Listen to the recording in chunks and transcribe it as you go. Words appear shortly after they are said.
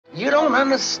You don't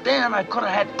understand. I could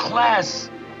have had class.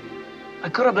 I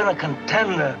could have been a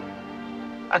contender.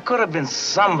 I could have been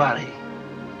somebody.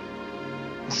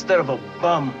 Instead of a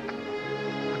bum,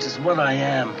 which is what I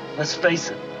am. Let's face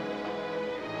it.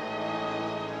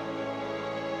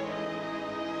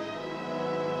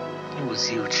 It was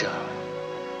you, Charlie.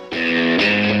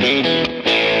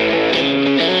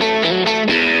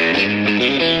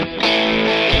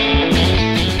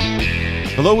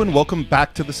 Hello and welcome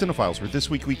back to the Cine-Files, where this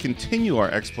week we continue our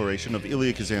exploration of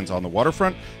Elia Kazan's On the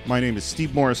Waterfront. My name is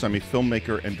Steve Morris. I'm a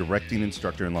filmmaker and directing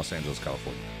instructor in Los Angeles,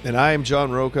 California. And I am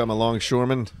John Roca. I'm a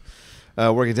longshoreman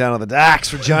working down on the docks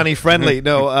for Johnny Friendly.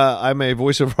 No, I'm a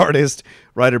voiceover artist,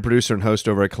 writer, producer, and host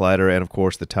over at Collider, and of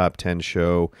course the Top 10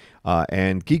 show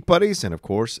and Geek Buddies, and of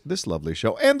course this lovely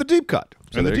show and the Deep Cut.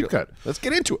 So and the Deep Cut. Let's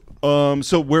get into it.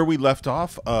 So where we left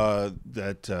off,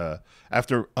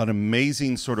 after an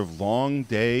amazing sort of long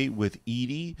day with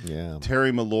Edie,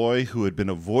 Terry Malloy, who had been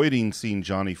avoiding seeing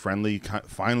Johnny Friendly,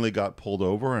 finally got pulled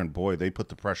over, and boy, they put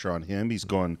the pressure on him. He's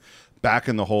going back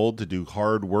in the hold to do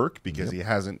hard work because he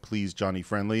hasn't pleased Johnny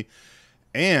Friendly.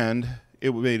 And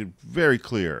it made it very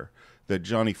clear that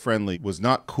Johnny Friendly was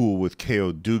not cool with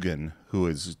K.O. Dugan, who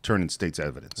is turning state's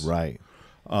evidence. Right.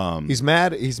 He's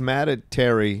mad at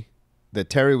Terry, that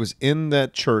Terry was in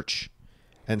that church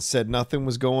and said nothing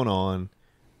was going on,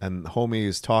 and homie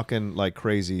is talking like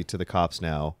crazy to the cops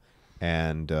now,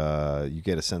 and you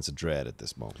get a sense of dread at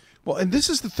this moment. Well, and this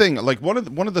is the thing. Like one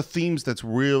of the themes that's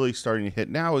really starting to hit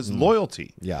now is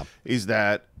loyalty. Yeah, is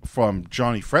that from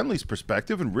Johnny Friendly's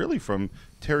perspective, and really from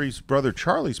Terry's brother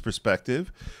Charlie's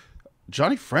perspective,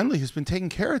 Johnny Friendly has been taking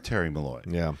care of Terry Malloy.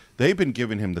 Yeah. They've been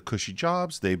giving him the cushy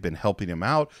jobs. They've been helping him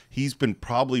out. He's been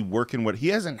probably working he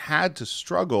hasn't had to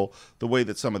struggle the way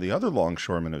that some of the other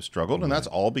longshoremen have struggled. And that's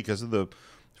all because of the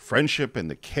friendship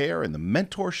and the care and the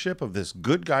mentorship of this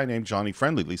good guy named Johnny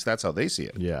Friendly. At least that's how they see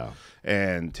it. Yeah.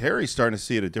 And Terry's starting to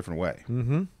see it a different way.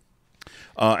 Mm-hmm.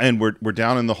 And we're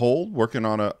down in the hold working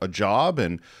on a job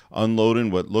and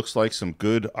unloading what looks like some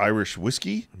good Irish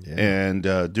whiskey. Yeah. And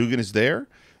Dugan is there.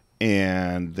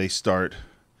 And they start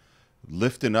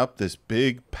lifting up this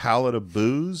big pallet of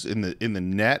booze in the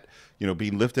net,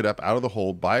 being lifted up out of the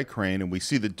hold by a crane. And we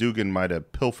see that Dugan might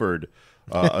have pilfered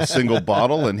a single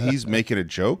bottle, and he's making a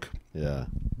joke. Yeah.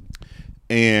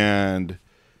 And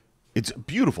it's a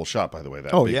beautiful shot, by the way,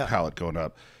 that big pallet going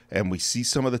up. And we see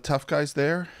some of the tough guys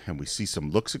there, and we see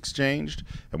some looks exchanged.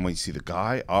 And we see the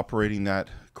guy operating that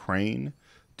crane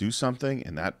do something,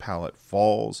 and that pallet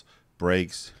falls,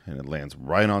 breaks, and it lands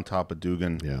right on top of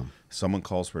Dugan. Yeah. Someone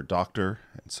calls for a doctor,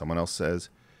 and someone else says,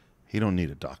 he don't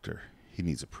need a doctor. He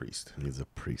needs a priest. He needs a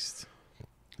priest.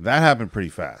 That happened pretty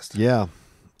fast. Yeah.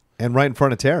 And right in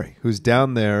front of Terry, who's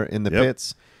down there in the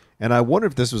pits. And I wonder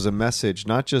if this was a message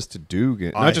not just to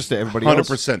Dugan, not just to everybody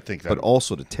 100% think that, but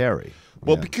also to Terry.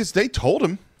 Well, because they told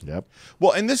him. Yep.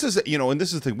 Well, and this is, and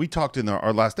this is the thing. We talked in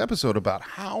our last episode about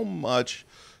how much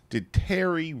did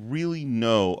Terry really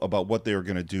know about what they were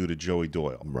going to do to Joey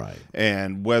Doyle? Right.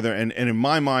 And whether, and in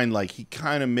my mind, like he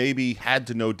kind of maybe had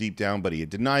to know deep down, but he had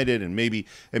denied it, and maybe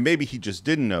he just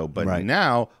didn't know. But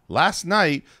now, last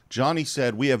night, Johnny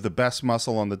said, we have the best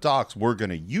muscle on the docks. We're going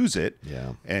to use it.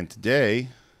 Yeah. And today,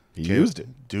 he used it.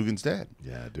 Dugan's dead.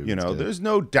 Yeah, Dugan's dead. There's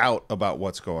no doubt about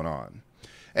what's going on.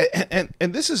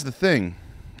 And this is the thing.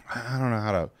 I don't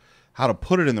know how to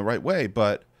put it in the right way,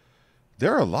 but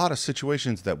there are a lot of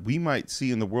situations that we might see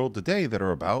in the world today that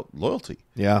are about loyalty.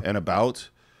 Yeah. And about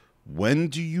when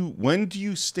do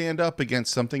you stand up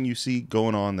against something you see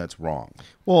going on that's wrong?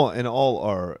 Well, in all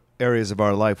our areas of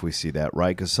our life, we see that,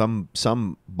 right? Because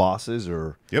some bosses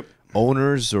or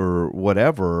owners or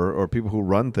whatever, or people who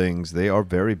run things, they are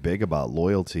very big about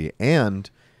loyalty.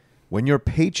 And when your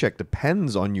paycheck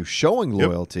depends on you showing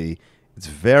loyalty, it's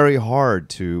very hard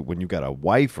to, when you've got a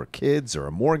wife or kids or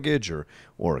a mortgage or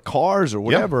cars or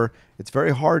whatever, it's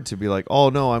very hard to be like, oh,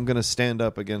 no, I'm going to stand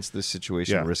up against this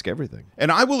situation and risk everything. And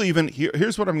I will even,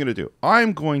 here's what I'm going to do.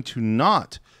 I'm going to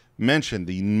not mention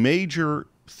the major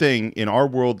thing in our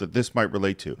world that this might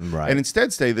relate to. Right. And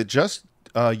instead say that just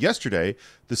yesterday,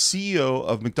 the CEO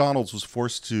of McDonald's was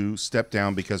forced to step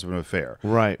down because of an affair.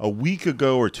 Right. A week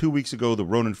ago or 2 weeks ago, the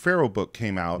Ronan Farrow book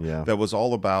came out that was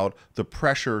all about the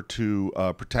pressure to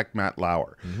protect Matt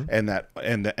Lauer.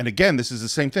 Mm-hmm. And again, this is the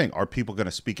same thing. Are people going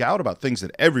to speak out about things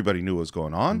that everybody knew was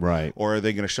going on? Right. Or are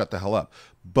they going to shut the hell up?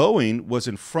 Boeing was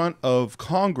in front of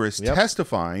Congress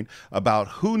testifying about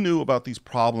who knew about these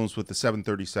problems with the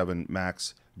 737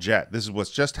 MAX jet. This is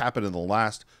what's just happened in the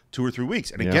last 2 or 3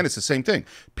 weeks. And again, it's the same thing.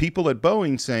 People at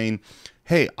Boeing saying,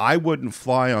 hey, I wouldn't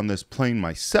fly on this plane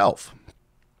myself.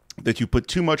 that you put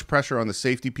too much pressure on the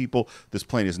safety people. This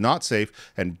plane is not safe,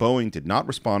 and Boeing did not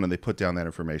respond, and they put down that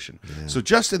information. Yeah. So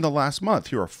just in the last month,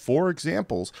 here are 4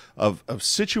 examples of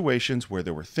situations where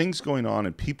there were things going on,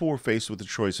 and people were faced with the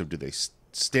choice of, do they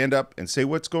stand up and say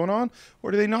what's going on,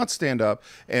 or do they not stand up?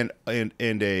 And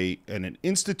an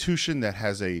institution that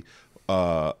has a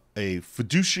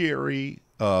fiduciary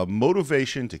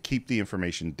motivation to keep the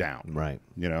information down, right?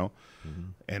 You know.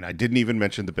 And I didn't even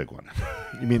mention the big one.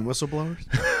 You mean whistleblowers?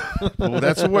 Well,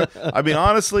 that's what I mean.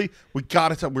 Honestly, we're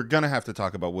gonna have to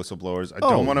talk about whistleblowers. I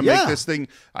don't want to make this thing.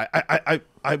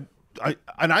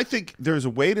 And I think there's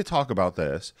a way to talk about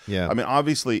this. Yeah. I mean,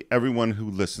 obviously, everyone who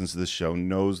listens to this show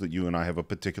knows that you and I have a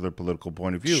particular political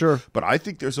point of view. Sure. But I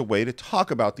think there's a way to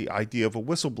talk about the idea of a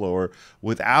whistleblower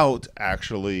without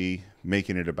actually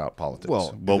making it about politics.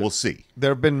 Well, we'll see.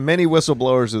 There have been many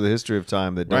whistleblowers in the history of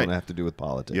time that don't have to do with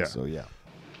politics. Yeah. So, yeah.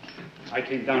 I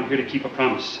came down here to keep a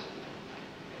promise.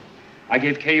 I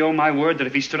gave K.O. my word that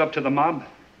if he stood up to the mob,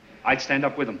 I'd stand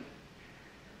up with him.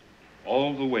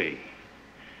 All the way.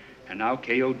 And now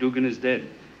K.O. Dugan is dead.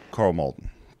 Carl Malden.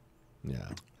 Yeah.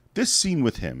 This scene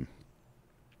with him,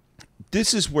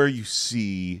 this is where you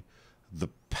see the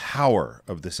power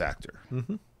of this actor.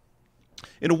 Mm-hmm.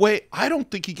 In a way, I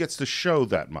don't think he gets to show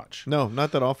that much. No,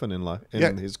 not that often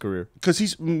in his career. Because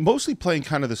he's mostly playing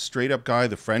kind of the straight-up guy,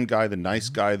 the friend guy, the nice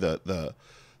guy, the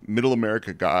middle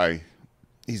America guy.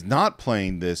 He's not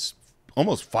playing this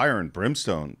almost fire and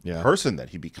brimstone person that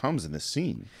he becomes in this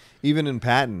scene. Even in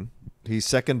Patton, he's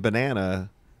second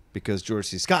banana because George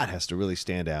C. Scott has to really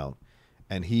stand out,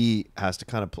 and he has to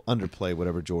kind of underplay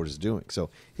whatever George is doing.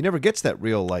 So he never gets that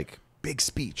real, like, big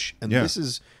speech. And this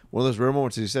is one of those rare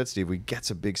moments, as you said, Steve, where he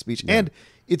gets a big speech. Yeah. And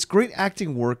it's great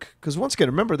acting work because, once again,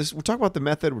 remember, this. We're talking about the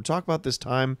method. We're talking about this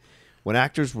time when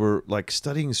actors were, like,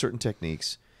 studying certain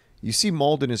techniques. You see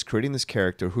Malden is creating this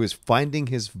character who is finding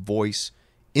his voice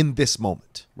in this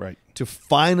moment. Right. To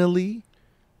finally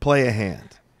play a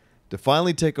hand. To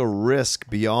finally take a risk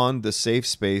beyond the safe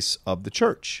space of the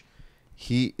church.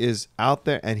 He is out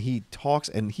there and he talks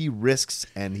and he risks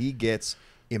and he gets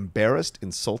embarrassed,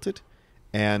 insulted,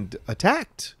 and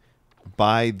attacked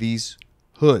by these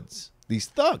hoods, these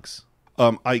thugs.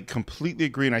 I completely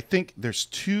agree. And I think there's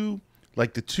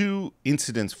the two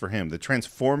incidents for him, the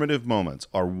transformative moments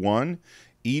are, one,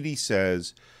 Edie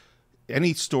says,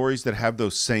 any stories that have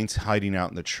those saints hiding out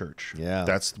in the church. Yeah.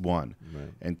 That's one.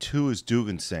 Right. And 2 is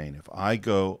Dugan saying, if I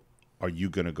go, are you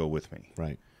going to go with me?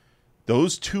 Right.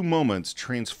 Those 2 moments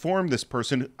transform this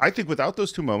person. I think without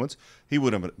those 2 moments, he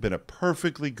would have been a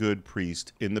perfectly good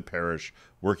priest in the parish,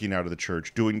 working out of the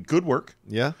church, doing good work.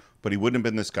 Yeah. But he wouldn't have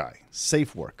been this guy.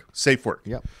 Safe work. Safe work.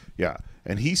 Yep. Yeah.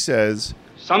 And he says,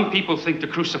 some people think the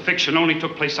crucifixion only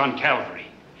took place on Calvary.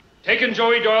 Taking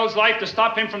Joey Doyle's life to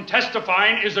stop him from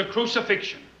testifying is a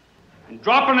crucifixion. And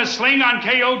dropping a sling on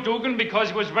K.O. Dugan because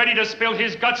he was ready to spill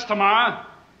his guts tomorrow,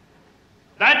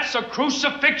 that's a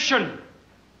crucifixion.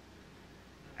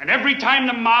 And every time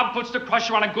the mob puts the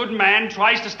crusher on a good man,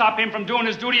 tries to stop him from doing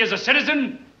his duty as a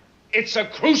citizen, it's a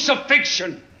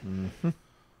crucifixion.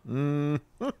 Mm-hmm.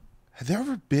 Have there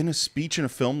ever been a speech in a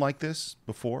film like this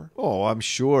before? Oh, I'm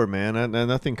sure, man.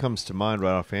 Nothing comes to mind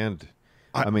right offhand.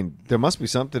 I mean, there must be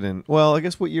something in... Well, I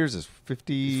guess what year is this?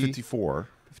 54.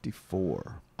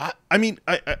 54. I mean,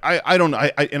 I don't know.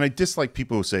 And I dislike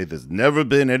people who say there's never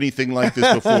been anything like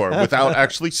this before without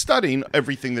actually studying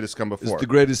everything that has come before. It's the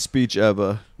greatest speech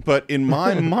ever. But in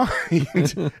my mind,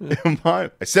 I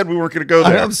said we weren't going to go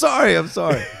there. I'm sorry.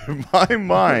 In my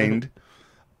mind,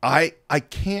 I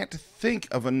can't think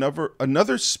of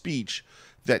another speech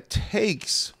that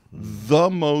takes the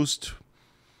most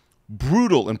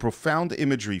brutal and profound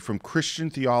imagery from Christian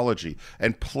theology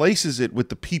and places it with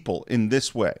the people in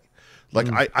this way. Like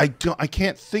I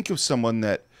can't think of someone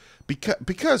that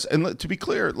because and to be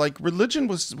clear, like religion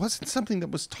wasn't something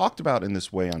that was talked about in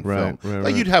this way on film.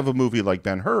 Like you'd have a movie like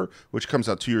Ben-Hur, which comes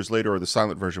out 2 years later, or the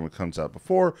silent version, which comes out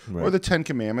before, or the Ten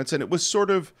Commandments, and it was sort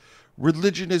of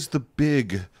religion is the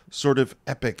big sort of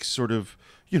epic sort of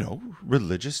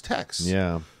religious text.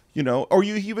 Yeah. Or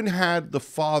you even had the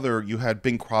father, you had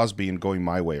Bing Crosby in Going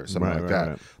My Way or something like that.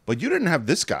 Right. But you didn't have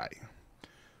this guy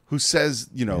who says,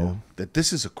 that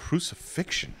this is a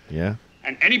crucifixion. Yeah.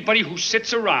 And anybody who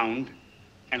sits around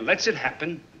and lets it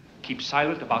happen, keeps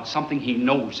silent about something he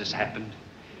knows has happened,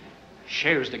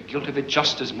 shares the guilt of it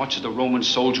just as much as the Roman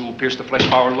soldier who pierced the flesh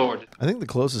of our Lord. I think the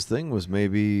closest thing was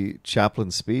maybe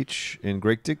Chaplin's speech in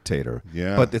Great Dictator.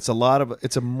 Yeah. But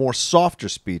it's a more softer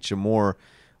speech, a more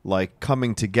like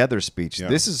coming together speech. Yeah.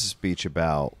 This is a speech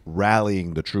about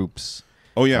rallying the troops.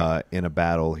 Oh yeah, in a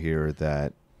battle here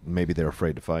that maybe they're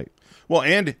afraid to fight. Well,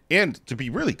 and to be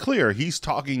really clear, he's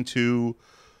talking to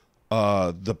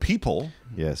the people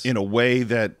in a way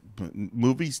that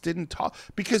movies didn't talk,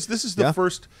 because this is the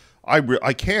first.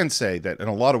 I can say that in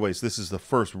a lot of ways, this is the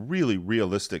first really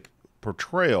realistic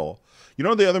portrayal. You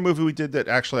know, the other movie we did that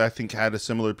actually I think had a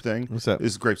similar thing. What's that?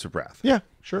 Is Grapes of Wrath. Yeah,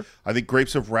 sure. I think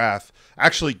Grapes of Wrath.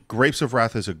 Actually, Grapes of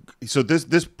Wrath is a. So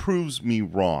this proves me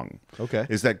wrong. Okay.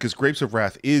 Is that because Grapes of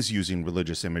Wrath is using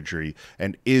religious imagery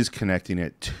and is connecting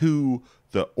it to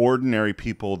the ordinary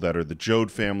people that are the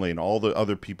Joad family and all the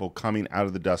other people coming out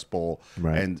of the Dust Bowl,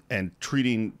 and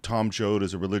treating Tom Joad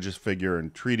as a religious figure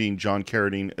and treating John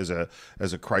Carradine as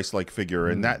a Christ-like figure,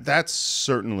 and that's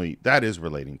certainly that is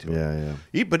relating to it.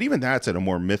 Yeah. But even that's in a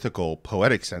more mythical,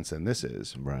 poetic sense than this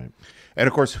is. Right. And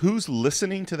of course, who's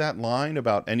listening to that line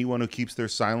about anyone who keeps their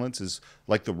silence is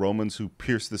like the Romans who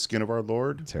pierced the skin of our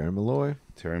Lord? Terry Malloy.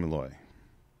 Terry Malloy.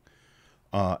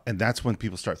 And that's when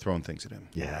people start throwing things at him.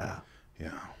 Yeah.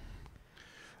 Yeah.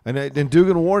 And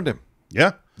Dugan warned him.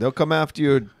 Yeah. They'll come after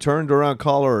you, turned around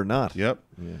collar or not. Yep.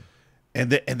 Yeah.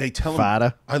 And they tell Fada.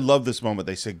 him, I love this moment.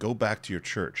 They say, go back to your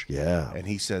church. Yeah. And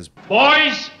he says,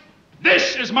 boys,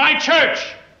 this is my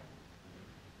church.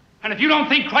 And if you don't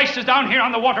think Christ is down here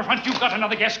on the waterfront, you've got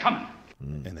another guest coming.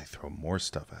 And they throw more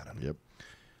stuff at him.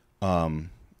 Yep.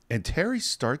 And Terry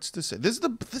starts to say, this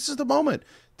is the moment.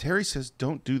 Terry says,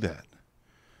 don't do that.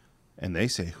 And they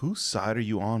say, whose side are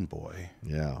you on, boy?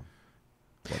 Yeah.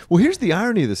 Well, here's the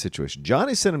irony of the situation.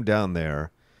 Johnny sent him down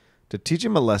there to teach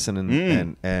him a lesson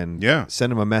and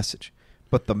send him a message.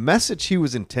 But the message he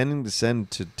was intending to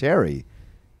send to Terry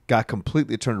got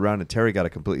completely turned around, and Terry got a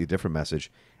completely different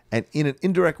message. And in an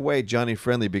indirect way, Johnny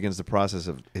Friendly begins the process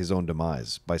of his own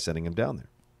demise by sending him down there.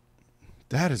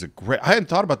 That is I hadn't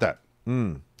thought about that.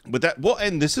 But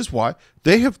and this is why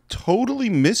they have totally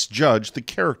misjudged the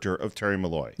character of Terry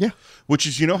Malloy. Yeah. Which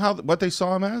is, what they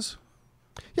saw him as?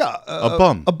 Yeah. A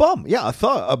bum. A bum. Yeah.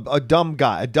 A dumb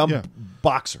guy, a dumb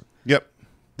boxer. Yep.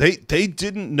 They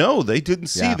didn't know. They didn't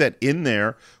see that in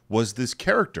there was this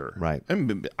character. Right.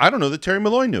 And I don't know that Terry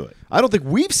Malloy knew it. I don't think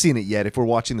we've seen it yet if we're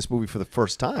watching this movie for the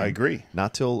first time. I agree.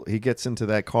 Not till he gets into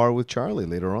that car with Charlie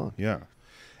later on. Yeah.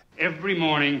 Every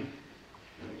morning,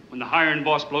 when the hiring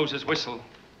boss blows his whistle,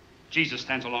 Jesus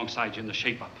stands alongside you in the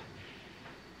shape-up.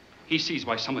 He sees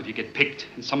why some of you get picked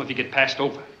and some of you get passed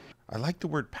over. I like the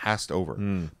word passed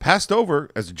over. Passed over,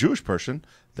 as a Jewish person,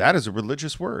 that is a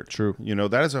religious word. True.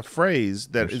 That is a phrase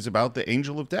that is about the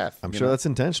angel of death. I'm sure that's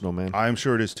intentional, man. I'm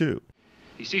sure it is, too.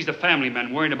 He sees the family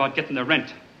men worrying about getting their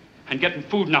rent and getting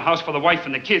food in the house for the wife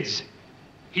and the kids.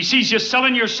 He sees you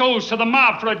selling your souls to the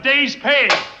mob for a day's pay.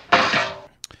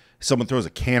 Someone throws a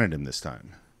can at him this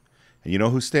time. And you know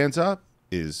who stands up?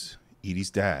 Is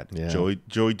Edie's dad,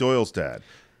 Joey Doyle's dad.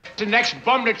 The next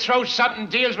bum that throws something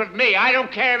deals with me. I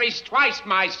don't care if he's twice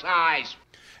my size.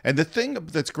 And the thing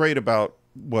that's great about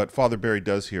what Father Barry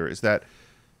does here is that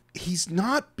he's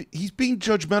being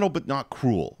judgmental but not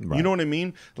cruel. Right. You know what I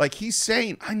mean? Like, he's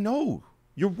saying, I know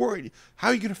you're worried. How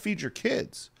are you going to feed your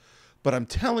kids? But I'm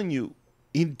telling you,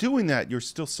 in doing that, you're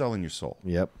still selling your soul.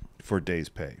 Yep. For a day's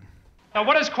pay. Now,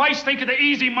 what does Christ think of the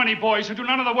easy money boys who do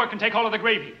none of the work and take all of the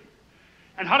gravy?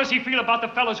 And how does he feel about the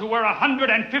fellas who wear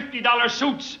 $150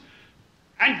 suits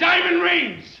and diamond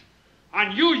rings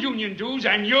on your union dues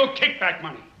and your kickback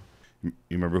money? You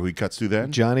remember who he cuts to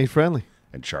then? Johnny Friendly.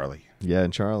 And Charlie. Yeah,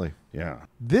 and Charlie. Yeah.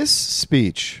 This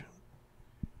speech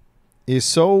is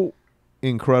so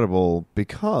incredible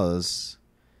because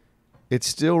it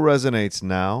still resonates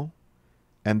now,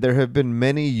 and there have been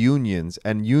many unions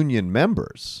and union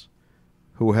members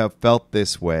who have felt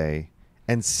this way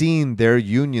and seen their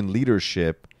union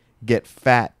leadership get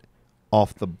fat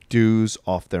off the dues,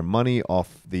 off their money,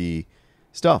 off the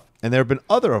stuff. And there have been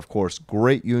other, of course,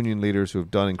 great union leaders who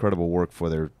have done incredible work for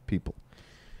their people.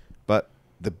 But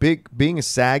being a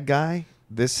SAG guy,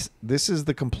 this is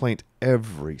the complaint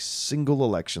every single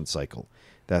election cycle,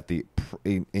 that the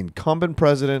incumbent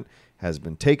president has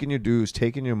been taking your dues,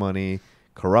 taking your money,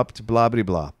 corrupt, blah, blah,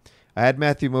 blah. I had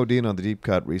Matthew Modine on the Deep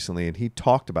Cut recently, and he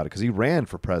talked about it because he ran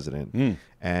for president,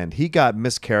 and he got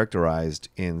mischaracterized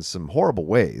in some horrible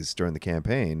ways during the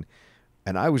campaign,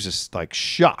 and I was just like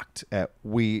shocked at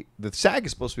the SAG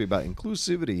is supposed to be about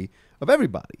inclusivity of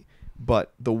everybody,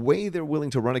 but the way they're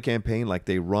willing to run a campaign like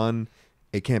they run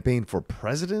a campaign for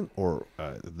president or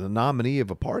the nominee of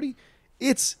a party,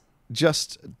 it's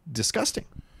just disgusting.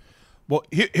 Well,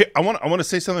 here, I want to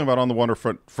say something about On the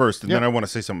Waterfront first, and then I want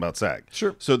to say something about SAG.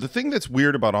 Sure. So the thing that's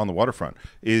weird about On the Waterfront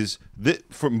is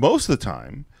that for most of the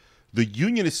time, the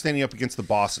union is standing up against the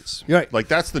bosses. Right. Like,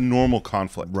 that's the normal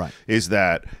conflict. Right. Is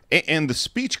that, and the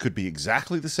speech could be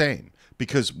exactly the same,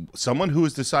 because someone who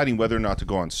is deciding whether or not to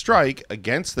go on strike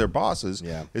against their bosses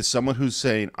Yeah. is someone who's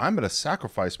saying, I'm going to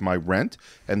sacrifice my rent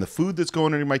and the food that's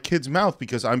going into my kid's mouth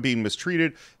because I'm being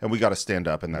mistreated, and we got to stand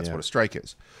up, and that's what a strike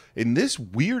is. In this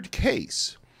weird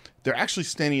case, they're actually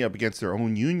standing up against their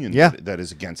own union that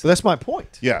is against them. That's my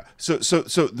point. Yeah.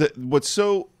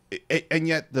 And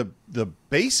yet the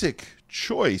basic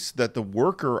choice that the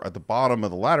worker at the bottom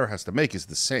of the ladder has to make is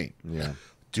the same. Yeah.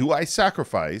 Do I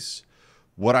sacrifice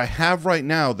what I have right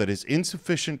now that is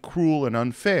insufficient, cruel, and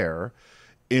unfair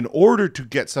in order to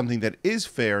get something that is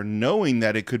fair, knowing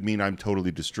that it could mean I'm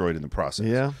totally destroyed in the process?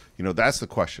 Yeah. You know, that's the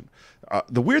question.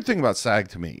 The weird thing about SAG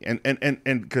to me, and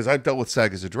because I've dealt with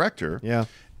SAG as a director, Yeah.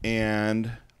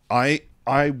 and I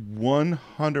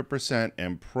 100%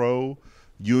 am pro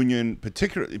union,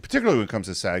 particularly when it comes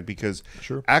to SAG, because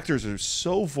actors are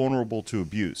so vulnerable to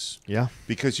abuse. Yeah.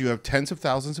 Because you have tens of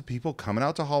thousands of people coming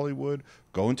out to Hollywood,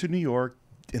 going to New York,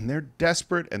 and they're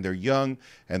desperate and they're young,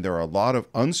 and there are a lot of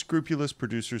unscrupulous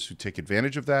producers who take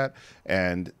advantage of that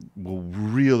and will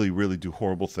really, really do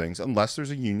horrible things unless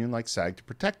there's a union like SAG to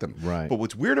protect them. Right. But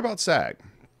what's weird about SAG,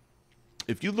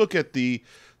 if you look at the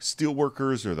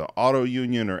steelworkers or the auto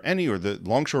union or the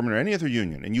longshoremen or any other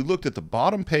union, and you looked at the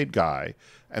bottom paid guy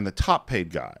and the top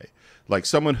paid guy, like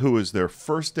someone who is their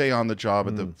first day on the job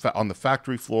at on the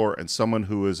factory floor and someone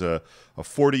who is a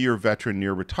 40-year veteran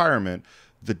near retirement,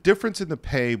 the difference in the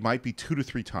pay might be 2 to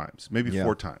 3 times, maybe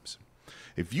 4 times.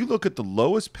 If you look at the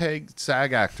lowest paid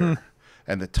SAG actor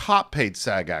and the top paid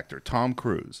SAG actor, Tom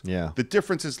Cruise, the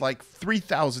difference is like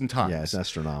 3,000 times. Yeah, it's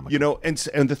astronomical. You know, and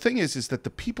the thing is that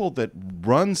the people that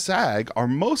run SAG are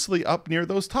mostly up near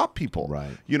those top people.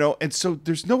 Right. You know, and so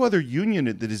there's no other union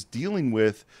that is dealing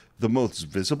with the most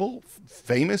visible,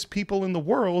 famous people in the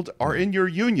world are in your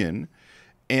union,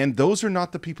 and those are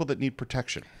not the people that need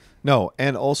protection. No,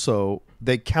 and also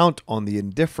they count on the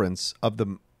indifference of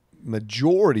the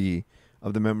majority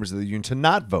of the members of the union to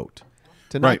not vote,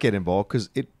 to not get involved, because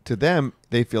to them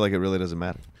they feel like it really doesn't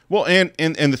matter. Well, and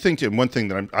the thing too, and one thing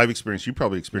that I've experienced, you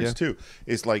probably experienced too,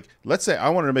 is like, let's say I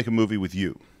wanted to make a movie with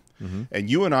you, and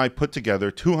you and I put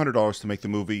together $200 to make the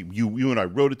movie. You and I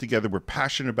wrote it together. We're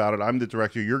passionate about it. I'm the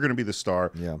director. You're going to be the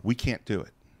star. Yeah. We can't do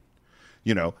it.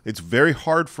 You know, it's very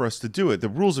hard for us to do it. The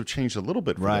rules have changed a little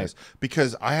bit for this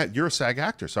because you're a SAG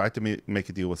actor, so I have to make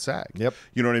a deal with SAG. Yep.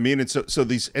 You know what I mean? And so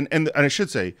these and I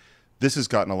should say, this has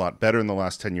gotten a lot better in the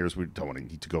last 10 years. We don't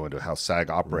need to go into how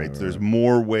SAG operates. There's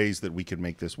more ways that we can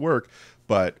make this work,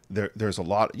 but there's a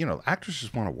lot. You know, actors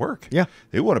just want to work. Yeah.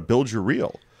 They want to build your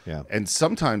reel. Yeah. And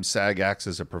sometimes SAG acts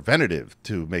as a preventative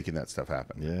to making that stuff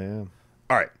happen. Yeah.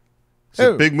 All right.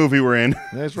 So big movie we're in.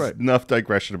 That's right. Enough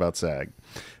digression about SAG.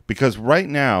 Because right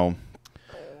now,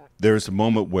 there's a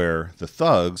moment where the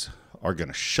thugs are going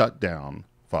to shut down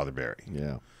Father Barry.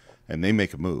 Yeah. And they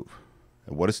make a move.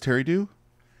 And what does Terry do?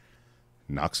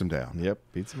 Knocks him down. Yep.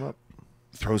 Beats him up.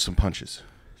 Throws some punches.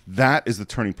 That is the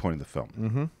turning point of the film.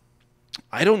 Mm-hmm.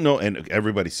 I don't know, and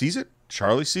everybody sees it.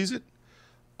 Charlie sees it.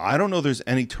 I don't know there's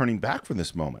any turning back from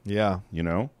this moment. Yeah. You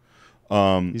know?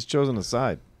 He's chosen a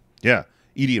side. Yeah.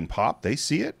 Edie and Pop, they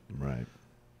see it. Right.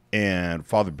 And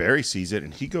Father Barry sees it,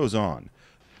 and he goes on.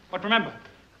 But remember,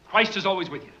 Christ is always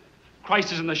with you.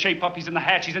 Christ is in the shape-up, he's in the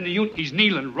hatch, he's in the unit. He's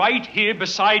kneeling right here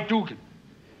beside Dugan.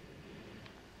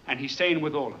 And he's saying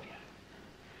with all of you,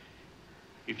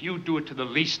 if you do it to the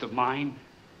least of mine,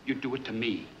 you do it to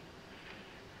me.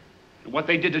 And what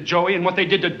they did to Joey and what they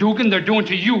did to Dugan, they're doing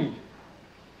to you.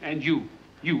 And you,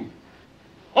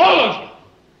 all of you.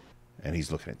 And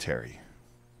he's looking at Terry.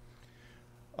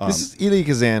 This is Elie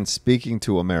Kazan speaking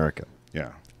to America.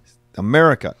 Yeah.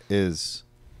 America is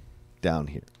down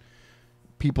here.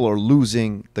 People are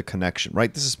losing the connection,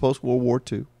 right? This is post-World War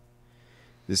II.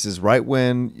 This is right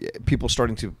when people are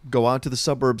starting to go out to the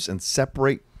suburbs and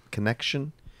separate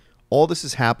connection. All this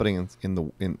is happening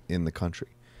in the country.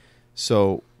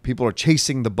 So people are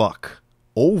chasing the buck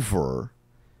over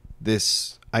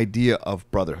this idea of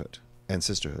brotherhood and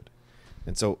sisterhood.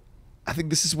 And so I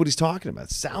think this is what he's talking about.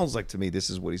 It sounds like to me this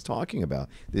is what he's talking about,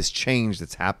 this change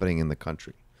that's happening in the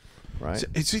country. Right?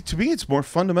 To me, it's more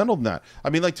fundamental than that.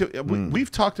 I mean, like we've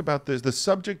talked about this. The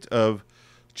subject of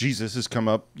Jesus has come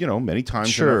up, you know, many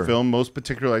times in our film. Most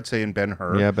particularly, I'd say in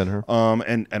Ben-Hur. Yeah, Ben-Hur.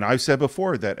 And I've said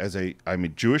before that I'm a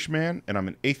Jewish man and I'm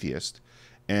an atheist,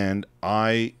 and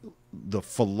the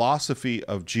philosophy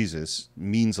of Jesus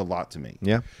means a lot to me.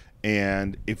 Yeah.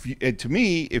 And if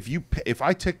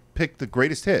I pick the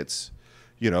greatest hits,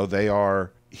 you know, they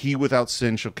are "He without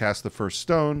sin shall cast the first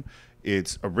stone."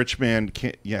 It's a rich man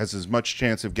has as much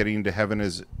chance of getting into heaven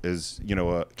as you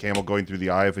know, a camel going through the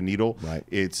eye of a needle. Right.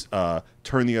 It's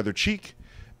turn the other cheek,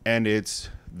 and it's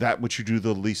that which you do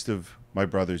the least of my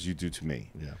brothers, you do to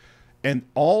me. Yeah. And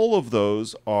all of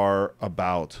those are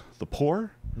about the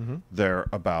poor. They're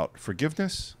about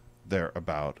forgiveness. They're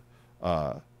about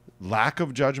lack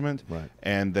of judgment. Right.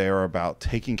 And they're about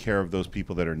taking care of those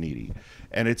people that are needy.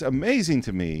 And it's amazing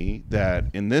to me that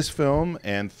in this film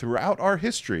and throughout our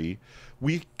history,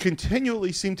 we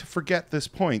continually seem to forget this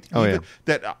point.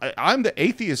 That I'm the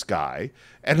atheist guy,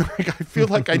 and like, I feel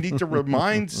like I need to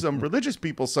remind some religious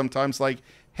people sometimes, like,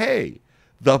 hey,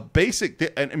 the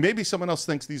basic, and maybe someone else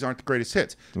thinks these aren't the greatest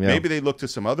hits. Yeah. Maybe they look to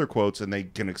some other quotes and they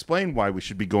can explain why we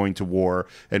should be going to war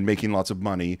and making lots of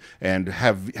money and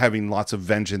having lots of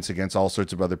vengeance against all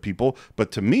sorts of other people.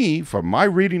 But to me, from my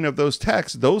reading of those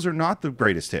texts, those are not the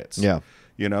greatest hits. Yeah.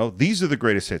 You know, these are the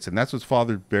greatest hits, and that's what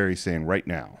Father Barry's saying right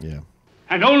now. Yeah.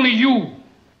 And only you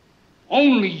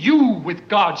with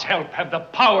God's help have the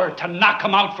power to knock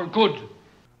him out for good.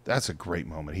 That's a great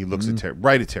moment. He looks at Terry,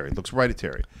 looks right at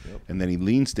Terry. Yep. And then he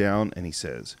leans down and he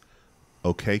says,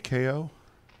 "Okay, KO,"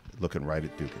 looking right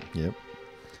at Dugan. Yep.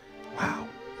 Wow.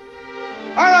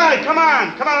 All right, come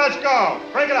on, let's go.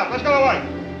 Break it up, let's go away.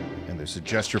 And there's a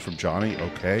gesture from Johnny,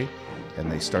 okay,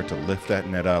 and they start to lift that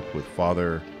net up with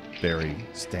Father Barry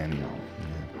standing on it.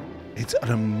 Yeah. It's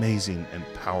an amazing and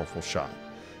powerful shot.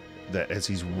 That as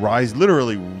he's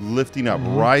literally lifting up,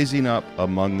 rising up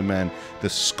among the men. The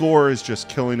score is just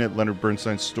killing it, Leonard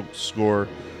Bernstein's score.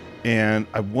 And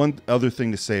I have one other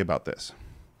thing to say about this.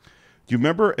 Do you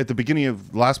remember at the beginning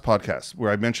of the last podcast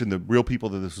where I mentioned the real people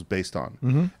that this was based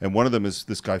on? And one of them is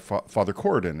this guy, Father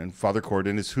Corridon. And Father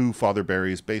Corridon is who Father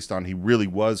Barry is based on. He really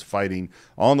was fighting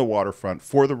on the waterfront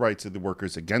for the rights of the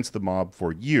workers against the mob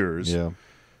for years. Yeah.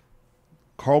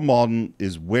 Carl Malden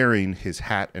is wearing his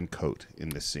hat and coat in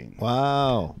this scene.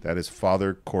 Wow. That is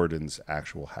Father Corridon's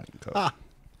actual hat and coat. Ah.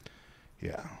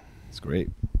 Yeah. It's great.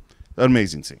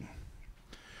 Amazing scene.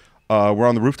 We're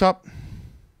on the rooftop.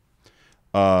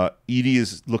 Edie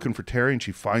is looking for Terry, and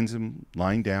she finds him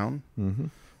lying down.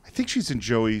 I think she's in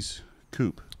Joey's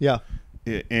coop. Yeah.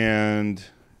 And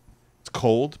it's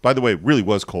cold. By the way, it really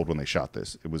was cold when they shot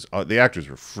this. It was the actors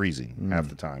were freezing half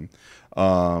the time.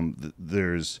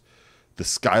 There's the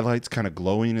skylights kind of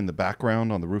glowing in the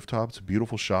background on the rooftop. It's a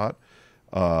beautiful shot.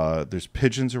 There's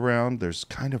pigeons around. There's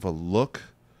kind of a look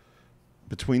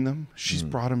between them. She's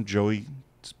brought him Joey's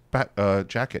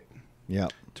jacket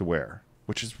to wear,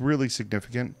 which is really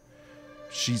significant.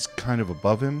 She's kind of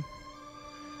above him,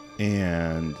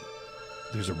 and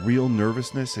there's a real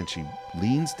nervousness, and she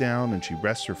leans down and she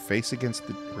rests her face against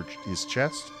his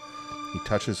chest. He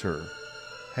touches her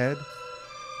head,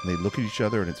 and they look at each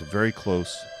other, and it's very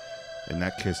close. And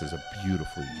that kiss is a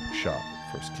beautifully shot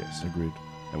first kiss. Agreed.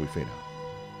 And we fade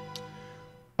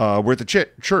out. We're at the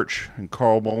church, and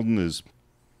Carl Malden is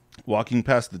walking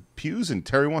past the pews, and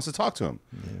Terry wants to talk to him.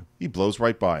 Yeah. He blows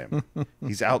right by him.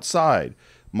 He's outside.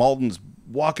 Malden's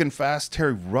walking fast.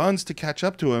 Terry runs to catch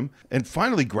up to him and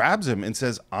finally grabs him and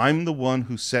says, "I'm the one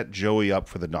who set Joey up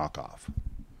for the knockoff."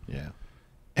 Yeah.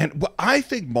 And I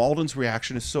think Malden's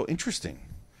reaction is so interesting.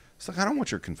 It's like, I don't want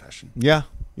your confession. Yeah.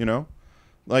 You know?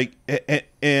 Like,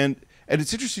 and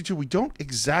it's interesting too. We don't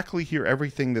exactly hear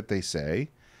everything that they say,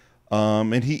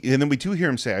 and then we do hear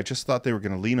him say, "I just thought they were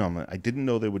going to lean on him. I didn't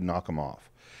know they would knock him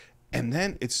off." And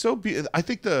then it's so. I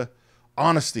think the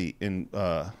honesty in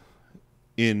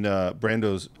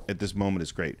Brando's at this moment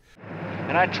is great.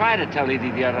 And I tried to tell Edie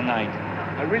the other night.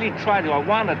 I really tried to. I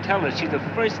want to tell her she's the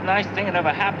first nice thing that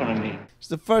ever happened to me. It's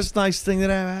the first nice thing that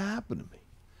ever happened to me.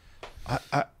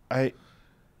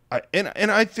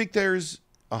 I think there's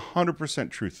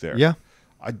 100% truth there. Yeah.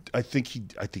 I think he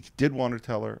did want to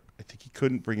tell her. I think he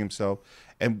couldn't bring himself.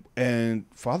 And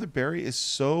Father Barry is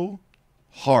so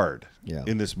hard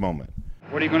in this moment.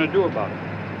 What are you going to do about it?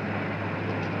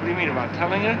 What do you mean, about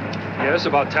telling her? Yes,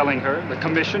 about telling her. The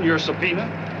commission, your subpoena.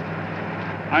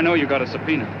 I know you got a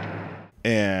subpoena.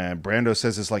 And Brando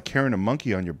says it's like carrying a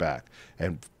monkey on your back.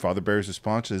 And Father Barry's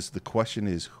response is, the question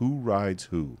is, who rides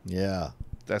who? Yeah.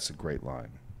 That's a great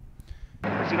line.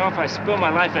 But you know, if I spill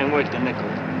my life, I ain't worth the nickel.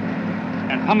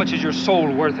 And how much is your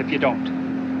soul worth if you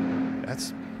don't?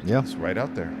 That's Yeah. It's right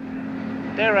out there.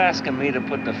 They're asking me to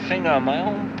put the finger on my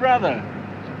own brother.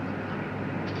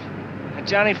 And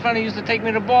Johnny Funny used to take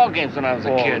me to ball games when I was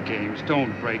a kid. Ball games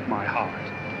don't break my heart.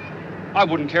 I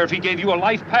wouldn't care if he gave you a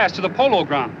life pass to the polo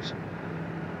grounds.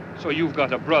 So you've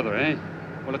got a brother, eh?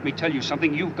 Well, let me tell you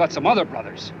something. You've got some other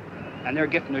brothers. And they're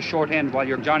getting a short end while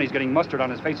your Johnny's getting mustard on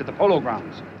his face at the polo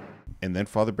grounds. And then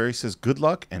Father Barry says, "Good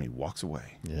luck," and he walks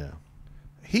away. Yeah.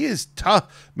 He is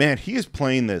tough. Man, he is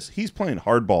playing this. He's playing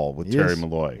hardball with Terry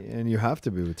Malloy. And you have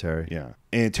to be with Terry. Yeah.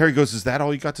 And Terry goes, "Is that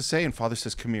all you got to say?" And Father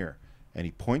says, "Come here." and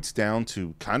he points down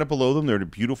to kind of below them. They're at a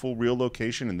beautiful, real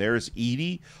location, and there's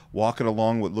Edie walking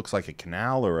along what looks like a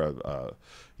canal or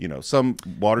some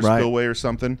water spillway or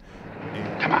something.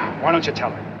 Come on, why don't you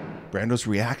tell her? Brando's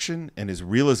reaction and his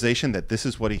realization that this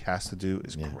is what he has to do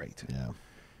is great. Yeah.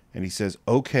 And he says,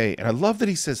 okay. And I love that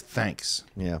he says thanks.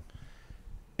 Yeah.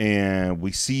 And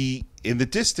we see in the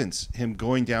distance him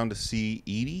going down to see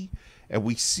Edie, and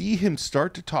we see him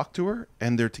start to talk to her,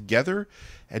 and they're together.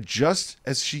 And just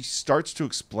as she starts to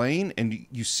explain and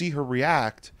you see her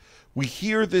react, we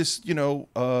hear this,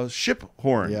 ship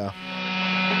horn. Yeah.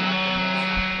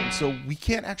 And so we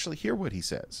can't actually hear what he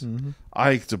says. Mm-hmm.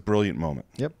 It's a brilliant moment.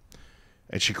 Yep.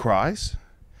 And she cries.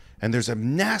 And there's a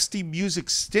nasty music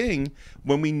sting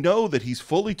when we know that he's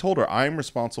fully told her, I'm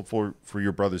responsible for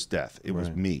your brother's death. It was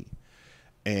me.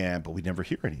 But we never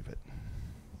hear any of it.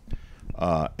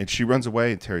 And she runs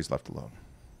away, and Terry's left alone.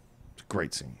 It's a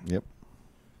great scene. Yep.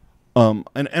 And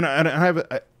I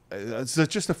have it's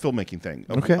just a filmmaking thing.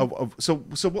 Okay. So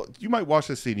you might watch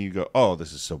this scene and you go, oh,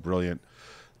 this is so brilliant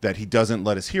that he doesn't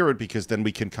let us hear it, because then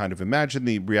we can kind of imagine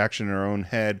the reaction in our own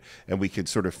head, and we can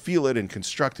sort of feel it and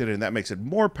construct it, and that makes it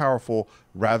more powerful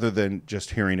rather than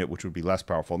just hearing it, which would be less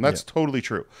powerful. And that's totally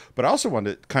true. But I also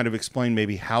wanted to kind of explain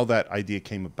maybe how that idea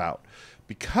came about.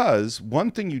 Because one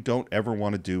thing you don't ever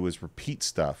want to do is repeat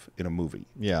stuff in a movie.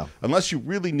 Yeah. Unless you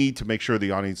really need to make sure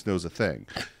the audience knows a thing.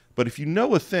 But if you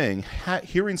know a thing,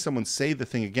 hearing someone say the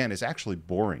thing again is actually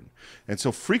boring. And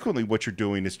so frequently what you're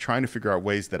doing is trying to figure out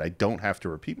ways that I don't have to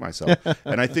repeat myself.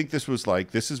 And I think this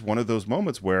is one of those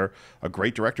moments where a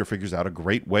great director figures out a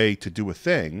great way to do a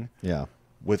thing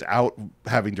without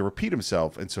having to repeat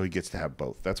himself. And so he gets to have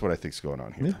both. That's what I think is going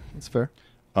on here. Yeah, that's fair.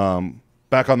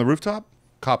 Back on the rooftop,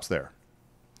 cops there.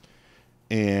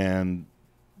 And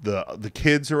the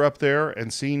kids are up there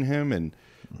and seeing him, and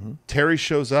Terry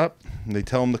shows up, and they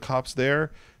tell him the cop's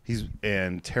there.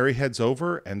 And Terry heads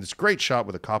over, and this great shot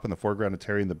with a cop in the foreground and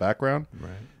Terry in the background.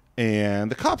 Right. And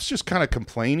the cop's just kind of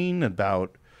complaining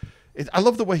about it. I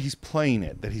love the way he's playing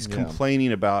it, that he's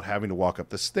complaining about having to walk up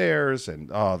the stairs, and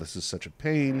this is such a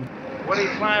pain. What are you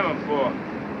climbing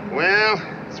for?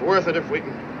 Well, it's worth it if we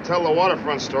can tell the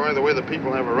waterfront story the way the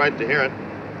people have a right to hear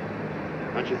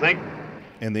it. Don't you think?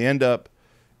 And they end up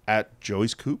at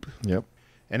Joey's coop. Yep.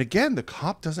 And again, the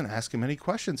cop doesn't ask him any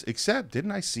questions, except,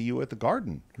 didn't I see you at the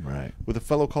garden? Right. With a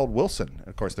fellow called Wilson. And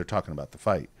of course, they're talking about the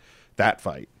fight. That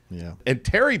fight. Yeah. And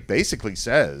Terry basically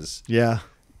says, yeah,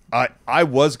 I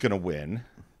was going to win.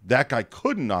 That guy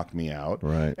couldn't knock me out.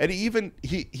 Right. And he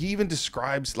even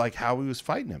describes like how he was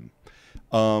fighting him.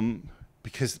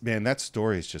 Because, man, that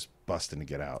story is just busting to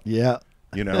get out. Yeah.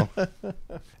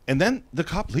 And then the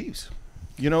cop leaves.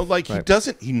 He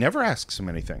never asks him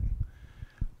anything.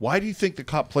 Why do you think the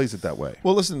cop plays it that way?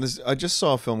 Well, listen, I just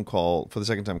saw a film for the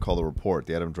second time called The Report,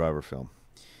 the Adam Driver film.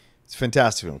 It's a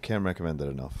fantastic film. Can't recommend it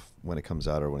enough when it comes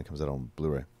out, or when it comes out on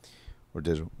Blu-ray or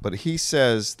digital. But he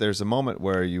says there's a moment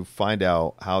where you find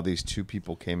out how these two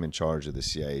people came in charge of the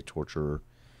CIA torture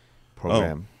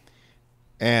program.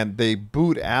 And they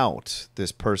boot out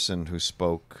this person who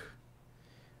spoke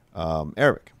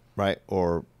Arabic, right?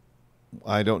 Or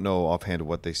I don't know offhand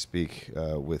what they speak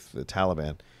with the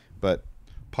Taliban, but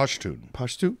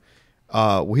Pashtun.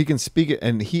 Well, he can speak it,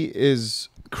 and he is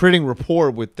creating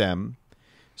rapport with them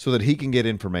so that he can get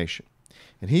information.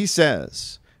 And he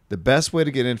says the best way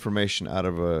to get information out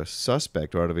of a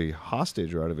suspect or out of a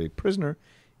hostage or out of a prisoner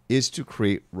is to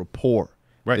create rapport.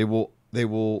 Right. They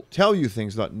will tell you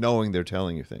things without knowing they're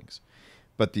telling you things.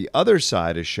 But the other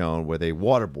side is shown where they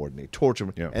waterboard and they torture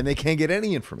them, and they can't get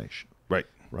any information.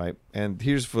 Right. And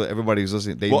here's for everybody who's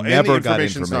listening. They never got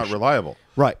information. Information's not reliable.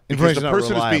 Right. Because the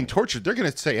person who's being tortured, they're going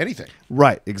to say anything.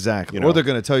 Right, exactly. Or they're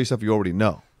going to tell you stuff you already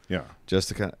know. Yeah. Just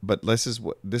to kind of, but this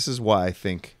is why I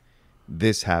think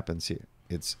this happens here.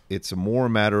 It's a more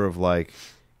matter of like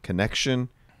connection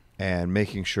and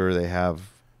making sure they have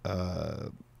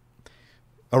a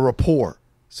rapport.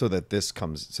 So that this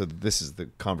is the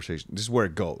conversation. This is where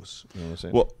it goes. You know what I'm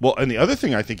saying? Well, and the other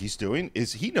thing I think he's doing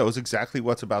is he knows exactly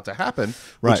what's about to happen,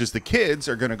 which is the kids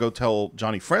are going to go tell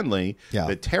Johnny Friendly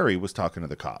that Terry was talking to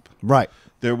the cop. Right.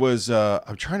 There was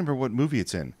I'm trying to remember what movie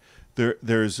it's in.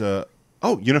 There's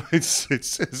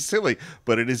it's silly,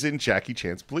 but it is in Jackie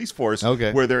Chan's Police Force,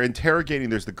 where they're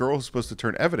interrogating. There's the girl who's supposed to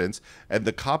turn evidence, and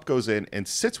the cop goes in and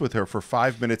sits with her for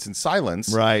 5 minutes in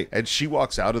silence. Right. And she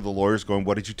walks out of the lawyers going,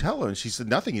 "What did you tell her?" And she said,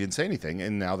 "Nothing. He didn't say anything."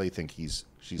 And now they think she's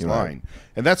lying.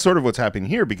 And that's sort of what's happening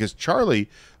here, because Johnny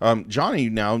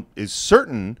now is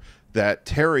certain that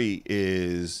Terry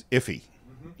is iffy,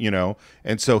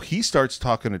 and so he starts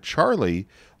talking to Charlie.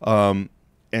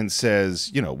 and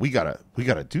says, you know, we gotta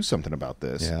do something about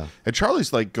this. Yeah. And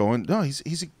Charlie's like going, no,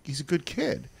 he's a good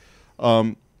kid.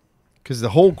 Because the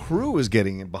whole crew is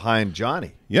getting behind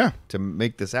Johnny. Yeah. To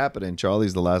make this happen, and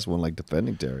Charlie's the last one, like,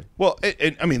 defending Terry. Well,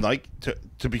 I mean, like,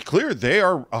 to be clear, they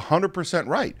are 100%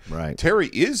 right. Right. Terry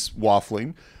is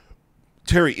waffling.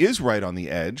 Terry is right on the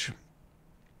edge.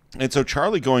 And so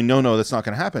Charlie going, no, that's not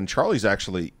going to happen. Charlie's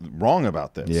actually wrong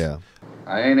about this. Yeah.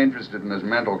 I ain't interested in his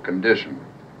mental condition.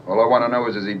 All I want to know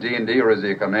is he D&D or is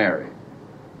he a canary?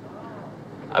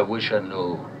 I wish I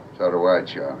knew. So do I,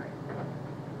 Charlie.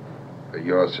 For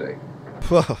your sake.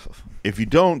 If you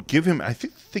don't give him, I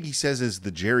think he says is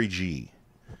the Jerry G.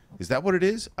 Is that what it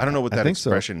is? I don't know what that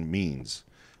expression means.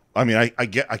 I mean, I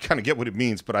kind of get what it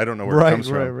means, but I don't know where it comes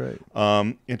from. Right.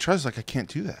 And Charlie's like, I can't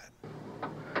do that.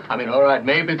 I mean, all right,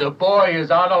 maybe the boy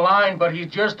is out of line, but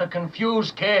he's just a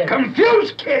confused kid.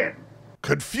 Confused kid!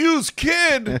 Confused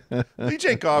kid!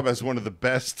 DJ Cobb has one of the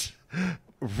best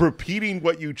repeating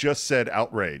what you just said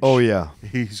outrage. Oh, yeah.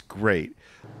 He's great.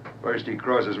 First he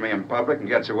crosses me in public and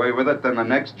gets away with it, then the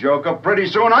next joke up. Pretty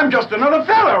soon I'm just another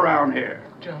fella around here.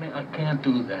 Johnny, I can't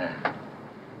do that.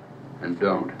 And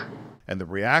don't. And the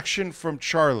reaction from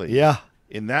Charlie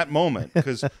in that moment,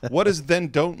 because what does then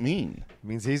don't mean? It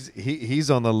means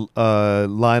he's on the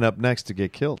lineup next to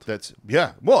get killed. That's,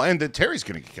 yeah. Well, and that Terry's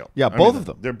going to get killed. Yeah, both of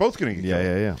them. They're both going to get killed.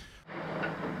 Yeah.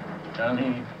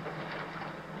 Johnny,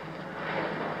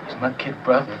 he's my kid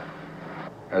brother.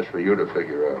 That's for you to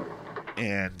figure out.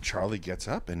 And Charlie gets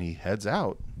up and he heads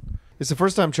out. It's the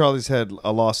first time Charlie's had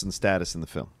a loss in status in the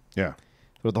film. Yeah.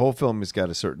 But the whole film has got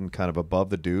a certain kind of above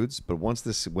the dudes. But once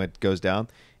this goes down,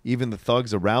 even the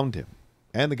thugs around him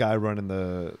and the guy running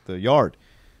the yard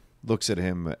looks at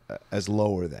him as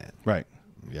lower than. Right.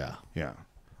 Yeah. Yeah.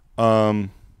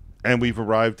 And we've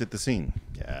arrived at the scene.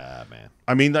 Yeah, man.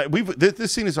 I mean,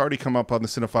 this scene has already come up on the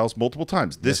Cine-Files multiple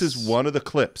times. This is one of the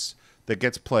clips that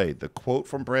gets played. The quote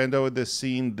from Brando in this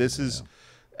scene, this is,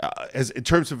 as in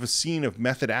terms of a scene of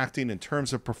method acting, in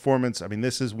terms of performance, I mean,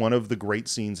 this is one of the great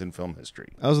scenes in film history.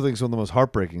 I also think it's one of the most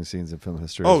heartbreaking scenes in film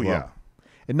history Oh, as well. yeah.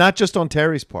 And not just on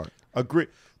Terry's part. Agree.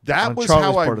 That On was Charlie's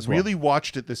how I part as well. really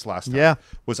watched it this last time. Yeah.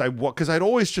 Because I'd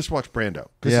always just watch Brando.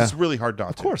 Because Yeah. it's really hard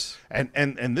not to. Of course.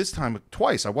 And this time,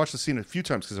 twice. I watched the scene a few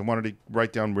times because I wanted to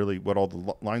write down really what all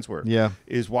the lines were. Yeah.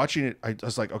 Is watching it, I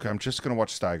was like, okay, I'm just going to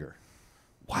watch Steiger.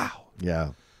 Wow.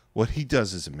 Yeah. What he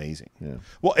does is amazing. Yeah.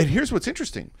 Well, and here's what's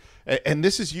interesting. And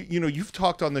this is, you know, you've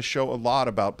talked on this show a lot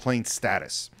about playing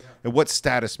status and what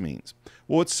status means.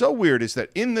 Well, what's so weird is that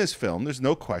in this film, there's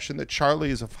no question that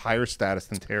Charlie is of higher status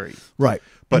than Terry. Right.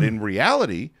 But in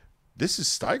reality, this is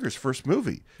Steiger's first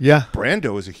movie. Yeah.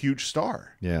 Brando is a huge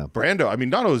star. Yeah. Brando, I mean,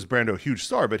 not only is Brando a huge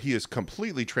star, but he has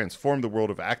completely transformed the world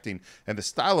of acting and the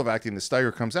style of acting that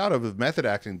Steiger comes out of method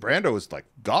acting. Brando is like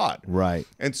God. Right.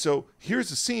 And so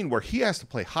here's a scene where he has to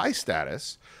play high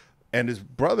status and his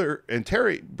brother and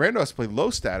Brando has to play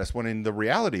low status when in the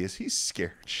reality is he's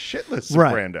scared shitless of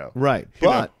Brando. Right. You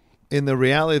But know? in the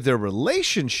reality of their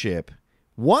relationship,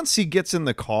 once he gets in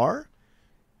the car,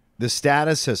 the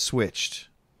status has switched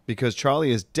because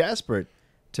Charlie is desperate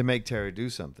to make Terry do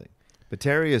something. But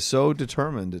Terry is so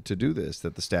determined to do this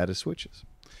that the status switches.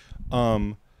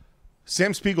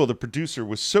 Sam Spiegel, the producer,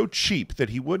 was so cheap that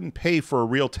he wouldn't pay for a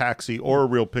real taxi or a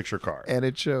real picture car. And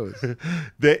it shows.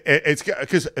 It's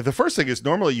because the first thing is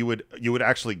normally you would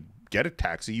actually get a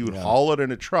taxi, you would haul it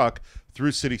in a truck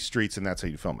through city streets, and that's how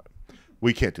you film it.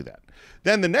 We can't do that.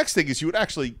 Then the next thing is you would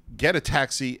actually get a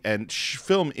taxi and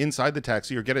film inside the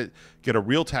taxi, or get a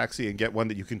real taxi and get one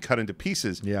that you can cut into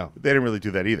pieces. Yeah. They didn't really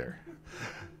do that either.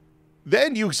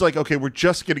 Then you was like, okay, we're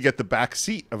just going to get the back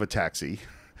seat of a taxi,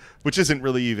 which isn't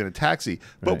really even a taxi,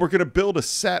 but we're going to build a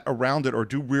set around it or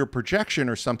do rear projection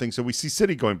or something so we see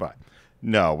city going by.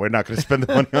 No, we're not going to spend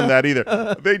the money on that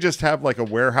either. They just have like a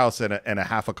warehouse and a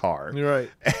half a car.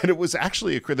 Right. And it was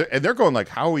actually and they're going like,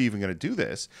 how are we even going to do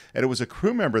this? And it was a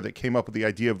crew member that came up with the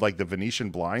idea of like the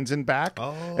Venetian blinds in back.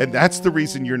 Oh. And that's the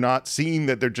reason you're not seeing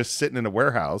that they're just sitting in a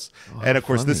warehouse. Oh, and of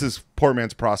course, this is poor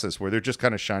man's process where they're just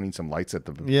kind of shining some lights at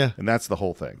them. Yeah. And that's the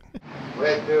whole thing.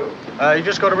 Where to? You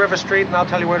just go to River Street and I'll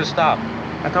tell you where to stop.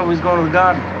 I thought we was going to the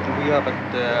garden. We are, but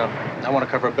I want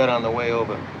to cover a bet on the way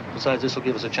over. Besides, this will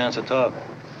give us a chance to talk.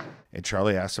 And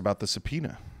Charlie asks about the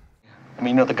subpoena. I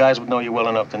mean, you know, the guys would know you well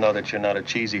enough to know that you're not a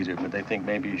cheese eater, but they think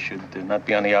maybe you should not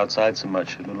be on the outside so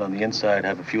much, a little on the inside,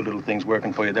 have a few little things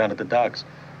working for you down at the docks.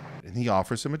 And he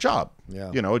offers him a job. Yeah.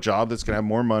 You know, a job that's going to have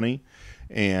more money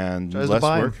and less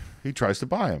work. He tries to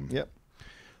buy him. Yep.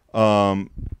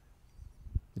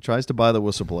 He tries to buy the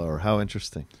whistleblower. How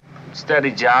interesting.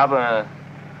 Steady job, a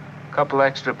couple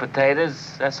extra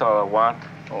potatoes. That's all I want.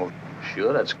 Oh,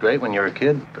 Sure, that's great when you're a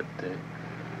kid, but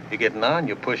you're getting on.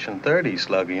 You're pushing 30,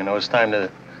 Slugger. You know, it's time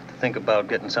to think about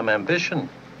getting some ambition.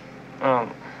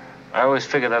 Well, I always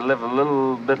figured I'd live a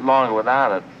little bit longer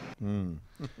without it.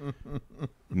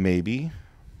 Maybe.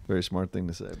 Very smart thing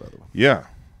to say, by the way. Yeah.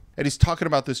 And he's talking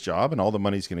about this job and all the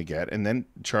money he's going to get. And then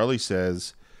Terry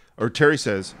says,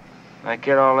 I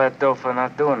get all that dough for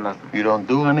not doing nothing. You don't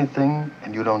do anything,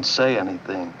 and you don't say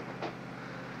anything.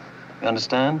 You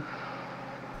understand?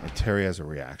 and Terry has a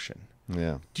reaction.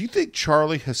 Yeah. Do you think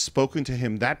Charlie has spoken to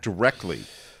him that directly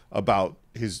about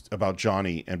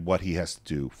Johnny and what he has to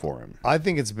do for him? I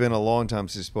think it's been a long time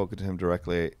since he's spoken to him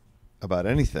directly about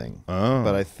anything. Oh.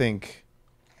 But I think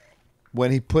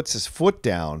when he puts his foot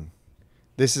down,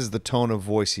 this is the tone of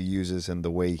voice he uses and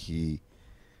the way he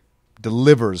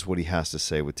delivers what he has to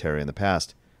say with Terry in the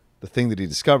past. The thing that he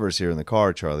discovers here in the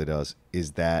car, Charlie does,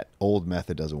 is that old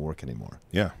method doesn't work anymore.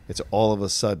 Yeah. It's all of a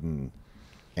sudden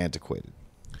antiquated.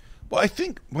 Well, I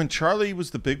think when Charlie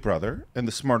was the big brother and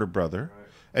the smarter brother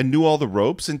and knew all the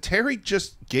ropes, and Terry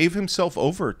just gave himself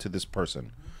over to this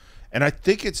person. And I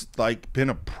think it's like been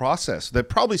a process that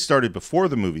probably started before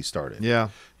the movie started. Yeah.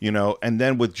 You know, and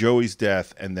then with Joey's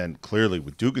death, and then clearly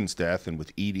with Dugan's death and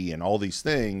with Edie and all these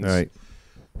things, Right.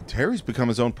 Terry's become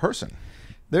his own person.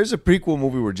 There's a prequel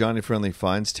movie where Johnny Friendly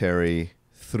finds Terry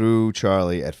through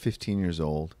Charlie at 15 years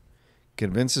old,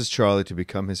 convinces Charlie to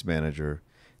become his manager.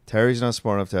 Terry's not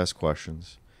smart enough to ask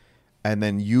questions, and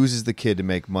then uses the kid to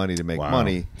make money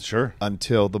money. Sure.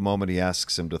 Until the moment he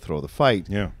asks him to throw the fight.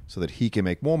 Yeah. So that he can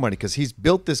make more money, because he's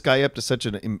built this guy up to such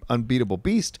an unbeatable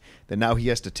beast that now he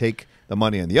has to take the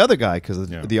money on the other guy because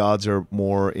the odds are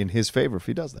more in his favor if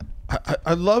he does that.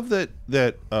 I love that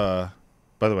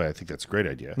by the way, I think that's a great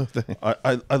idea.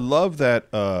 I love that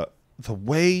the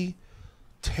way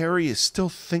Terry is still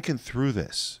thinking through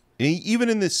this. Even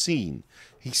in this scene,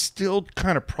 he's still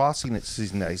kind of processing it.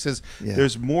 He says,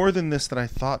 there's more than this that I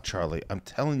thought, Charlie. I'm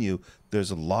telling you, there's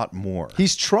a lot more.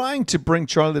 He's trying to bring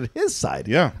Charlie to his side.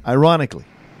 Yeah. Ironically.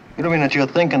 You don't mean that you're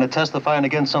thinking of testifying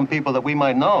against some people that we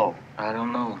might know? I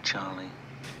don't know, Charlie.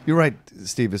 You're right,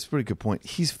 Steve. It's a pretty good point.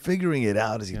 He's figuring it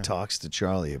out as he talks to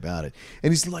Charlie about it.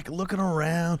 And he's like looking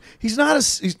around. He's not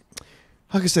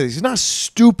how can I say this? He's not a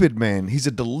stupid man. He's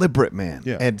a deliberate man.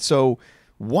 Yeah. And so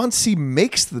once he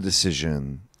makes the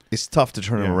decision, it's tough to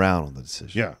turn him around on the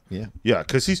decision. Yeah. Yeah. Yeah,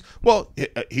 because he's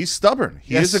stubborn.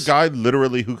 He is a guy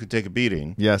literally who could take a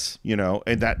beating. Yes. You know,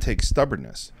 and that takes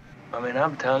stubbornness. I mean,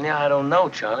 I'm telling you, I don't know,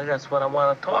 Charlie. That's what I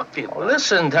want to talk to you about.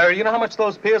 Listen, Terry, you know how much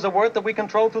those piers are worth that we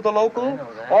control through the local? I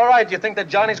know that. All right, you think that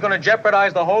Johnny's going to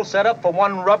jeopardize the whole setup for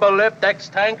one rubber-lipped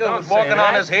ex-tanker who's walking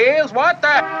on his heels? What the?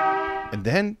 And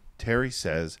then Terry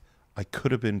says, I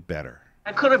could have been better.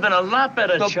 I could have been a lot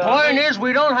better, Charlie. The point is,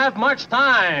 we don't have much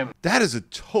time. That is a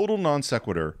total non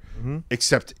sequitur,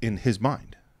 except in his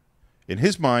mind. In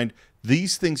his mind,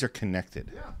 these things are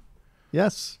connected. Yeah.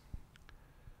 Yes.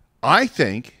 I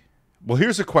think... Well,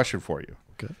 here's a question for you.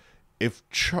 Okay.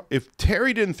 If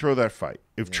Terry didn't throw that fight,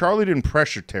 if Charlie didn't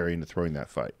pressure Terry into throwing that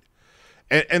fight,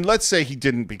 and let's say he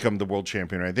didn't become the world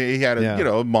champion, right? He had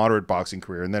a moderate boxing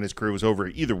career, and then his career was over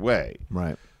either way.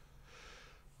 Right.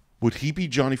 Would he be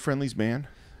Johnny Friendly's man?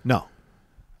 No.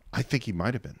 I think he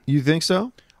might have been. You think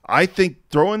so? I think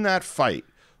throwing that fight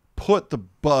put the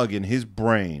bug in his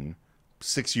brain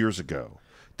 6 years ago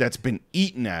that's been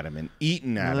eating at him and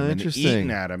eating at him and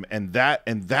eating at him, and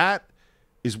that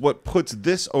is what puts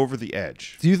this over the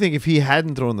edge. Do you think if he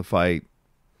hadn't thrown the fight,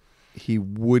 he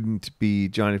wouldn't be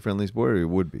Johnny Friendly's boy, or he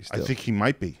would be still? I think he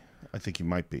might be.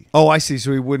 Oh, I see.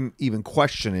 So he wouldn't even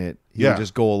question it. He would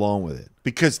just go along with it.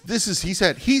 Because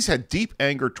he's had deep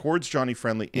anger towards Johnny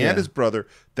Friendly and his brother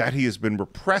that he has been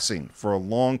repressing for a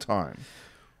long time.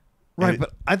 Right,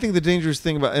 but I think the dangerous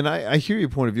thing about, and I hear your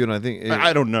point of view, and I think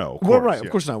I don't know. Well, right, of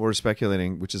course not. We're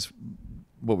speculating, which is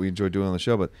what we enjoy doing on the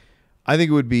show. But I think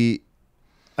it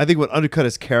would undercut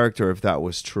his character if that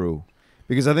was true,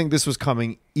 because I think this was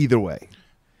coming either way.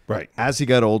 Right. As he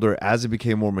got older, as he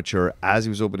became more mature, as he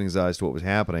was opening his eyes to what was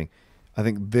happening, I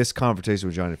think this confrontation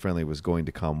with Johnny Friendly was going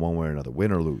to come one way or another,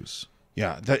 win or lose.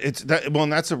 Yeah,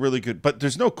 and that's a really good. But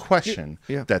there's no question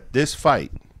that this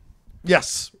fight,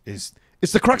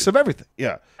 It's the crux of everything.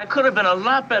 Yeah. I could have been a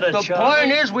lot better, Charlie. The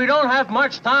point is, we don't have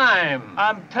much time.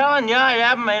 I'm telling you, I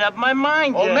haven't made up my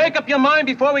mind yet. Well, make up your mind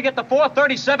before we get to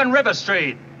 437 River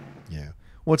Street. Yeah.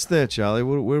 What's that, Charlie?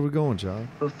 Where are we going, Charlie?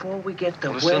 Before we get to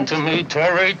Listen to me,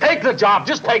 Terry. Take the job.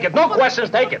 Just take it. No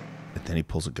questions. Take it. And then he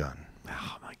pulls a gun.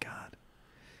 Oh, my God.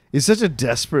 It's such a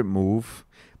desperate move,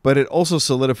 but it also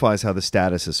solidifies how the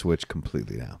status has switched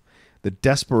completely now. The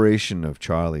desperation of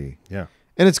Charlie. Yeah.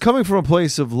 And it's coming from a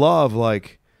place of love,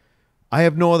 like, I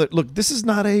have no other look. This is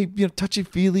not a touchy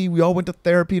feely. We all went to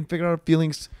therapy and figured out our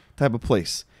feelings type of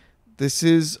place. This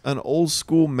is an old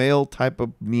school male type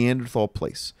of Neanderthal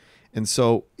place, and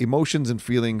so emotions and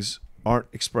feelings aren't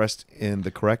expressed in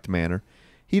the correct manner.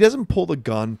 He doesn't pull the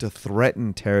gun to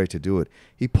threaten Terry to do it.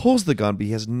 He pulls the gun, but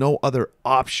he has no other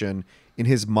option in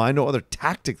his mind, no other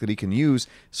tactic that he can use.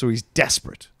 So he's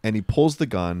desperate, and he pulls the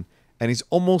gun, and he's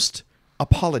almost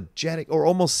apologetic or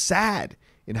almost sad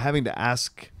in having to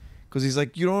ask, because he's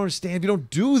like, you don't understand. If you don't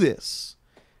do this,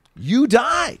 you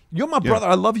die. You're my brother.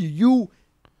 I love you.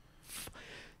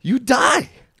 You die.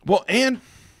 Well, and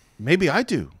maybe I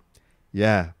do.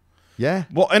 Yeah. Yeah.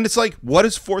 Well, and it's like, what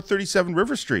is 437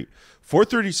 River Street?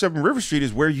 437 River Street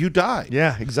is where you die.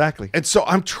 Yeah, exactly. And so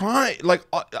I'm trying, like,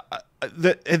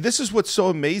 and this is what's so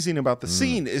amazing about the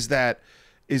scene is that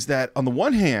on the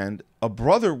one hand, a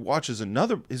brother watches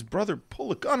his brother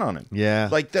pull a gun on him. Yeah.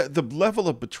 Like the level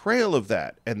of betrayal of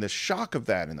that and the shock of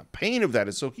that and the pain of that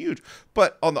is so huge.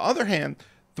 But on the other hand,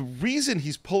 the reason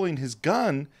he's pulling his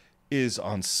gun is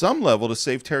on some level to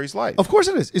save Terry's life. Of course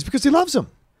it is. It's because he loves him.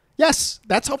 Yes,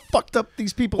 that's how fucked up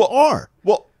these people are.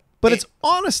 Well, but it's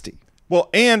honesty. Well,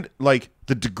 and like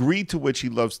the degree to which he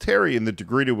loves Terry and the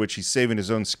degree to which he's saving his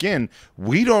own skin,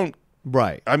 we don't.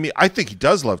 Right. I mean, I think he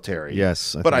does love Terry.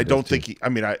 Yes, but I don't think he. I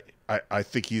mean, I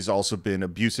think he's also been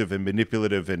abusive and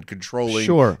manipulative and controlling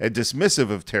and dismissive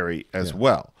of Terry as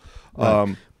well.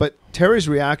 Right. But Terry's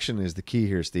reaction is the key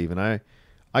here, Steve. And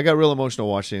I got real emotional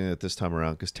watching it this time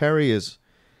around because Terry's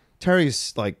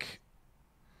like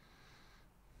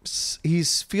he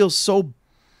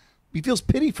feels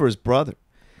pity for his brother.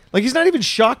 Like he's not even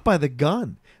shocked by the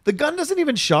gun. The gun doesn't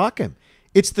even shock him.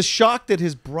 It's the shock that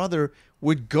his brother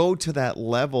would go to that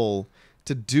level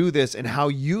to do this and how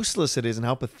useless it is and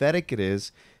how pathetic it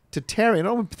is to Terry. I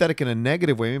don't mean pathetic in a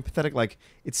negative way. I mean pathetic like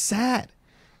it's sad.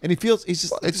 And it's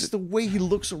just the way he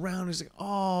looks around. He's like,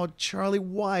 oh, Charlie,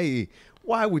 why?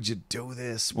 Why would you do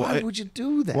this? Why would you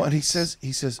do that? Well, and he says,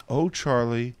 oh,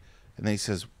 Charlie. And then he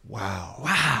says, wow.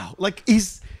 Wow. Like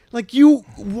he's like, you,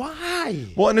 why?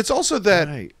 Well, and it's also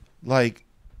that, like,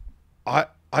 I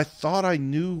thought I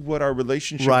knew what our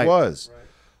relationship was. Right.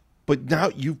 But now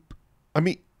you've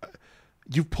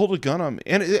pulled a gun on me.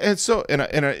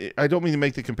 And I don't mean to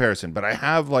make the comparison, but I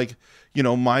have, like, you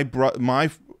know, my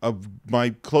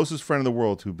closest friend in the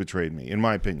world who betrayed me, in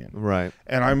my opinion. Right.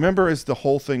 And I remember as the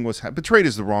whole thing was betrayed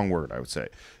is the wrong word, I would say,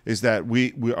 is that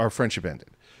our friendship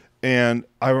ended. And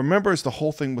I remember as the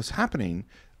whole thing was happening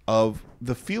of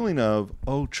the feeling of,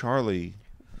 oh, Charlie,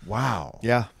 wow.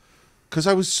 Yeah. Because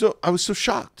I was so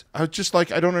shocked. I was just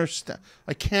like, I don't understand.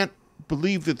 I can't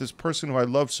believe that this person who I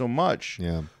love so much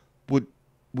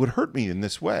would hurt me in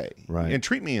this way and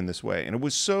treat me in this way. And it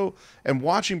was so, and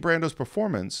watching Brando's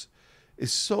performance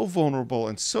is so vulnerable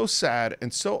and so sad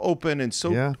and so open and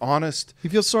so honest. He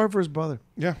feels sorry for his brother.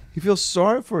 Yeah. He feels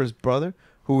sorry for his brother,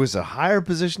 who is a higher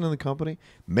position in the company,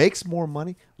 makes more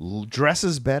money,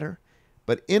 dresses better.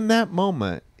 But in that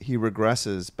moment, he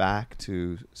regresses back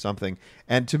to something.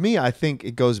 And to me, I think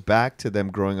it goes back to them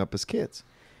growing up as kids,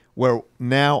 where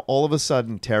now all of a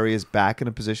sudden Terry is back in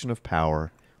a position of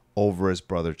power over his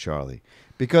brother Charlie,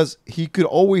 because he could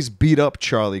always beat up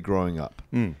Charlie growing up.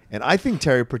 And I think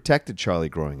Terry protected Charlie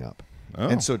growing up. Oh.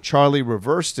 And so Charlie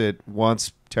reversed it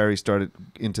once Terry started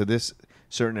into this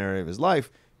certain area of his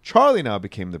life. Charlie now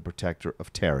became the protector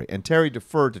of Terry, and Terry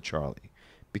deferred to Charlie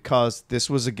because this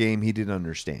was a game he didn't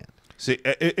understand. See,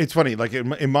 it's funny. Like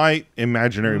in my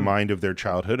imaginary mind of their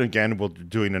childhood, again, we're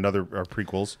doing another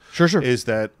prequels. Sure. Is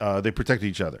that they protect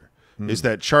each other. Is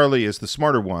that Charlie is the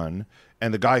smarter one,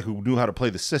 and the guy who knew how to play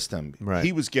the system. Right.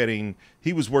 He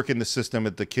was working the system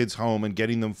at the kids' home and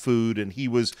getting them food, and he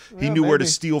knew where to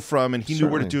steal from, and he knew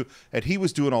where to do, and he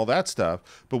was doing all that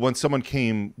stuff. But when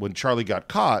Charlie got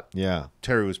caught,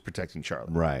 Terry was protecting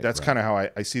Charlie. Right. That's kind of how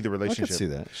I see the relationship. I can see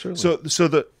that. Surely. So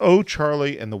the oh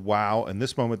Charlie and the wow in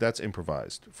this moment, that's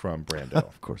improvised from Brando.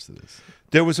 Of course it is.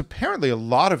 There was apparently a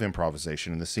lot of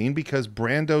improvisation in the scene because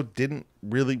Brando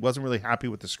wasn't really happy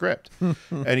with the script,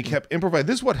 and he kept improvising.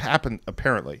 This is what happened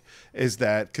apparently, is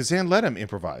that Kazan let him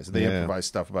improvise. They improvised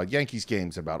stuff about Yankees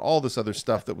games, about all this other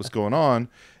stuff that was going on,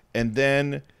 and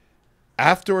then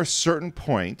after a certain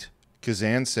point,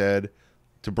 Kazan said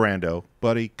to Brando,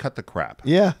 "Buddy, cut the crap."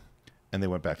 Yeah, and they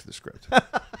went back to the script.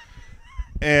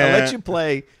 And I'll let you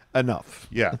play enough.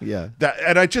 Yeah.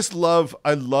 And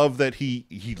I love that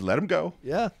he let him go.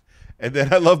 Yeah. And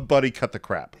then I love Buddy cut the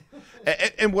crap.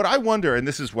 And what I wonder, and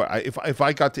this is what if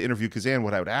I got to interview Kazan,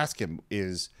 what I would ask him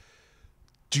is,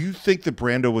 do you think that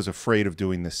Brando was afraid of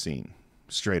doing this scene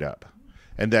straight up,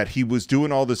 and that he was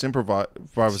doing all this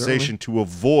improvisation to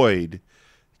avoid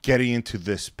getting into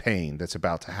this pain that's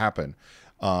about to happen.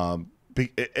 And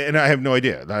I have no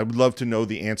idea. I would love to know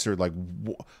the answer. Like,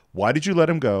 why did you let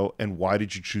him go, and why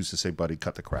did you choose to say, "Buddy,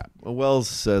 cut the crap"? Well,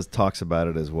 Wells talks about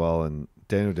it as well, and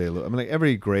Daniel Day-Lewis. I mean, like,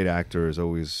 every great actor is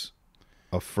always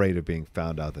afraid of being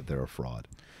found out that they're a fraud.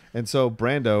 And so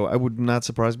Brando, I would not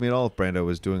surprise me at all if Brando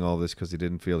was doing all this because he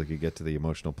didn't feel he could get to the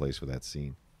emotional place with that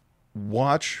scene.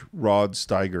 Watch Rod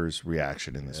Steiger's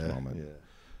reaction in this moment.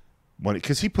 Yeah.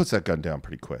 Because he puts that gun down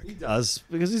pretty quick. He does,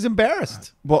 because he's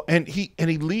embarrassed. Well, and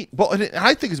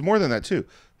I think it's more than that too.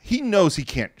 He knows he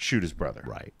can't shoot his brother.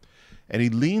 Right. And he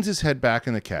leans his head back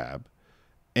in the cab,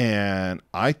 and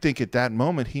I think at that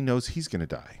moment he knows he's going to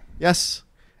die. Yes.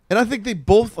 And I think they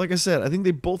both, like I said, I think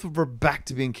they both revert back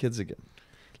to being kids again.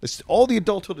 All the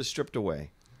adulthood is stripped away,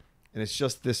 and it's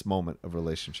just this moment of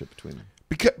relationship between them.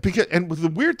 Because and the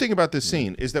weird thing about this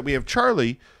scene is that we have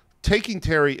Charlie taking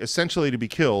Terry essentially to be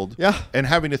killed, and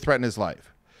having to threaten his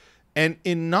life. And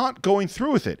in not going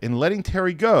through with it, in letting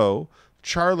Terry go,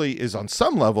 Charlie is on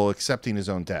some level accepting his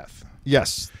own death.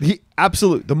 Yes,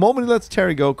 absolutely. The moment he lets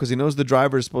Terry go, because he knows the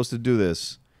driver is supposed to do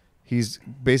this, he's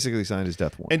basically signed his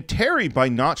death warrant. And Terry, by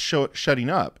not shutting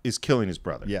up, is killing his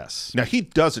brother. Yes. Now, he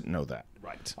doesn't know that.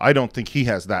 Right. I don't think he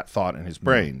has that thought in his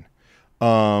brain.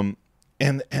 And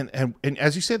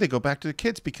as you say, they go back to the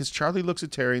kids because Charlie looks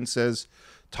at Terry and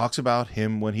talks about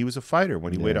him when he was a fighter,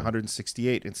 when he weighed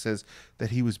 168, and says that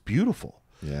he was beautiful.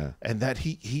 Yeah. And that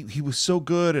he was so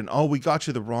good, and we got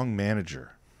you the wrong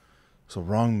manager. So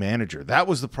wrong manager. That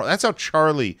was that's how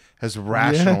Charlie has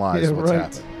rationalized what's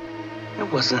happened.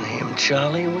 It wasn't him,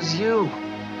 Charlie. It was you.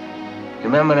 You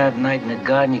remember that night in the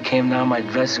garden? You came down my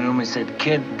dressing room and said,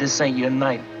 "Kid, this ain't your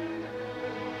night.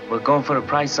 We're going for the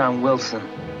price on Wilson."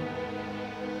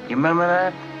 You remember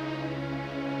that?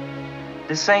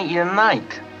 This ain't your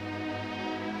night.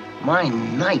 My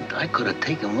night. I could have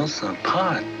taken Wilson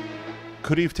apart.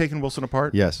 Could he have taken Wilson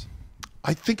apart? Yes.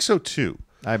 I think so too.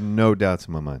 I have no doubts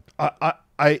in my mind.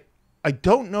 I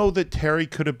don't know that Terry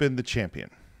could have been the champion.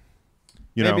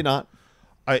 Maybe not.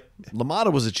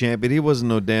 LaMotta was a champion. He wasn't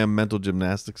no damn mental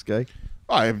gymnastics guy.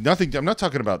 I have nothing. I'm not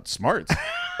talking about smarts.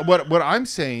 What I'm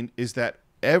saying is that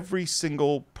every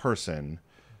single person,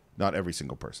 not every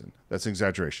single person, that's an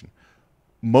exaggeration.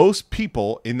 Most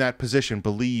people in that position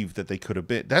believe that they could have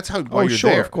been. That's how why you're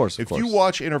sure, there. Of course. If you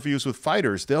watch interviews with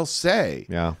fighters, they'll say,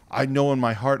 "Yeah, I know in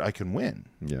my heart I can win."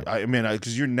 Yeah, I mean,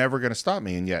 because you're never going to stop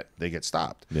me, and yet they get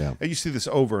stopped. Yeah, and you see this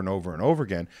over and over and over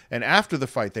again. And after the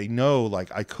fight, they know,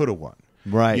 like, I could have won.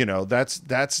 Right.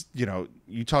 That's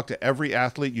you talk to every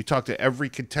athlete, you talk to every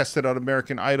contestant on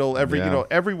American Idol,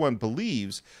 everyone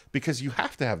believes because you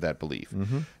have to have that belief.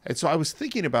 Mm-hmm. And so I was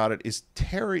thinking about it, has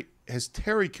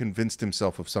Terry convinced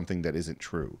himself of something that isn't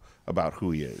true about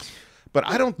who he is? But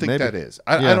I don't think that is.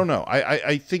 I don't know.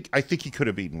 I think he could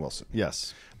have beaten Wilson.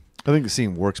 Yes. I think the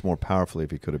scene works more powerfully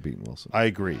if he could have beaten Wilson. I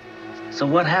agree. So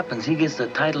what happens? He gets the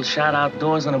title shot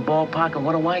outdoors in a ballpark, and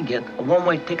what do I get? A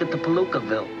one-way ticket to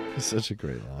Palookaville. It's such a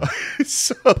great line.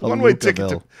 So one-way ticket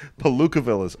to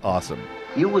Palookaville is awesome.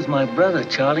 You was my brother,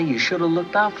 Charlie. You should have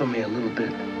looked out for me a little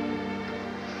bit.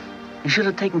 You should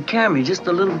have taken care of me just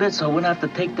a little bit so I wouldn't have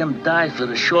to take them dives for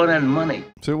the short end money.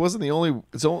 So it wasn't the only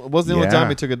time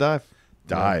he took a dive.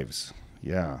 Dives.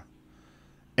 Yeah.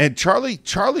 And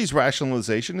Charlie's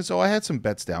rationalization is, I had some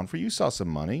bets down for you, saw some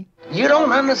money. You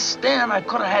don't understand. I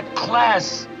could have had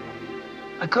class.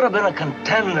 I could have been a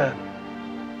contender.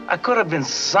 I could have been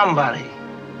somebody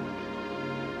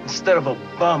instead of a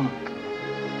bum,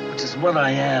 which is what I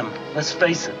am. Let's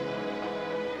face it.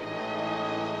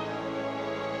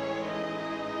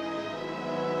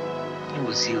 It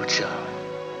was you, Charlie.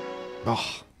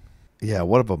 Oh, yeah.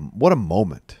 What a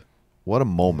moment. What a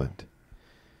moment.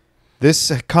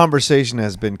 This conversation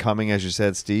has been coming, as you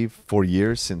said, Steve, for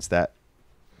years since that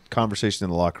conversation in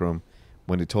the locker room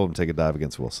when he told him to take a dive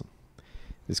against Wilson.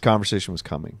 This conversation was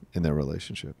coming in their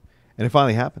relationship. And it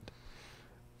finally happened.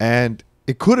 And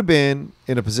it could have been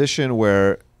in a position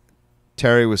where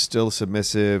Terry was still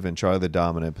submissive and Charlie the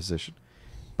dominant position.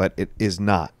 But it is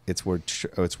not. It's where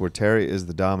Terry is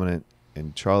the dominant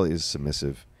and Charlie is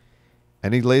submissive.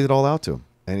 And he lays it all out to him.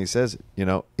 And he says,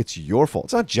 it's your fault.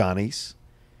 It's not Johnny's.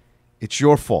 It's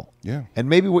your fault. Yeah. And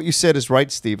maybe what you said is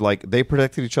right, Steve. Like, they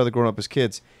protected each other growing up as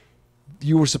kids.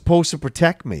 You were supposed to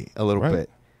protect me a little bit.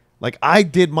 Like, I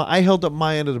held up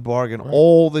my end of the bargain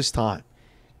all this time.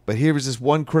 But here was this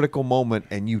one critical moment,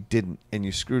 and you didn't, and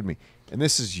you screwed me. And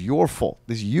this is your fault.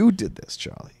 You did this,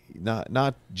 Charlie.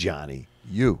 Not Johnny.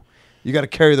 You got to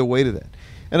carry the weight of that.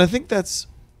 And I think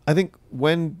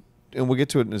when, and we'll get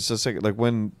to it in just a second, like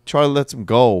when Charlie lets him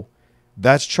go,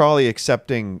 that's Charlie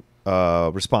accepting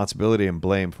responsibility and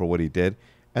blame for what he did.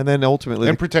 and then ultimately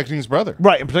and protecting his brother,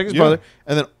 right, and protecting his brother,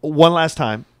 and then one last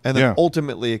time, and then Yeah.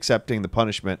 ultimately accepting the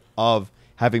punishment of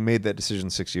having made that decision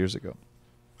 6 years ago.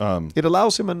 It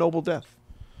allows him a noble death.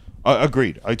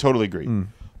 Agreed. I totally agree.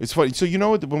 It's funny. So you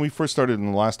know what? When we first started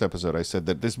in the last episode, I said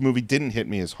that this movie didn't hit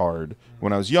me as hard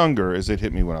when I was younger as it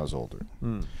hit me when I was older.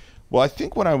 Well, I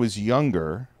think when I was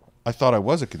younger, I thought I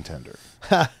was a contender,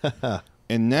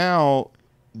 and now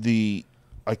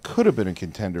I could have been a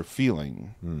contender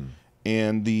feeling,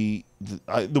 and the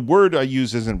word I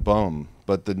use isn't bum,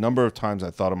 but the number of times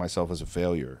I thought of myself as a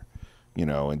failure,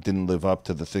 and didn't live up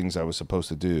to the things I was supposed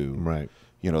to do. Right.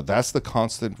 That's the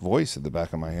constant voice in the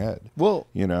back of my head. Well,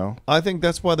 I think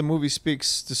that's why the movie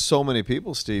speaks to so many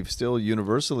people, Steve, still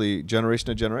universally, generation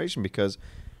to generation, because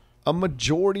a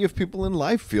majority of people in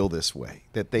life feel this way,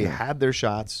 that they had their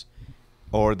shots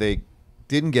or they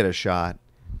didn't get a shot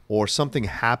or something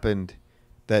happened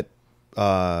that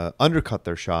undercut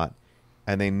their shot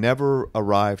and they never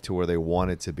arrived to where they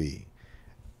wanted to be.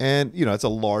 And, it's a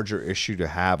larger issue to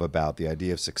have about the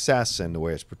idea of success and the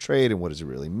way it's portrayed and what does it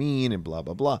really mean and blah,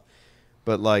 blah, blah.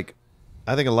 But,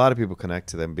 I think a lot of people connect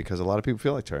to them because a lot of people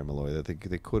feel like Terry Malloy, that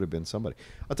they could have been somebody.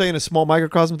 I'll tell you, in a small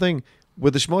microcosm thing,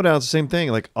 with the Schmoedown, it's the same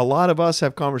thing. A lot of us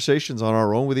have conversations on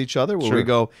our own with each other where we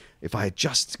go, if I had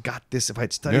just got this, if I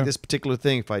had studied this particular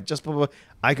thing, if I had just blah, blah, blah,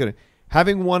 I could have.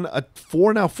 Having won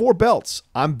 4 belts,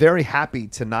 I'm very happy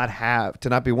to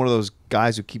not be one of those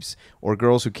guys who keeps, or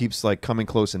girls who keeps coming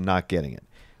close and not getting it.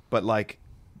 But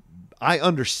I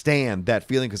understand that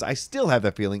feeling because I still have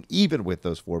that feeling even with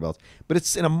those 4 belts. But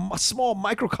it's in a small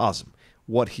microcosm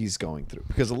what he's going through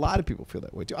because a lot of people feel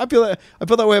that way too. I feel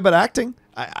that way about acting.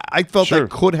 I felt I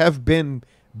could have been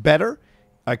better.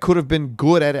 I could have been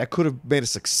good at it. I could have made a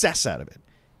success out of it.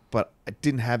 But I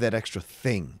didn't have that extra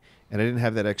thing. And I didn't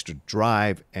have that extra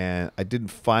drive, and I didn't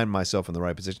find myself in the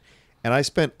right position. And I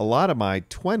spent a lot of my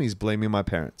 20s blaming my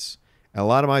parents, and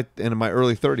in my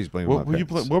early 30s blaming my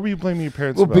parents. What were you blaming your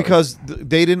parents about? Well, because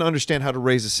they didn't understand how to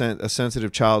raise a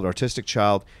sensitive child, artistic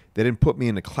child. They didn't put me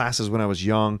into classes when I was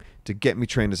young to get me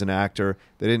trained as an actor.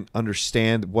 They didn't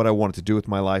understand what I wanted to do with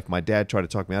my life. My dad tried to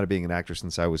talk me out of being an actor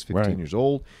since I was 15 years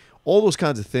old. All those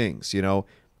kinds of things,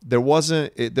 There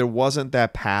wasn't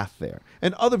that path there.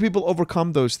 And other people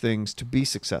overcome those things to be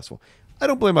successful. I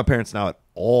don't blame my parents now at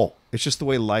all. It's just the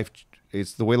way life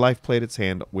played its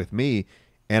hand with me,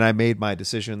 and I made my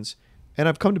decisions, and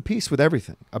I've come to peace with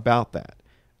everything about that.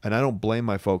 And I don't blame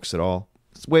my folks at all.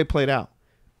 It's the way it played out.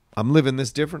 I'm living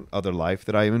this different other life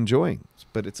that I am enjoying.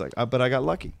 But it's but I got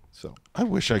lucky. So I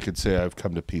wish I could say I've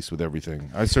come to peace with everything.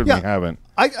 I certainly haven't.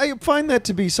 I find that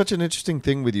to be such an interesting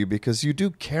thing with you because you do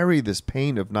carry this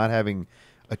pain of not having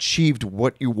achieved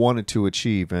what you wanted to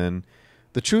achieve. And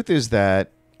the truth is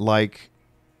that,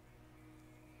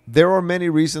 there are many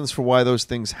reasons for why those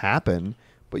things happen,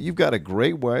 but you've got a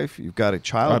great wife. You've got a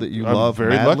child that you love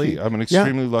very madly. Lucky. I'm an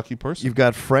extremely lucky person. You've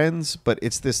got friends, but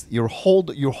it's this, you hold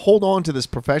on to this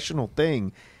professional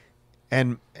thing.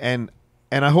 And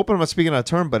I hope I'm not speaking out of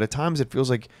turn, but at times it feels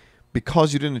like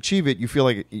because you didn't achieve it, you feel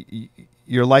like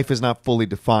your life is not fully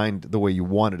defined the way you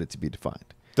wanted it to be defined.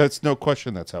 That's no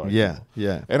question. That's how I feel.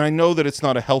 Yeah. And I know that it's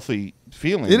not a healthy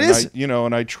feeling. It is.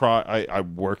 And I try. I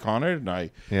work on it,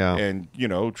 and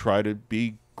try to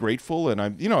be grateful. And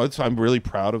I'm really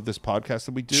proud of this podcast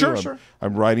that we do. Sure.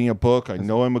 I'm writing a book. I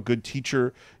know I'm a good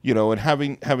teacher. And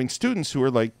having students who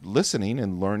are listening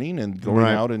and learning and going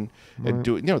out and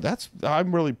doing.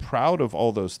 I'm really proud of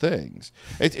all those things.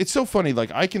 It's so funny.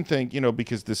 I can think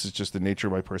because this is just the nature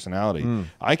of my personality.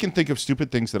 I can think of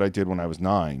stupid things that I did when I was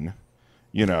 9.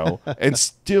 And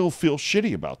still feel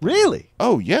shitty about them. Really?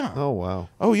 Oh, yeah. Oh, wow.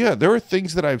 Oh, yeah. There are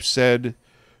things that I've said,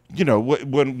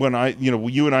 when I,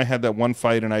 you and I had that one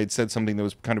fight and I had said something that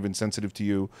was kind of insensitive to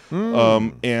you.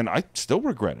 And I still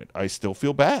regret it. I still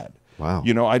feel bad. Wow.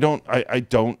 I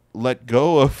don't let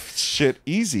go of shit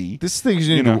easy. This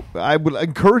thing, I would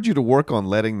encourage you to work on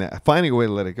finding a way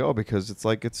to let it go because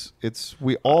it's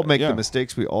we all make the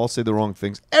mistakes. We all say the wrong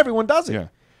things. Everyone does it. Yeah.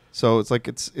 So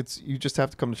it's you just have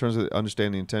to come to terms with it,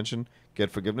 understand the intention,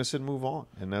 get forgiveness, and move on.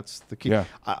 And that's the key. Yeah.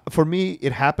 For me,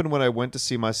 it happened when I went to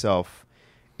see myself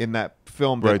in that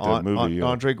film that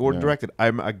Andre Gordon directed. I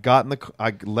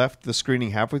left the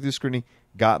screening halfway through the screening,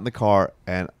 got in the car,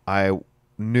 and I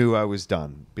knew I was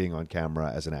done being on camera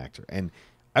as an actor, and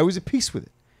I was at peace with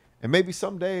it. And maybe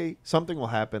someday something will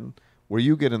happen where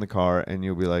you get in the car and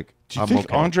you'll be like, do you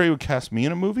think Andre would cast me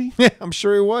in a movie? Yeah, I'm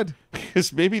sure he would.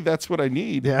 Because maybe that's what I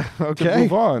need. Yeah, okay. To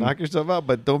move on. Knock yourself out,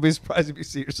 but don't be surprised if you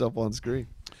see yourself on screen.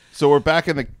 So we're back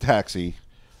in the taxi.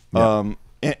 Yeah.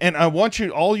 And I want you,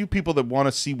 all you people that want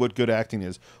to see what good acting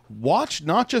is, watch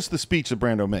not just the speech that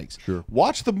Brando makes. Sure.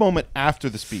 Watch the moment after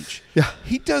the speech. Yeah.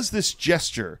 He does this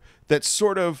gesture that's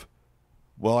sort of,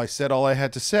 well, I said all I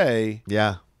had to say.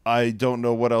 Yeah. I don't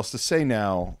know what else to say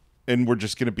now. And we're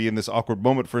just going to be in this awkward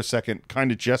moment for a second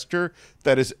kind of gesture.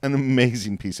 That is an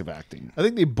amazing piece of acting. I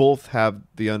think they both have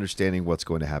the understanding what's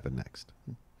going to happen next.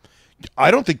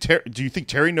 I don't think do you think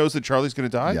Terry knows that Charlie's going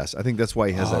to die? Yes, I think that's why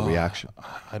he has that reaction.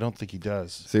 I don't think he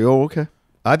does. Say, oh, okay.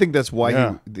 I think that's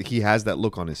why he has that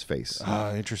look on his face.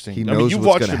 Interesting. He knows you what's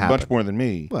watched going to it happen. much more than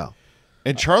me. Well,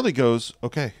 and Charlie goes,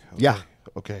 okay. Yeah.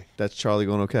 Okay. That's Charlie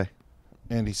going, okay.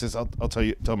 And he says, I'll tell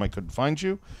him I couldn't find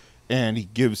you. And he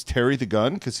gives Terry the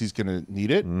gun because he's going to need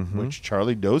it, which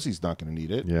Charlie knows he's not going to need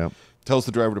it. Yeah. Tells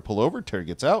the driver to pull over. Terry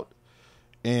gets out.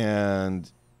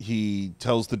 And he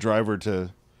tells the driver to,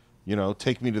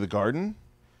 take me to the garden.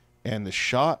 And the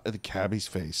shot of the cabbie's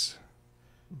face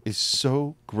is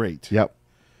so great. Yep.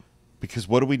 Because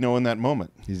what do we know in that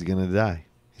moment? He's going to die.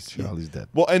 Charlie's dead.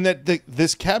 Well, and that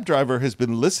this cab driver has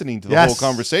been listening to the whole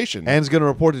conversation. And is going to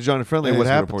report to Johnny Friendly what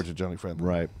happened. Report to Johnny Friendly.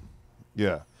 Right.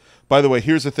 Yeah. By the way,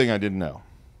 here's the thing I didn't know.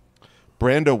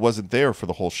 Brando wasn't there for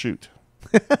the whole shoot.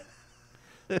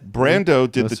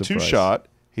 Brando did the surprise. 2-shot.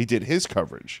 He did his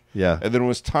coverage. Yeah. And then it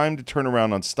was time to turn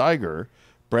around on Steiger.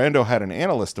 Brando had an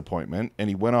analyst appointment, and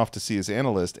he went off to see his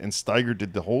analyst, and Steiger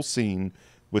did the whole scene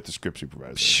with the script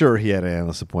supervisor. Sure, he had an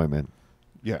analyst appointment.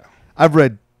 Yeah. I've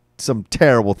read some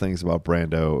terrible things about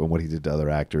Brando and what he did to other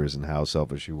actors and how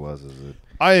selfish he was as a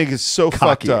I think it's so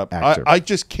fucked cocky up. actor. I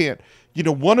just can't.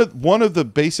 One of the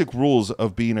basic rules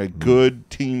of being a good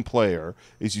team player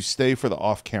is you stay for the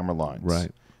off-camera lines.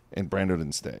 Right. And Brando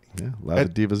didn't stay. Yeah, a lot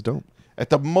of divas don't. At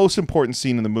the most important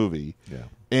scene in the movie. Yeah.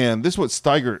 And this is what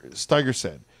Steiger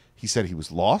said. He said he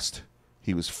was lost,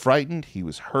 he was frightened, he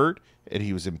was hurt, and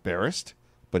he was embarrassed,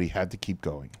 but he had to keep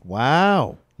going.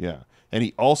 Wow. Yeah. And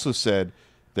he also said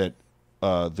that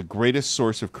the greatest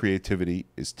source of creativity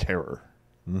is terror.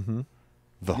 Mm-hmm.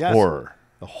 The horror.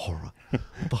 The horror.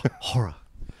 The horror.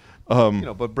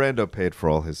 But Brando paid for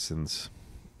all his sins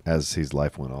as his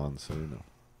life went on, so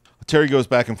Terry goes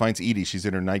back and finds Edie. She's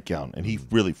in her nightgown, and he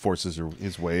really forces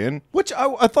his way in. Which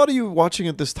I thought of you watching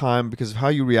at this time because of how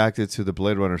you reacted to the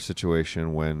Blade Runner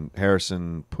situation when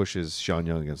Harrison pushes Sean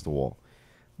Young against the wall.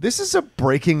 This is a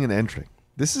breaking and entering.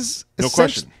 This is no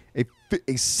question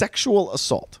a sexual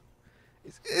assault.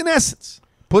 In essence,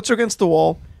 puts her against the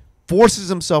wall, forces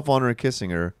himself on her and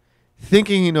kissing her,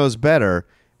 thinking he knows better.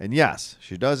 And yes,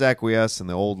 she does acquiesce in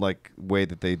the old way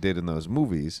that they did in those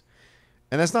movies.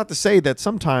 And that's not to say that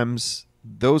sometimes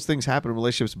those things happen in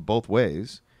relationships both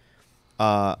ways.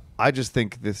 I just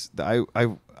think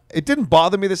it didn't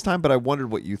bother me this time, but I wondered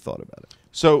what you thought about it.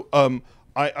 So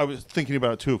I was thinking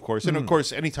about it too, of course. And of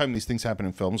course, anytime these things happen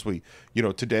in films,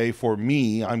 today for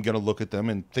me, I'm going to look at them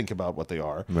and think about what they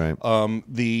are. Right.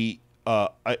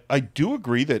 I do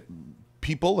agree that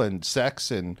people and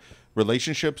sex and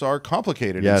relationships are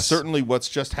complicated. Yes. And certainly what's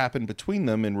just happened between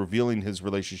them in revealing his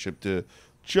relationship to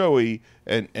Joey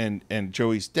and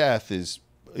Joey's death is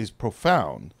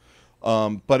profound.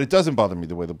 But it doesn't bother me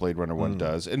the way the Blade Runner one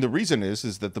does. And the reason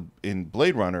is that in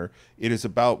Blade Runner, it is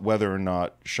about whether or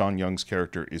not Sean Young's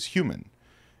character is human.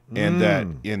 And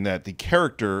that the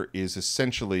character is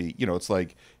essentially, it's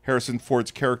like Harrison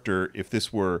Ford's character, if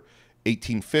this were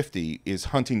 1850, is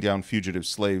hunting down fugitive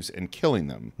slaves and killing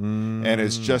them. And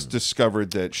has just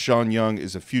discovered that Sean Young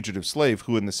is a fugitive slave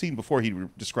who in the scene before he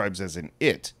describes as an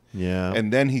it. Yeah.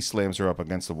 And then he slams her up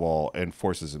against the wall and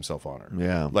forces himself on her.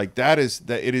 Yeah. Like it is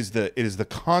the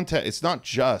content. It's not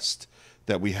just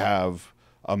that we have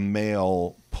a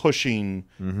male pushing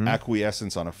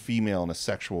acquiescence on a female in a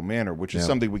sexual manner, which is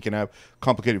something we can have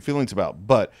complicated feelings about,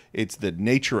 but it's the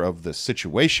nature of the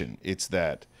situation. It's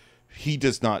that he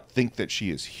does not think that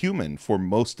she is human for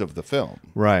most of the film.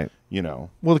 Right.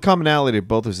 Well, the commonality of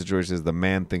both those situations is the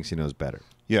man thinks he knows better.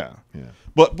 Yeah. Yeah.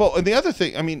 But and the other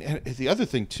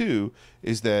thing, too,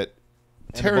 is that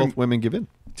both women give in.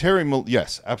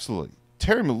 Yes, absolutely.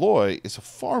 Terry Malloy is a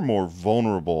far more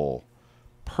vulnerable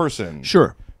person.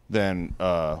 Sure. Than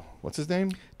what's his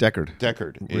name? Deckard.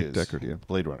 Rick Deckard, yeah.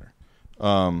 Blade Runner.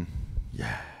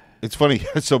 Yeah. It's funny.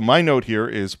 So my note here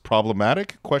is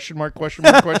problematic? ?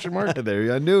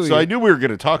 There, I knew. So I knew we were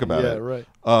going to talk about it. Yeah, right.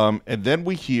 And then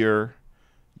we hear,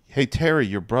 "Hey Terry,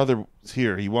 your brother's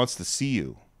here. He wants to see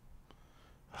you."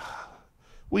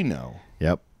 We know.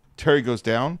 Yep. Terry goes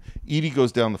down. Edie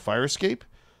goes down the fire escape.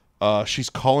 She's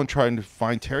calling, trying to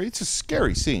find Terry. It's a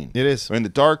scary scene. It is. We're in the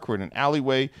dark. We're in an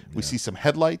alleyway. We see some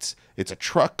headlights. It's a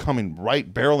truck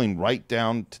barreling right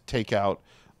down to take out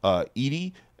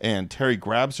Edie. And Terry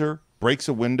grabs her, breaks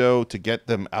a window to get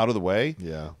them out of the way.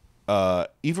 Yeah.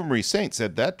 Eva Marie Saint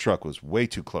said that truck was way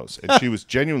too close, and she was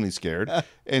genuinely scared.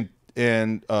 And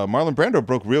Marlon Brando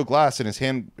broke real glass in his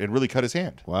hand and really cut his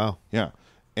hand. Wow. Yeah.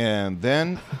 And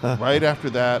then right after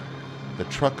that, the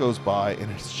truck goes by, and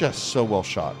it's just so well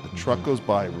shot. The truck goes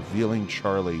by, revealing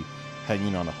Charlie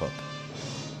hanging on a hook.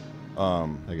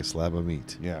 Like a slab of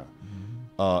meat. Yeah.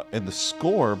 And the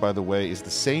score, by the way, is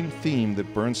the same theme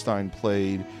that Bernstein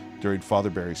played during Father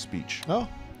Barry's speech. Oh.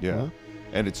 Yeah. Well,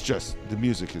 And it's just, the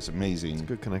music is amazing. it's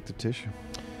good connective tissue.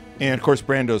 And, of course,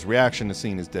 Brando's reaction to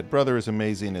seeing his dead brother is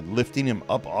amazing, and lifting him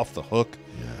up off the hook.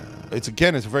 Yeah. It's a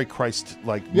very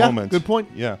Christ-like moment. Good point.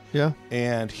 Yeah. Yeah.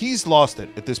 And he's lost it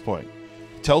at this point.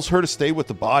 Tells her to stay with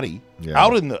the body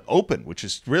out in the open, which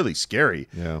is really scary.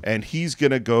 Yeah. And he's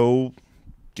going to go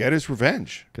get his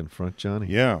revenge. Confront Johnny.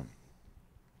 Yeah.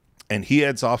 And he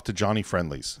heads off to Johnny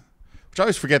Friendly's, which I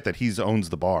always forget that he owns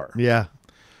the bar. Yeah.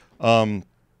 And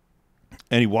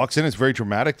he walks in. It's very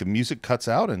dramatic. The music cuts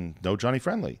out, and no Johnny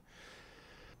Friendly.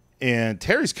 And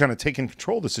Terry's kind of taking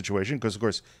control of the situation because, of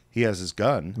course, he has his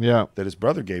gun that his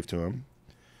brother gave to him.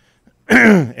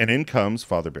 And in comes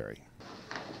Father Barry.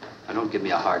 Now, don't give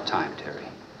me a hard time, Terry.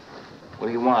 What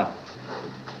do you want?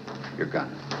 Your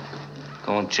gun.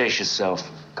 Go and chase yourself.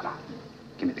 Come on.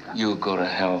 Give me the gun. You go to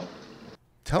hell.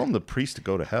 Tell him the priest to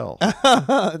go to hell.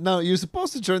 No, you're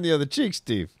supposed to turn the other cheek,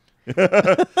 Steve.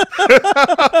 That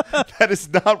is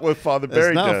not what Father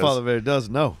Barry That's not does. what Father Barry does,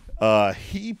 no.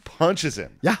 He punches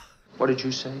him. Yeah. What did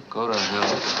you say? Go to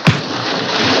hell.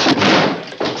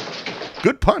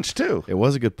 Good punch, too. It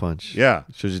was a good punch. Yeah.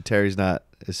 It shows you Terry's not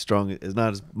as strong, is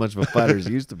not as much of a fighter as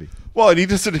he used to be. Well, and he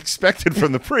doesn't expect it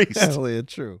from the priest. Hell yeah,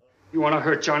 true. You want to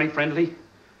hurt Johnny Friendly?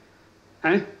 Huh?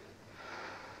 You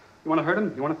want to hurt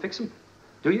him? You want to fix him?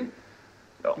 Do you?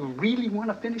 No. You really want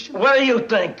to finish him? What do you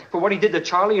think? For what he did to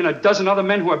Charlie and a dozen other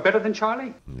men who are better than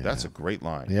Charlie? That's a great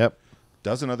line. Yep.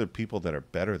 Dozen other people that are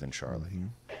better than Charlie.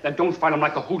 Then don't fight him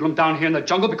like a hoodlum down here in the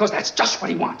jungle, because that's just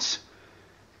what he wants.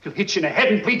 He'll hit you in the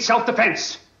head and plead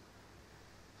self-defense.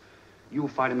 You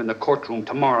fight him in the courtroom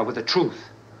tomorrow with the truth,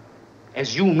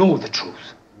 as you know the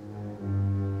truth.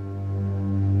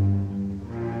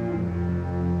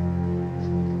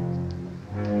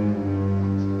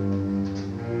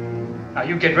 Now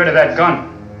you get rid of that gun.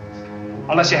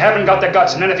 Unless you haven't got the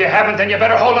guts, and then if you haven't, then you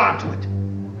better hold on to it.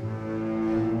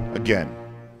 Again,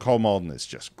 Carl Malden is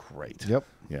just great. Yep.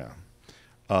 Yeah.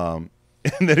 And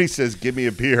then he says, "Give me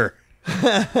a beer."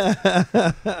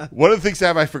 One of the things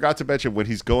I forgot to mention, when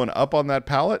he's going up on that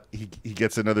pallet, he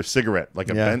gets another cigarette, like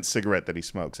a bent cigarette that he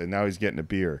smokes, and now he's getting a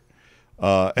beer.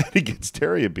 And he gets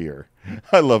Terry a beer.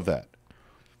 I love that.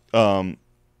 And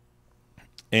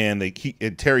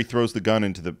Terry throws the gun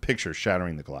into the picture,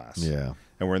 shattering the glass. Yeah.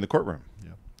 And we're in the courtroom.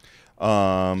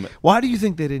 Why do you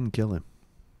think they didn't kill him?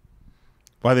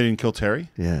 Why they didn't kill Terry?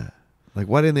 Yeah. Like,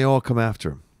 why didn't they all come after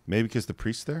him? Maybe because the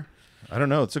priest's there? I don't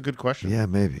know. It's a good question. Yeah,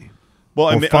 maybe. Well,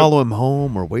 or follow him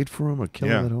home, or wait for him, or kill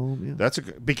him at home. Yeah. That's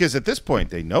because at this point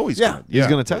they know he's going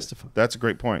to testify. That's a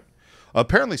great point.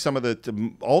 Apparently, some of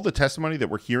all the testimony that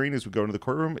we're hearing as we go into the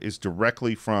courtroom is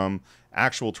directly from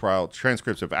actual trial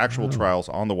transcripts of actual trials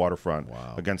on the waterfront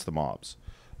against the mobs.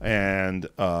 And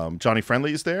Johnny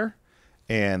Friendly is there,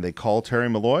 and they call Terry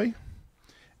Malloy,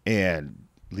 and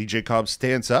Lee J. Cobb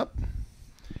stands up.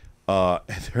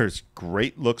 There's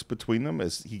great looks between them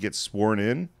as he gets sworn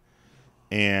in,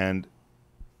 and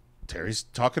Terry's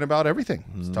talking about everything.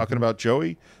 He's talking about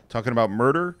Joey, talking about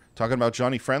murder, talking about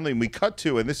Johnny Friendly, and we cut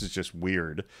to, and this is just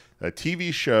weird, a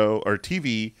TV show, or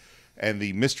TV, and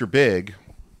the Mr. Big,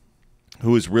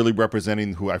 who is really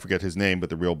representing, who I forget his name, but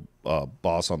the real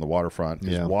boss on the waterfront,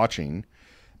 is watching,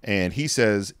 and he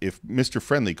says, if Mr.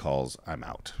 Friendly calls, I'm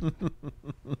out.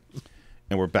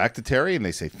 And we're back to Terry, and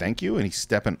they say thank you, and he's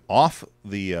stepping off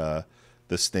the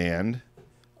stand,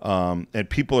 and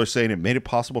people are saying it made it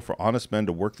possible for honest men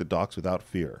to work the docks without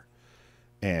fear.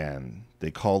 And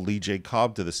they call Lee J.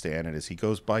 Cobb to the stand, and as he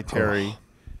goes by Terry,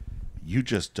 you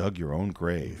just dug your own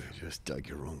grave. You just dug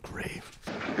your own grave.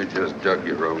 You just dug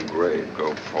your own grave.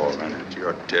 Go fall in it.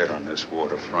 You're dead on this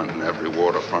waterfront and every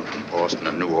waterfront from Boston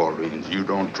to New Orleans. You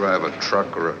don't drive a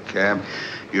truck or a cab.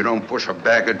 You don't push a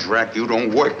bag of drac. You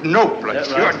don't work no place.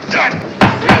 You're done.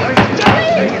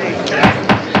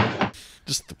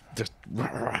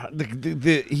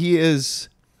 He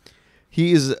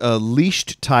is a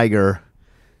leashed tiger,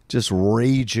 just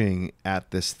raging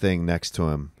at this thing next to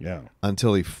him. Yeah.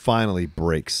 Until he finally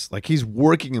breaks. Like, he's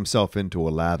working himself into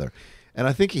a lather. And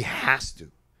I think he has to.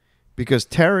 Because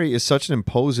Terry is such an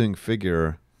imposing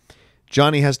figure.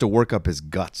 Johnny has to work up his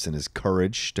guts and his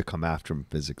courage to come after him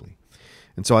physically.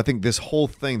 And so I think this whole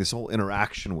thing, this whole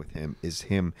interaction with him is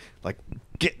him like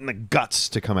getting the guts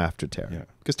to come after Terry.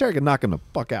 Because Terry can knock him the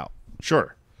fuck out.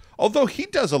 Sure. Although he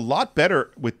does a lot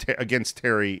better against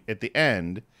Terry at the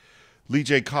end. Lee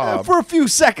J. Cobb. For a few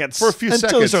seconds.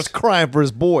 Until he starts crying for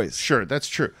his boys. Sure, that's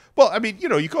true. Well, I mean,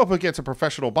 you go up against a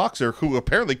professional boxer who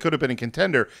apparently could have been a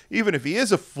contender, even if he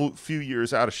is a few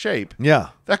years out of shape. Yeah.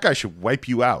 That guy should wipe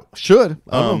you out. Should.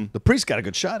 The priest got a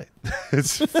good shot at it.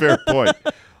 It's a fair point.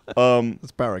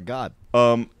 That's power of God.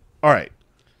 All right.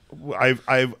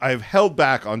 I've held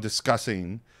back on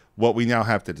discussing what we now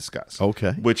have to discuss.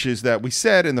 Okay. Which is that we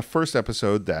said in the first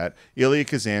episode that Elia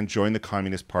Kazan joined the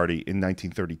Communist Party in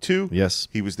 1932. Yes.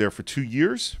 He was there for 2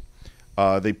 years.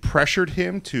 They pressured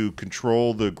him to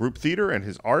control the group theater and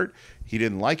his art. He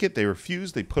didn't like it. They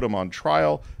refused. They put him on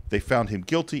trial. They found him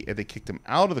guilty, and they kicked him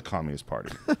out of the Communist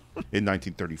Party in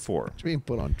 1934. He's being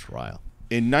put on trial.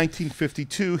 In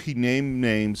 1952, he named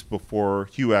names before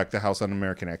HUAC, the House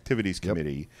Un-American Activities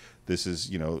Committee. This is,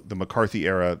 the McCarthy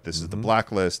era. This is the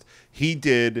blacklist. He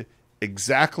did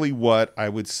exactly what I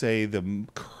would say the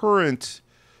current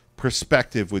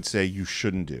perspective would say you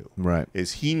shouldn't do. Right.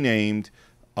 Is he named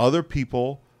other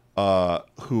people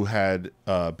who had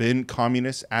been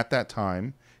communists at that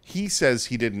time. He says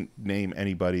he didn't name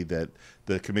anybody that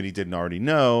the committee didn't already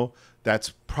know.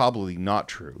 That's probably not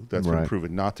true. That's been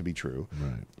proven not to be true.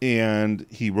 Right. And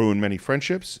he ruined many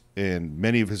friendships and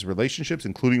many of his relationships,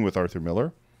 including with Arthur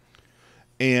Miller.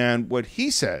 And what he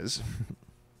says,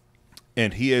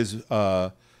 and he has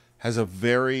a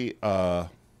very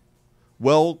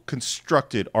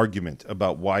well-constructed argument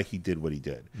about why he did what he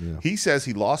did. Yeah. He says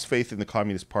he lost faith in the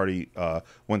Communist Party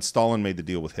when Stalin made the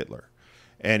deal with Hitler.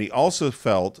 And he also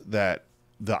felt that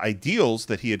the ideals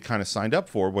that he had kind of signed up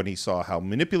for when he saw how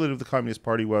manipulative the Communist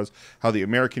Party was, how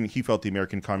he felt the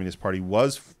American Communist Party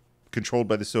was controlled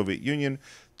by the Soviet Union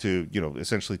to,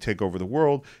 essentially take over the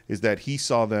world, is that he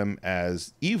saw them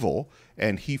as evil,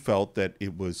 and he felt that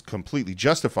it was completely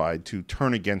justified to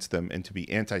turn against them and to be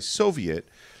anti-Soviet,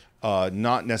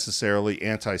 not necessarily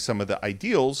anti some of the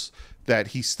ideals that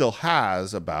he still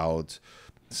has about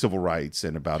civil rights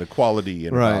and about equality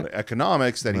and about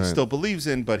economics that he still believes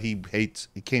in, but he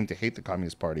came to hate the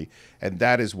Communist Party, and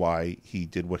that is why he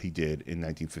did what he did in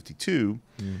 1952.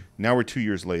 Now we're 2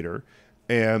 years later,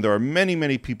 and there are many,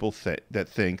 many people that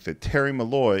think that Terry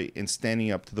Malloy, in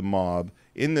standing up to the mob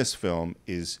in this film,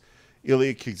 is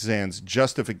Elia Kazan's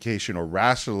justification or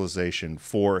rationalization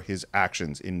for his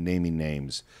actions in naming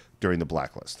names during the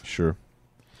blacklist. Sure.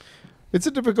 It's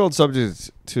a difficult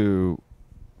subject to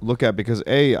look at because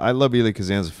I love Elia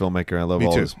Kazan as a filmmaker. I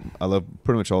love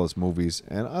pretty much all his movies,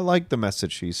 and I like the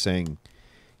message he's saying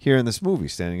here in this movie,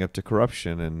 standing up to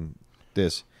corruption and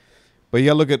this. But you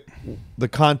got to look at the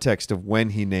context of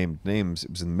when he named names. It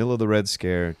was in the middle of the Red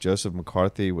Scare. Joseph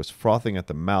McCarthy was frothing at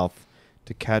the mouth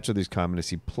to catch all these communists.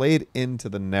 He played into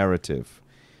the narrative,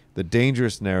 the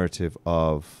dangerous narrative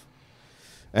of.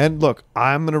 And look,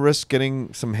 I'm going to risk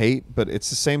getting some hate, but it's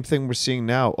the same thing we're seeing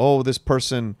now. Oh, this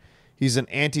person, he's an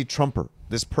anti-Trumper.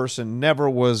 This person never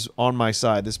was on my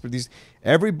side.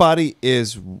 Everybody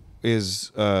is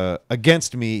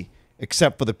against me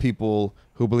except for the people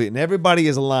who believe. And everybody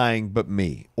is lying but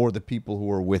me or the people who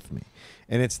are with me.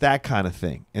 And it's that kind of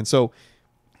thing. And so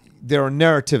there are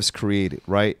narratives created,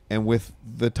 right? And with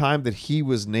the time that he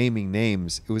was naming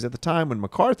names, it was at the time when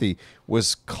McCarthy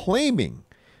was claiming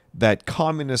that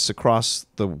communists across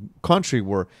the country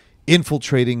were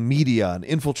infiltrating media and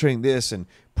infiltrating this and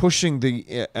pushing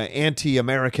the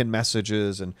anti-American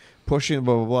messages and pushing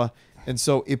blah, blah, blah. And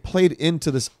so it played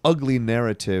into this ugly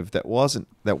narrative that wasn't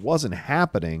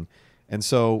happening. And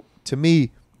so to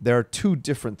me, there are two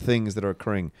different things that are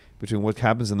occurring between what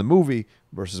happens in the movie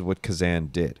versus what Kazan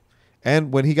did.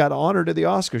 And when he got honored at the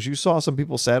Oscars, you saw some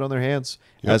people sat on their hands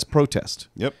as protest.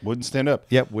 Yep, wouldn't stand up.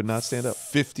 Yep, would not stand up.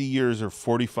 50 years or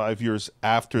 45 years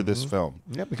after this film.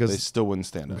 Yep, because they still wouldn't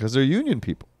stand up. Because they're union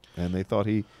people, and they thought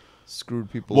he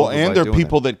screwed people well, over and by they're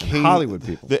people that came Hollywood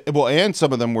people. And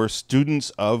some of them were students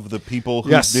of the people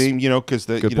whose name, because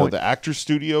the Actors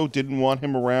Studio didn't want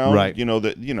him around. Right.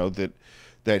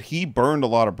 That he burned a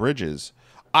lot of bridges.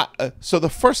 So the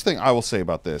first thing I will say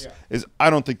about this is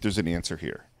I don't think there's an answer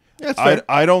here. Yeah,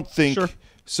 I don't think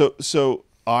so.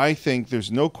 I think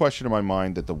there's no question in my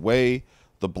mind that the way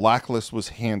the blacklist was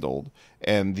handled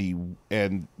and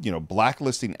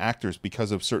blacklisting actors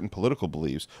because of certain political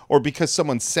beliefs or because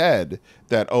someone said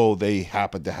that they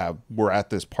happened to were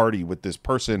at this party with this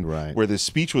person where this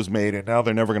speech was made and now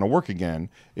they're never going to work again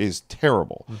is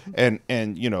terrible. And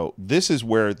this is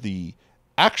where the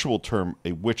actual term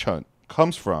a witch hunt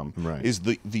comes from Right. is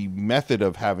the method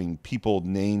of having people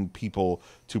name people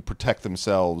to protect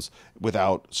themselves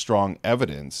without strong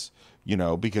evidence,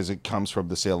 because it comes from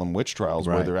the Salem witch trials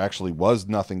where Right. there actually was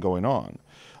nothing going on.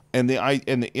 And the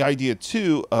idea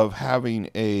too of having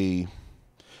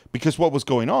because what was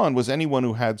going on was anyone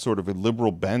who had sort of a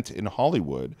liberal bent in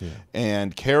Hollywood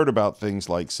and cared about things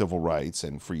like civil rights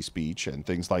and free speech and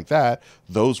things like that,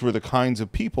 those were the kinds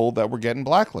of people that were getting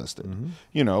blacklisted.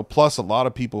 Plus a lot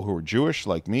of people who were Jewish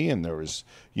like me, and there was,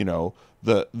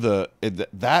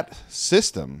 that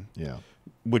system,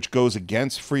 which goes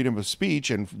against freedom of speech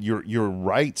and your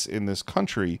rights in this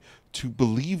country to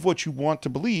believe what you want to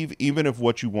believe, even if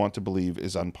what you want to believe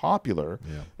is unpopular,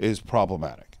 is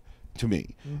problematic to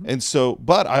me. And so,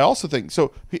 but I also think,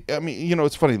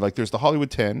 it's funny, like there's the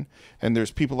Hollywood 10, and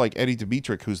there's people like Eddie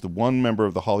Dmytryk, who's the one member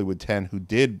of the Hollywood 10 who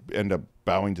did end up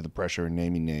bowing to the pressure and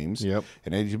naming names. Yep.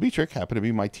 And Eddie Dmytryk happened to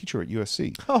be my teacher at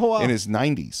USC wow. in his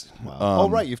 90s. Wow.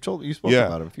 Right. You spoke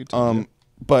about him a few times.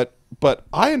 But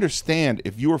I understand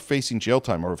if you are facing jail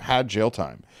time or have had jail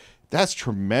time, that's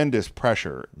tremendous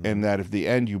pressure, and that if the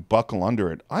end you buckle under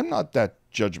it, I'm not that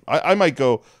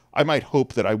judgmental. I might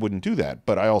hope that I wouldn't do that,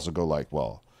 but I also go like,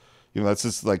 well, that's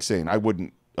just like saying I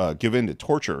wouldn't give in to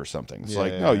torture or something. It's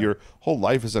your whole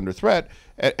life is under threat.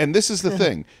 And this is the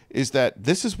thing, is that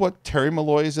this is what Terry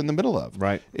Malloy is in the middle of.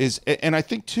 Right. And I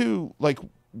think too, like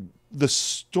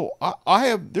there's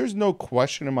no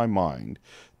question in my mind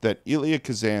that Elia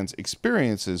Kazan's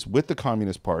experiences with the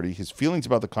Communist Party, his feelings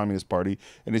about the Communist Party,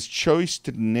 and his choice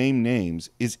to name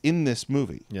names is in this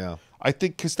movie. Yeah. I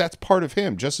think because that's part of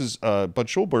him. Just as Bud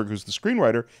Schulberg, who's the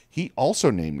screenwriter, he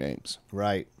also named names.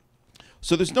 Right.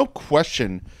 So there's no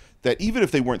question that even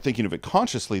if they weren't thinking of it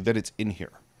consciously, that it's in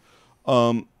here.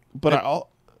 Yeah, go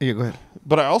ahead.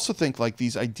 But I also think like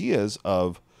these ideas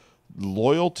of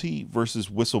loyalty versus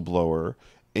whistleblower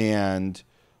and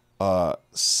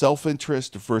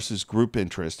self-interest versus group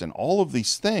interest and all of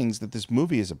these things that this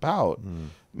movie is about,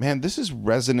 man, this is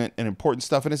resonant and important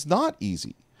stuff, and it's not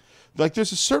easy. Like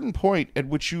there's a certain point at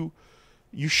which you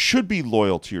should be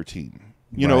loyal to your team,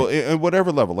 know, at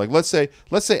whatever level. Like let's say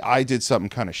I did something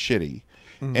kind of shitty,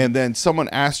 and then someone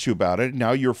asked you about it.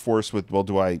 Now you're forced with, well,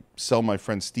 do I sell my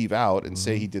friend Steve out and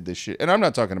say he did this shit? And I'm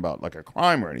not talking about like a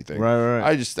crime or anything. Right.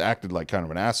 I just acted like kind of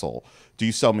an asshole. Do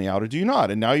you sell me out or do you not?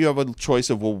 And now you have a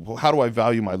choice of, well, how do I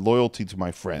value my loyalty to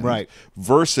my friend? Right.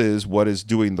 Versus what is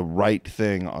doing the right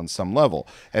thing on some level.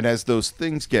 And as those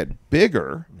things get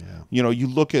bigger, you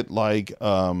look at like,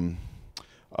 I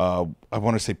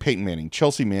want to say Peyton Manning,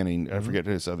 Chelsea Manning, I forget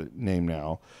his other name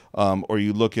now. Or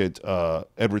you look at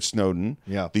Edward Snowden.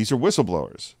 Yeah. These are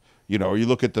whistleblowers. Or you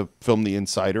look at the film The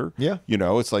Insider. Yeah.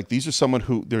 It's like these are someone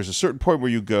who there's a certain point where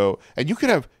you go, and you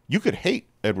could hate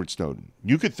Edward Snowden.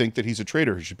 You could think that he's a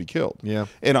traitor who should be killed. Yeah.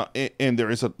 And there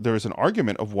is an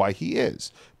argument of why he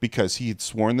is, because he had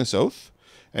sworn this oath,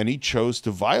 and he chose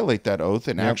to violate that oath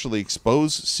and actually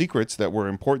expose secrets that were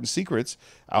important secrets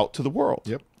out to the world.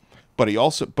 Yep. But he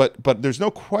also, but there's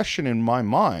no question in my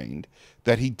mind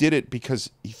that he did it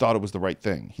because he thought it was the right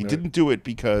thing. He didn't do it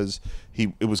because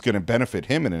it was going to benefit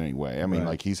him in any way. I mean,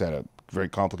 like he's had a very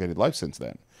complicated life since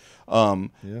then.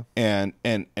 And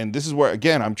this is where,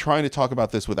 again, I'm trying to talk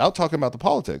about this without talking about the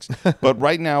politics. But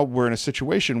right now we're in a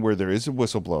situation where there is a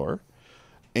whistleblower,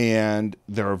 and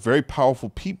there are very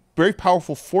powerful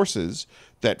forces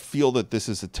that feel that this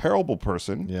is a terrible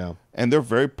person. Yeah. And they're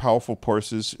very powerful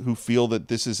forces who feel that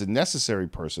this is a necessary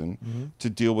person to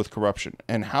deal with corruption.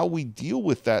 And how we deal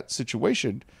with that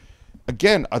situation,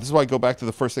 again, this is why I go back to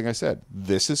the first thing I said.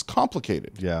 This is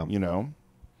complicated. Yeah.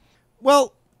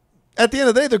 Well, at the end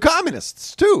of the day, they're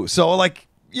communists too. So like,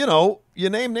 you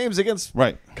name names against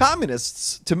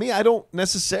communists. To me, I don't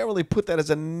necessarily put that as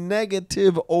a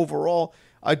negative overall.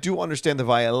 I do understand the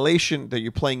violation that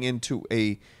you're playing into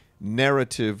a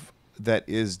narrative that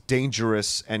is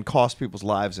dangerous and costs people's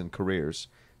lives and careers.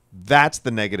 That's the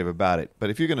negative about it.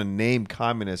 But if you're going to name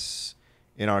communists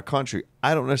in our country,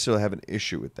 I don't necessarily have an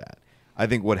issue with that. I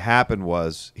think what happened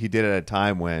was he did it at a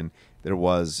time when there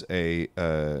was an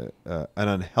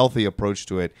unhealthy approach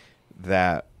to it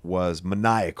that was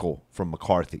maniacal from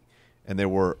McCarthy, and they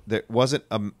weren't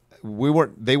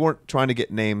trying to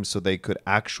get names so they could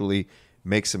actually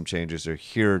make some changes or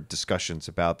hear discussions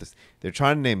about this. They're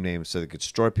trying to name names so they could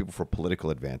destroy people for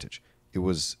political advantage. It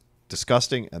was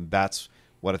disgusting, and that's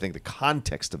what I think the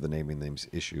context of the naming names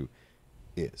issue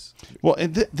is. Well,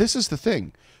 and this is the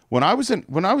thing. When I was in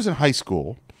high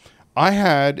school, I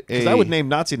had a. Because I would name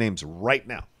Nazi names right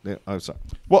now. Yeah, I'm sorry.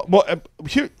 Well,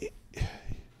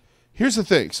 here's the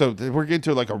thing. So we're getting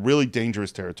to like a really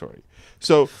dangerous territory.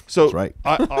 So that's right.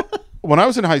 when I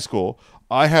was in high school,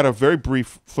 I had a very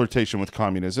brief flirtation with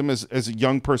communism as a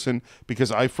young person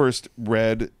because I first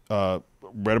read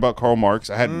about Karl Marx.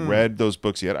 I hadn't read those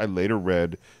books yet. I later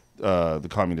read the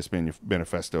Communist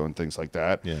Manifesto and things like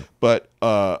that. Yeah. But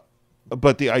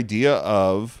the idea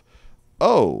of,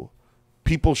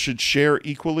 people should share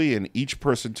equally, and each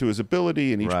person to his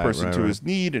ability, and each person to his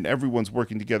need, and everyone's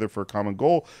working together for a common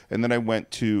goal. And then I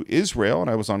went to Israel, and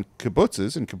I was on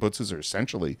kibbutzes, and kibbutzes are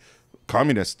essentially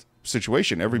communist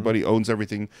situation. Everybody owns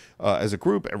everything as a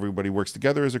group. Everybody works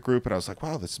together as a group. And I was like,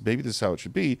 wow, maybe this is how it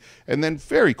should be. And then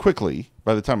very quickly,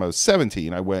 by the time I was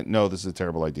 17, I went, no, this is a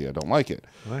terrible idea. I don't like it.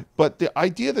 Right. But the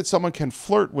idea that someone can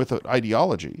flirt with an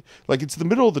ideology, like it's the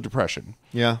middle of the Depression.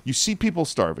 Yeah. You see people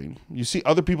starving. You see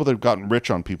other people that have gotten rich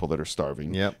on people that are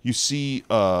starving. Yep. You see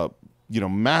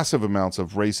massive amounts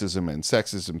of racism and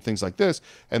sexism, things like this.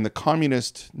 And the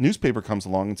communist newspaper comes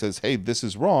along and says, hey, this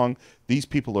is wrong. These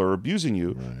people are abusing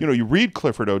you. Right. You read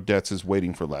Clifford Odets'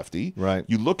 Waiting for Lefty. Right.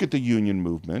 You look at the union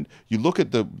movement. You look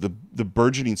at the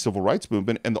burgeoning civil rights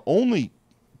movement. And the only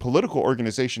political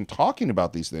organization talking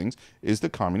about these things is the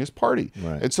Communist Party.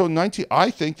 Right. And so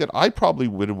I think that I probably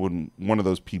would have been one of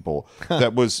those people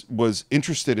that was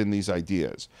interested in these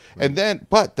ideas. Right. And then,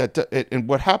 and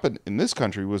what happened in this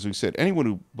country was we said anyone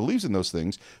who believes in those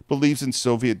things believes in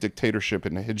Soviet dictatorship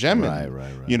and hegemony.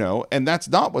 Right. And that's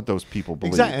not what those people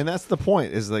believe. Exactly, and that's the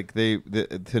point. Is like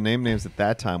to name names at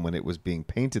that time when it was being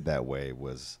painted that way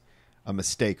was a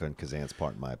mistake on Kazan's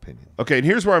part, in my opinion. Okay, and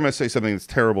here's where I'm going to say something that's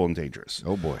terrible and dangerous.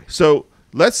 Oh, boy. So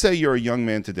let's say you're a young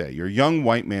man today. You're a young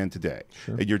white man today.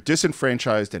 Sure. And you're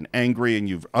disenfranchised and angry, and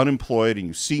you're unemployed, and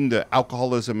you've seen the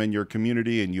alcoholism in your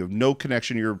community, and you have no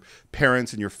connection to your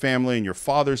parents and your family, and your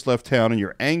father's left town, and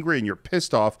you're angry and you're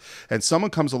pissed off, and someone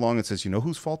comes along and says, you know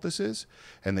whose fault this is?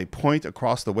 And they point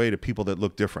across the way to people that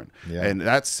look different. Yeah. And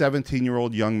that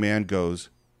 17-year-old young man goes,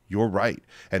 you're right.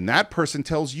 And that person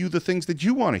tells you the things that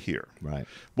you want to hear. Right.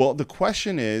 Well, the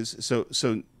question is,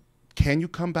 so can you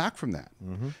come back from that?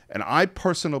 Mm-hmm. And I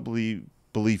personally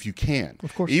believe you can.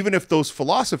 Of course. Even if those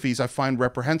philosophies I find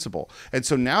reprehensible. And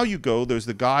so now you go, there's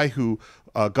the guy who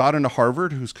got into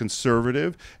Harvard, who's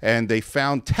conservative, and they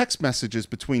found text messages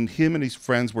between him and his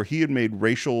friends where he had made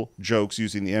racial jokes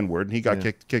using the N-word, and he got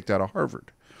kicked out of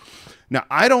Harvard. Now,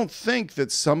 I don't think that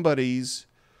somebody's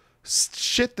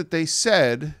shit that they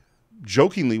said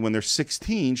jokingly when they're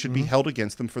 16 should be held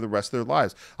against them for the rest of their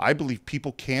lives. I believe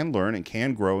people can learn and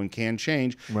can grow and can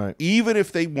change, even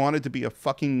if they wanted to be a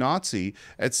fucking Nazi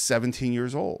at 17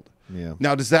 years old. Yeah.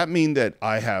 Now, does that mean that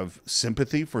I have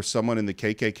sympathy for someone in the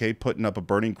KKK putting up a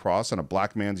burning cross on a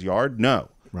black man's yard? No,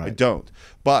 I don't.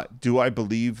 But do I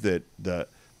believe that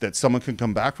someone can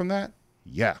come back from that?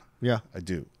 Yeah, I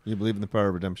do. You believe in the power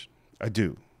of redemption? I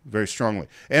do. Very strongly.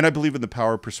 And I believe in the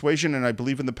power of persuasion, and I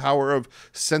believe in the power of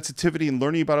sensitivity and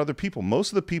learning about other people. Most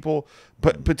of the people,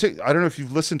 but I don't know if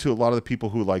you've listened to a lot of the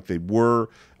people who they were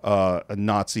a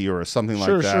Nazi or something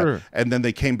like that, and then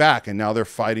they came back, and now they're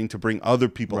fighting to bring other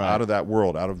people out of that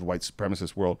world, out of the white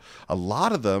supremacist world. A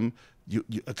lot of them,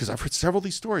 because I've heard several of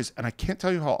these stories, and I can't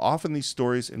tell you how often these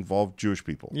stories involve Jewish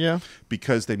people. Yeah.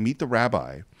 Because they meet the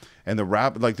rabbi, and the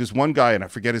rabbi, like there's one guy, and I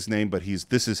forget his name, but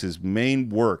this is his main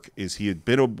work, is he had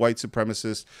been a white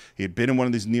supremacist, he had been in one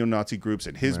of these neo-Nazi groups,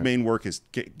 and his main work is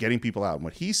getting people out. And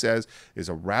what he says is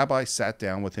a rabbi sat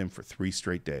down with him for 3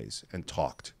 straight days and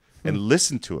talked and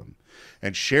listened to him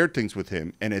and shared things with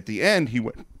him. And at the end, he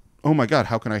went, oh my God,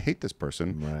 how can I hate this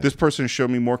person? Right. This person showed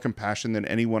me more compassion than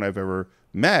anyone I've ever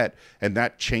met, and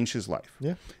that changed his life.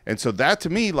 Yeah. And so that,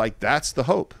 to me, that's the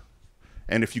hope.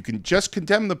 And if you can just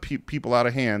condemn the people out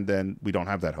of hand, then we don't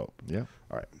have that hope. Yeah.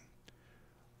 All right.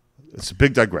 It's a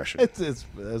big digression. It's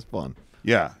fun.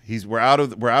 Yeah. We're out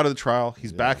of the trial.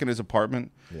 He's back in his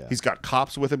apartment. Yeah. He's got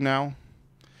cops with him now.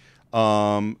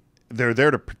 They're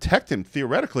there to protect him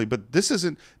theoretically, but this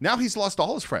isn't. Now he's lost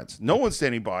all his friends. No one's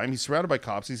standing by him. He's surrounded by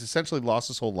cops. He's essentially lost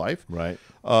his whole life. Right.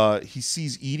 He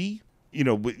sees Edie.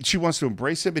 She wants to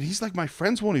embrace him, but he's like, my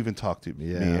friends won't even talk to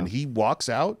me. And he walks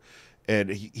out, and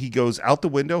he goes out the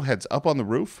window, heads up on the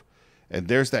roof, and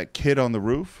there's that kid on the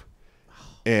roof,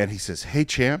 and he says, "Hey,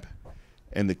 champ,"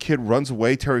 and the kid runs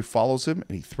away. Terry follows him,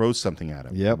 and he throws something at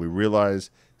him. Yep. We realize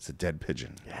it's a dead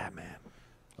pigeon. Yeah, man.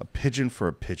 A pigeon for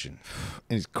a pigeon.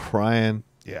 And he's crying.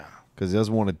 Yeah. Because he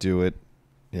doesn't want to do it.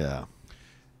 Yeah.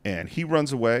 And he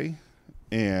runs away,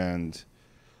 and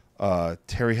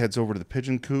Terry heads over to the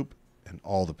pigeon coop, and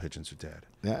all the pigeons are dead.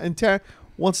 Yeah, and Terry,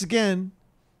 once again,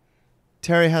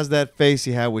 Terry has that face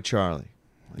he had with Charlie.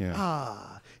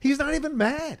 He's not even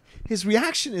mad. His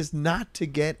reaction is not to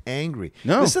get angry.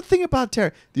 No. That's the thing about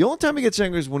Terry. The only time he gets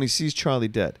angry is when he sees Charlie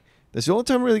dead. That's the only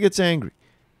time he really gets angry.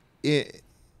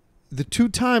 the 2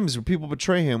 times where people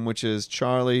betray him, which is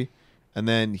Charlie, and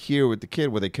then here with the kid,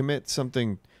 where they commit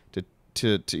something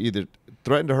to either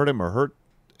threaten to hurt him or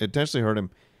intentionally hurt him,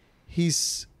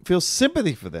 feels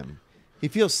sympathy for them. He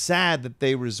feels sad that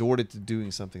they resorted to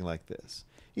doing something like this.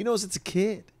 He knows it's a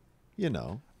kid, you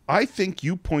know. I think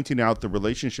you pointing out the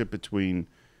relationship between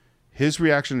his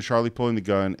reaction to Charlie pulling the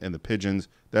gun and the pigeons,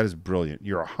 that is brilliant.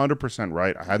 You're 100%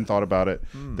 right. I hadn't thought about it.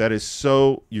 That is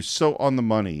you're so on the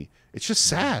money. It's just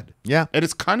sad. Yeah. And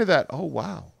it's kind of that, oh,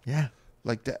 wow. Yeah.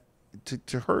 Like that,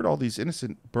 to hurt all these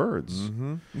innocent birds.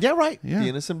 Mm-hmm. Yeah, right. Yeah. The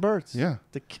innocent birds. Yeah.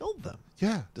 To kill them.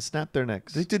 Yeah. To snap their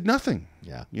necks. They did nothing.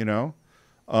 Yeah. You know?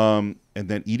 And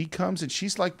then Edie comes and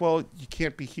she's like, well, you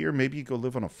can't be here. Maybe you go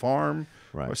live on a farm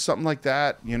or something like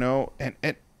that, you know?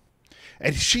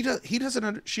 And she doesn't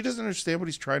understand what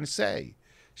he's trying to say.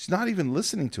 She's not even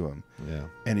listening to him. Yeah.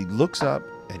 And he looks up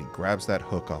and he grabs that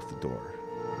hook off the door.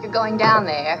 You're going down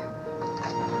there.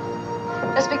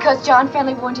 That's because John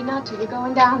Friendly warned you not to. You're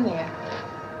going down there.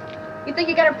 You think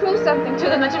you gotta prove something to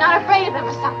them, that you're not afraid of them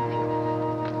or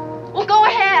something. Well, go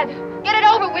ahead. Get it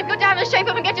over with. Go down to the shape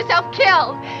up and get yourself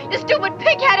killed. You stupid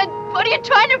pig-headed, what are you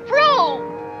trying to prove?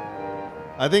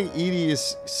 I think Edie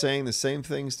is saying the same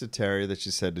things to Terry that she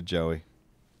said to Joey.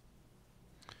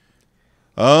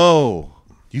 Oh,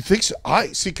 you think so?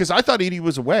 I see, because I thought Edie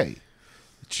was away.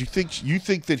 You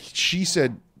think that she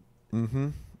said? Mm-hmm.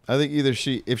 I think either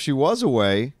if she was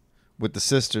away with the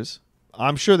sisters,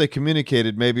 I'm sure they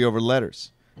communicated maybe over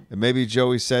letters, and maybe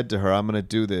Joey said to her, "I'm going to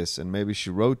do this," and maybe she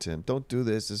wrote to him, "Don't do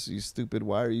this. This you stupid.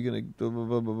 Why are you going to blah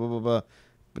blah blah blah blah blah?"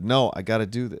 But no, I got to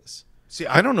do this. See,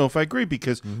 I don't know if I agree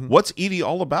because what's Edie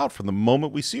all about from the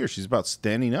moment we see her? She's about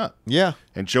standing up. Yeah.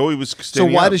 And Joey was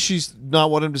standing up. So why does she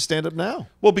not want him to stand up now?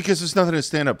 Well, because there's nothing to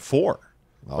stand up for.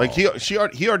 Oh. Like he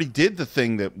already did the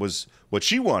thing that was what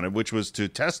she wanted, which was to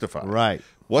testify. Right.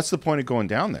 What's the point of going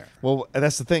down there? Well,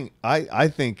 that's the thing. I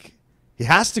think he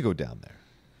has to go down there.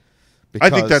 I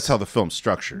think that's how the film's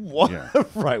structured. Yeah.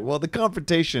 Right. Well, the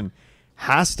confrontation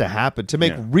has to happen to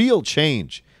make real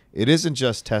change. It isn't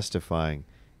just testifying.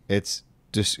 It's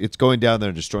going down there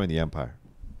and destroying the empire.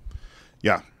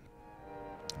 Yeah.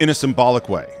 In a symbolic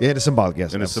way. In a symbolic,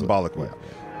 yes. In a symbolic way.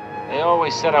 They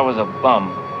always said I was a bum.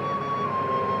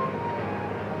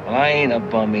 Well, I ain't a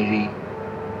bum, Edie.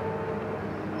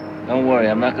 Don't worry,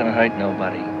 I'm not gonna hurt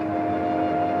nobody.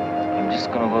 I'm just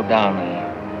gonna go down there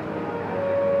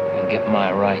and get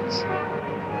my rights.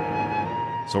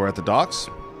 So we're at the docks.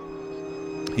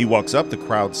 He walks up, the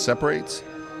crowd separates.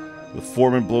 The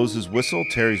foreman blows his whistle.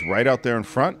 Terry's right out there in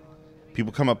front.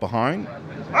 People come up behind.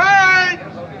 All right,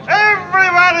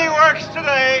 everybody works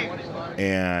today.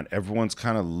 And everyone's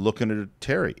kind of looking at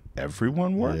Terry.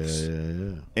 Everyone works.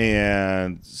 Yeah.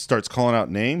 And starts calling out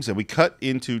names. And we cut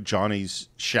into Johnny's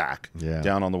shack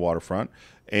down on the waterfront.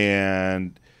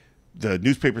 And the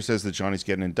newspaper says that Johnny's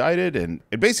getting indicted. And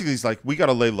basically he's like, we got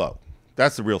to lay low.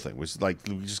 That's the real thing. We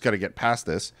just got to get past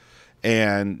this.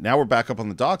 And now we're back up on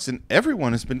the docks, and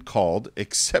everyone has been called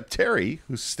except Terry,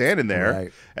 who's standing there.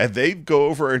 Right. And they go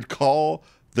over and call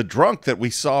the drunk that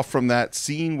we saw from that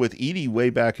scene with Edie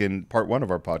way back in part 1 of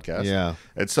our podcast. Yeah.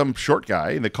 And some short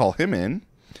guy, and they call him in.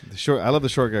 I love the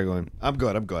short guy going, I'm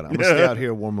good. I'm going to stay out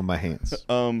here warming my hands.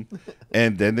 And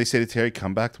then they say to Terry,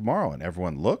 come back tomorrow. And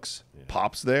everyone looks.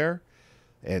 Pop's there.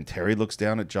 And Terry looks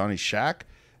down at Johnny's shack.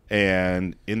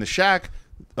 And in the shack,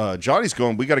 Johnny's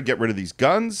going, we got to get rid of these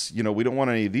guns. You know, we don't want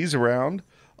any of these around.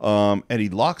 And he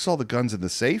locks all the guns in the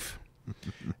safe.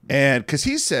 And because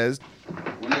he says,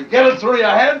 when you get it through your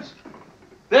heads,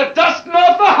 they're dusting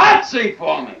off the hot seat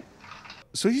for me.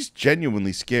 So he's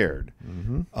genuinely scared.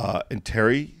 And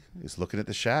Terry is looking at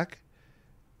the shack,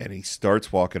 and he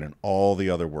starts walking, and all the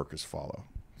other workers follow.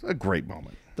 It's a great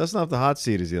moment. Dusting off the hot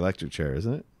seat is the electric chair,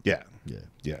 isn't it? Yeah.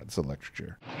 It's an electric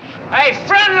chair. Hey,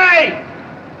 Friendly!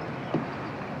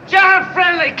 John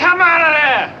Friendly, come out of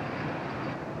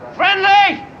there!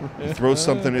 Friendly! He throws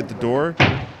something at the door.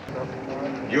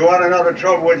 You want to know the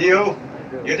trouble with you?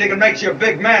 You think it makes you a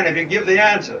big man if you give the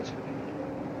answers.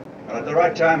 Well, at the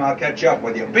right time, I'll catch up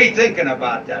with you. Be thinking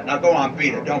about that. Now go on,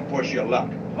 beat it. Don't push your luck.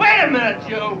 Wait a minute,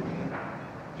 you!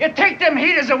 You take them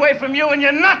heaters away from you and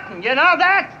you're nothing, you know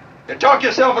that? You talk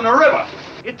yourself in the river.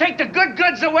 You take the good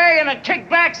goods away and the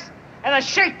kickbacks and the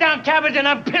shakedown cabbage and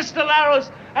the pistol arrows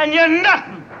and you're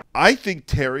nothing. I think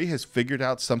Terry has figured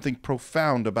out something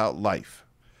profound about life,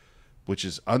 which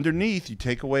is underneath, you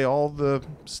take away all the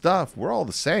stuff, we're all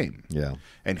the same. Yeah.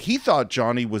 And he thought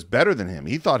Johnny was better than him.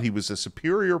 He thought he was a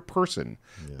superior person.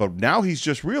 Yeah. But now he's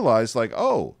just realized, like,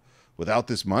 oh, without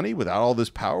this money, without all this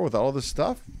power, without all this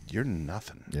stuff, you're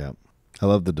nothing. Yeah. I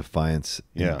love the defiance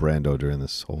in Yeah. Brando during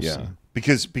this whole scene.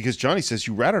 Because Johnny says,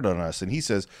 you ratted on us. And he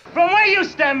says, From where you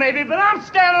stand, maybe, but I'm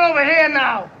standing over here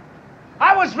now.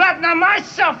 I was ratting on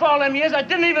myself all them years. I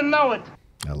didn't even know it.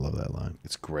 I love that line.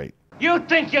 it's great. You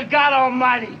think you're God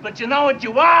Almighty, but you know what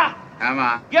you are? Come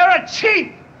on. You're a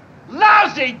cheap,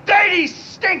 lousy, dirty,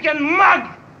 stinking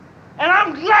mug. And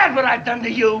I'm glad what I've done to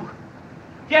you.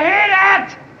 You hear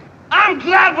that? I'm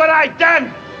glad what I've done.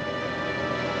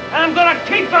 And I'm gonna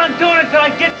keep on doing it till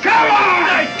I get... Come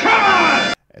on! Come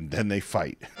on! And then they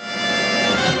fight.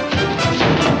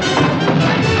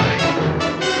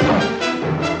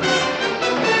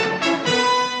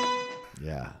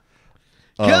 Yeah.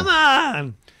 Come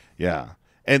on! Yeah.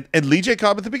 And Lee J.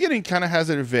 Cobb at the beginning kind of has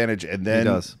an advantage, and then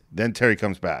does. Then Terry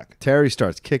comes back. Terry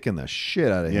starts kicking the shit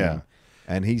out of Yeah. him.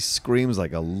 And he screams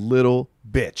like a little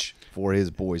bitch for his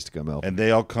boys to come help. And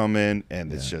they all come in,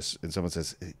 and it's just, and someone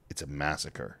says, it's a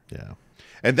massacre. Yeah.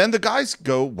 And then the guys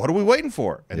go, what are we waiting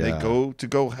for? And they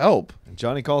go help. And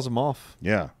Johnny calls him off.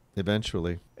 Yeah.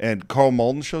 Eventually. And Carl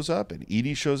Malden shows up, and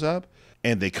Edie shows up,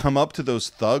 and they come up to those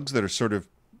thugs that are sort of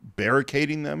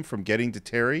barricading them from getting to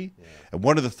Terry. Yeah. And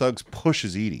one of the thugs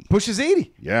pushes Edie. Pushes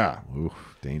Edie? Yeah. Ooh,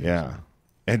 dangerous. Yeah.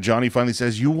 And Johnny finally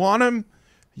says, you want him?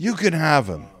 You can have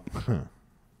him.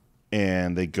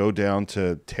 And they go down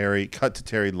to Terry, cut to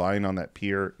Terry lying on that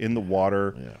pier in the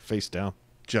water. Yeah, face down.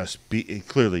 Just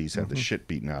clearly he's had the shit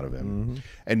beaten out of him.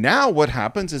 And now what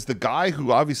happens is the guy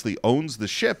who obviously owns the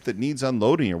ship that needs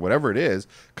unloading or whatever it is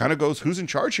kind of goes, who's in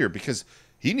charge here? Because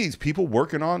he needs people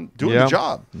working on doing the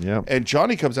job. Yeah. And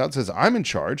Johnny comes out and says, I'm in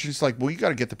charge. He's like, well, you got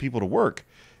to get the people to work.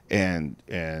 And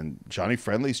Johnny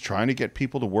Friendly's trying to get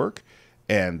people to work.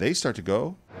 And they start to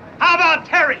go, How about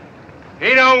Terry?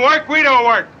 He don't work, we don't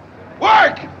work.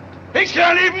 Work! He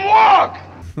can't even walk!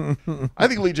 I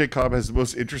think Lee J. Cobb has the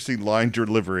most interesting line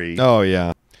delivery. Oh,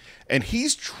 yeah. And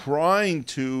he's trying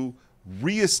to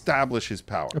reestablish his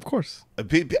power. Of course.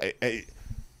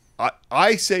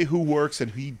 I say who works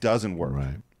and he doesn't work.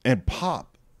 Right. And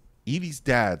Pop, Edie's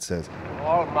dad, says,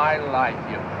 All my life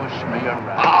you pushed me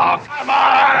around. Oh, come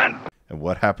on! and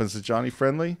what happens to Johnny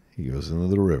Friendly? He goes into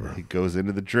the river. He goes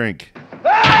into the drink.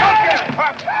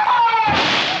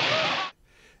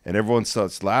 And everyone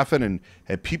starts laughing,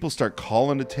 and people start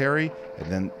calling to Terry,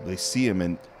 and then they see him,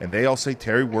 and they all say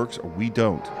Terry works or we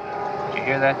don't. Did you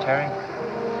hear that, Terry?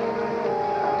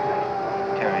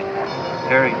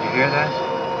 Terry, did you hear that?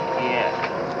 Yeah.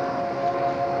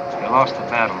 You lost the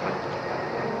battle, but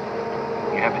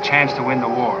you have a chance to win the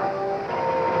war.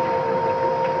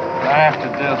 What I have to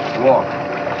do? Walk.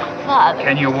 Father.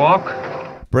 Can you walk?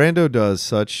 Brando does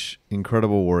such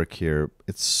incredible work here.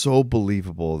 It's so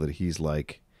believable that he's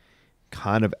like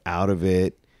kind of out of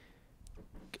it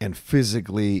and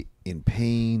physically in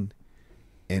pain.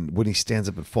 And when he stands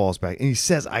up and falls back, and he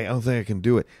says, I don't think I can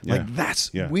do it. Yeah.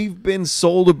 Like we've been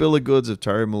sold a bill of goods of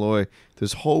Terry Malloy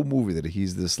this whole movie that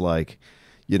he's this like,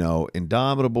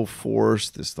 indomitable force,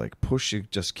 this like push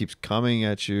just keeps coming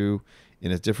at you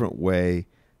in a different way.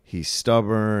 He's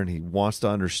stubborn. He wants to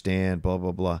understand, blah,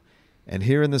 blah, blah. And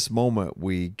here in this moment,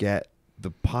 we get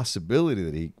the possibility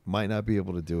that he might not be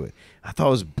able to do it. I thought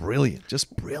it was brilliant,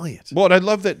 just brilliant. Well, and I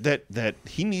love that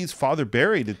he needs Father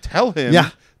Barry to tell him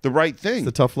the right thing. It's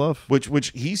the tough love. Which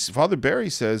Father Barry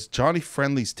says, Johnny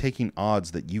Friendly's taking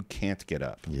odds that you can't get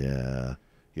up. Yeah.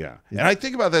 Yeah. And I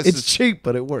think about this. It's cheap,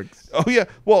 but it works. Oh, yeah.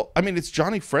 Well, I mean, it's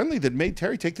Johnny Friendly that made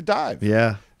Terry take the dive.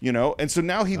 Yeah. And so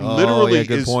now he literally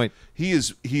good point. He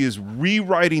is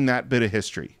rewriting that bit of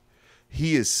history.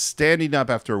 He is standing up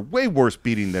after a way worse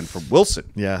beating than from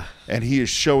Wilson. Yeah. And he is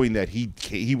showing that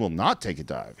he will not take a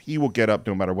dive. He will get up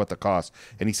no matter what the cost.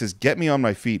 And he says, get me on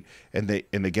my feet. And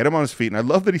they get him on his feet. And I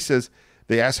love that he says,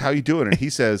 they ask, how you doing? And he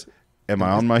says, am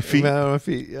I on my feet? Am I on my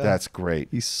feet? Yeah. That's great.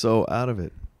 He's so out of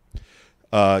it.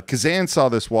 Kazan saw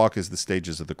this walk as the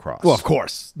stages of the cross. Well, of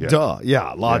course. Yeah. Duh.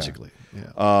 Yeah, logically.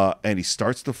 Yeah. And he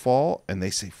starts to fall, and they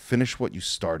say, finish what you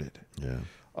started. Yeah.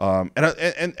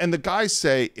 And the guys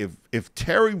say, if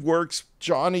Terry works,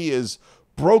 Johnny is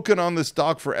broken on this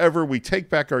dock forever. We take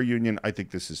back our union. I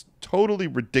think this is totally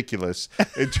ridiculous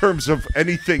in terms of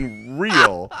anything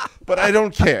real, but I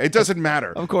don't care. It doesn't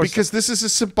matter. Of course. Because this is a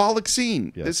symbolic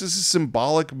scene. Yes. This is a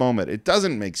symbolic moment. It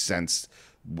doesn't make sense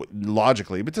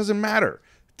logically, but it doesn't matter.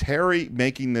 Terry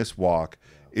making this walk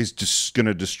is just going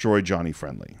to destroy Johnny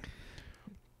Friendly.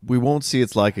 We won't see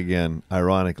It's Like again,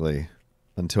 ironically,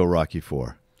 until Rocky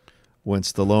IV, when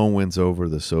Stallone wins over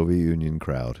the Soviet Union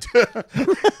crowd.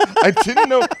 I didn't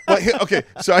know. Okay,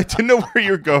 so I didn't know where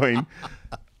you're going.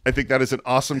 I think that is an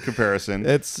awesome comparison.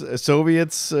 It's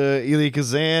Soviets, Elia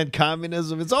Kazan,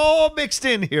 communism. It's all mixed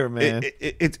in here, man.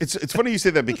 It's funny you say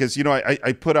that because, you know,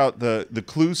 I put out the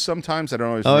clues sometimes. I don't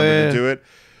always remember to do it.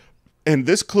 And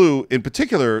this clue in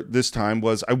particular this time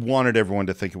was I wanted everyone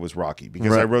to think it was Rocky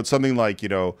because I wrote something like, you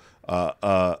know,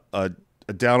 a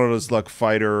down on his luck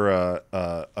fighter,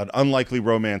 an unlikely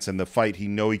romance, and the fight he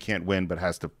can't win but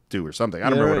has to do or something. I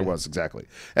don't remember what it was exactly.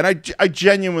 And I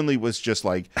genuinely was just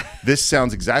like, this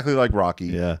sounds exactly like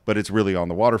Rocky, but it's really On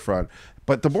the Waterfront.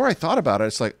 But the more I thought about it,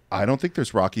 it's like, I don't think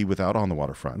there's Rocky without On the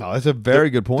Waterfront. No, that's a very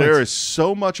good point. There is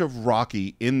so much of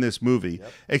Rocky in this movie,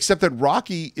 except that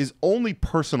Rocky is only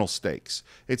personal stakes.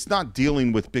 It's not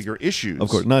dealing with bigger issues. Of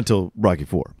course, not until Rocky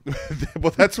IV.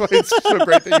 Well, that's why it's so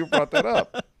great that you brought that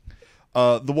up.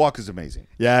 The walk is amazing.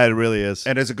 Yeah, it really is.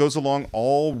 And as it goes along,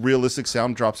 all realistic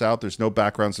sound drops out. There's no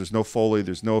backgrounds. There's no Foley.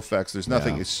 There's no effects. There's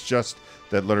nothing. Yeah. It's just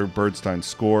that Leonard Bernstein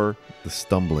score. The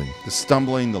stumbling.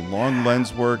 The long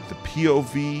lens work, the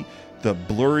POV, the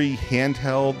blurry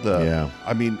handheld.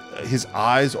 I mean, his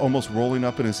eyes almost rolling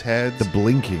up in his head. The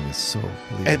blinking is so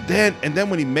believable. And then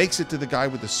when he makes it to the guy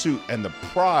with the suit and the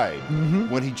pride,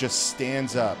 when he just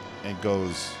stands up and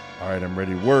goes, all right, I'm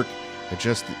ready to work.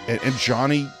 And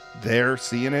Johnny there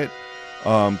seeing it,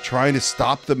 trying to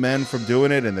stop the men from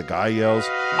doing it, and the guy yells,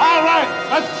 all right,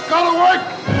 let's go to work.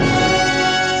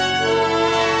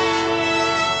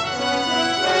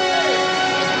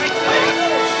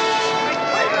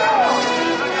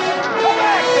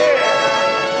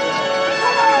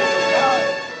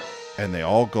 and they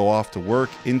all go off to work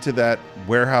into that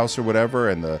warehouse or whatever,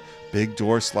 and the big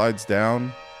door slides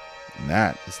down, and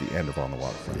that is the end of On the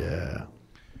Waterfront. Yeah.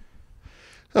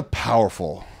 A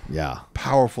powerful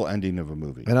ending of a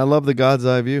movie. And I love the God's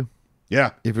eye view.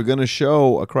 Yeah. If you're going to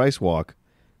show a Christ walk,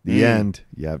 the end,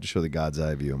 you have to show the God's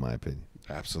eye view, in my opinion.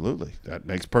 Absolutely. That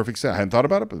makes perfect sense. I hadn't thought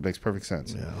about it, but it makes perfect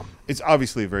sense. Yeah. It's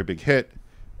obviously a very big hit.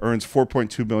 Earns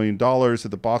 $4.2 million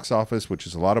at the box office, which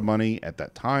is a lot of money at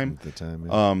that time.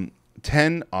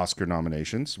 10 Oscar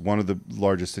nominations, one of the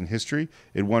largest in history.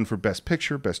 It won for Best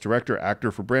Picture, Best Director,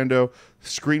 Actor for Brando,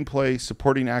 Screenplay,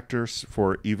 Supporting Actors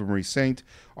for Eva Marie Saint,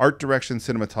 Art Direction,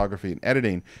 Cinematography, and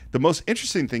Editing. The most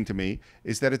interesting thing to me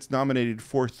is that it's nominated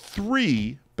for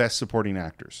 3 Best Supporting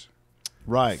Actors.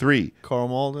 Right. 3. Carl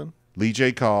Malden, Lee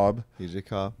J. Cobb,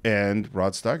 and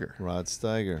Rod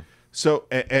Steiger. So,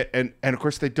 and of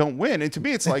course, they don't win. And to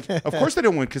me, it's like, of course they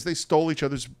don't win because they stole each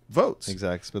other's votes.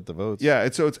 Exactly, split the votes. Yeah,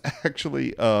 and so it's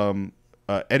actually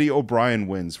Eddie O'Brien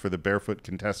wins for the Barefoot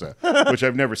Contessa, which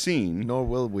I've never seen. Nor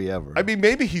will we ever. I mean,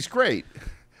 maybe he's great,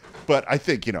 but I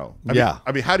think,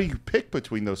 I mean, how do you pick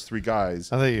between those 3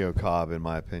 guys? I think you go Cobb, in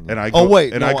my opinion. And I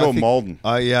go Malden.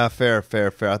 Yeah, fair.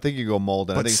 I think you go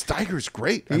Malden. But Steiger's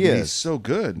great. He's so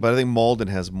good. But I think Malden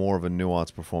has more of a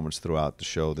nuanced performance throughout to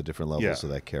show the different levels of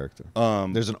that character.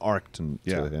 There's an arc to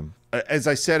him. As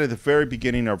I said at the very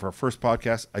beginning of our first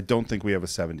podcast, I don't think we have a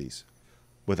 70s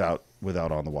without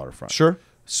On the Waterfront. Sure.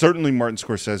 Certainly Martin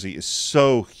Scorsese is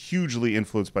so hugely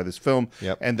influenced by this film.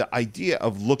 Yep. And the idea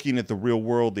of looking at the real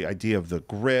world, the idea of the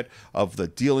grit, of the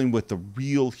dealing with the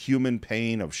real human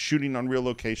pain, of shooting on real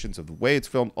locations, of the way it's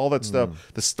filmed, all that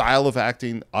stuff, the style of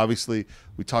acting, obviously,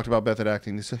 we talked about method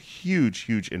acting. It's a huge,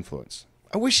 huge influence.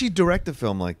 I wish he'd direct a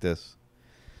film like this.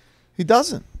 He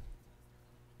doesn't.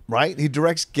 Right? He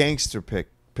directs gangster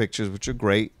pictures, which are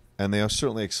great, and they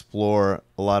certainly explore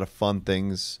a lot of fun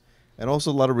things and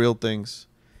also a lot of real things.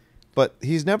 But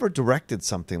he's never directed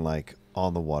something like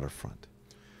On the Waterfront,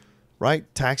 right?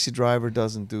 Taxi Driver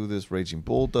doesn't do this. Raging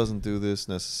Bull doesn't do this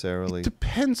necessarily. It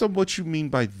depends on what you mean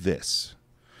by this.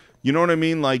 You know what I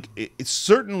mean? Like, it's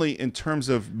certainly in terms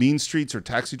of Mean Streets or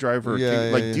Taxi Driver,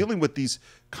 dealing with these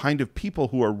kind of people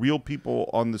who are real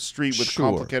people on the street with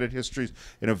complicated histories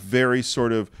in a very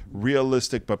sort of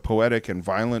realistic but poetic and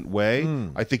violent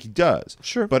way. I think he does.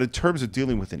 Sure. But in terms of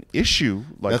dealing with an issue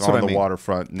like On the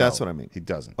Waterfront, no, that's what I mean. He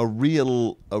doesn't. A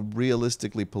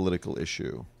realistically political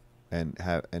issue and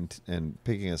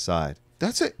picking a side.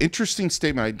 That's an interesting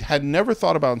statement I had never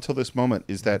thought about until this moment,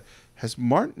 is that has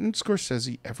Martin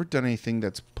Scorsese ever done anything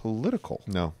that's political?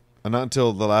 No. And not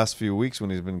until the last few weeks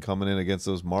when he's been coming in against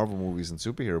those Marvel movies and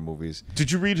superhero movies.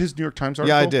 Did you read his New York Times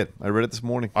article? Yeah, I did. I read it this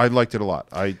morning. I liked it a lot.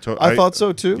 I thought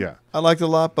so too. Yeah. I liked it a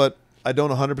lot, but I don't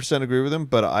 100% agree with him,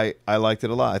 but I liked it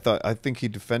a lot. I think he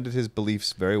defended his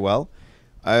beliefs very well.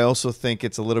 I also think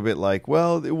it's a little bit like,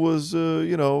 well, it was,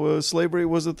 slavery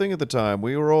was a thing at the time.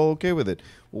 We were all okay with it.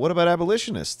 Well, what about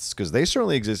abolitionists? Because they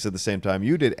certainly existed at the same time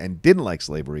you did and didn't like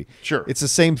slavery. Sure. It's the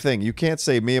same thing. You can't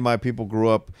say me and my people grew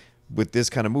up with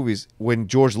this kind of movies when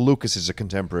George Lucas is a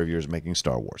contemporary of yours making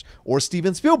Star Wars. Or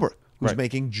Steven Spielberg who's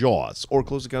making Jaws or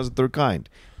Close Encounters of the Third Kind.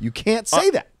 You can't say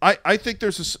that. I think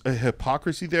there's a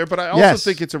hypocrisy there, but I also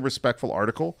think it's a respectful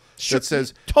article that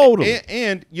says totally.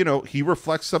 And he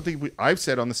reflects something I've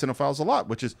said on the Cine-Files a lot,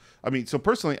 which is, so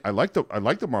personally, I like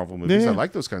the Marvel movies. I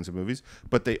like those kinds of movies,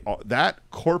 but that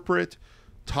corporate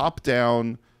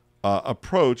top-down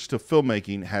approach to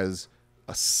filmmaking has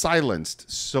silenced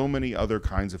so many other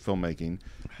kinds of filmmaking.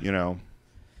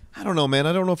 I don't know, man.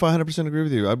 I don't know if I 100% agree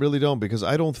with you. I really don't, because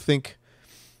I don't think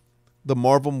the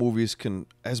Marvel movies can,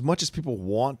 as much as people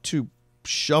want to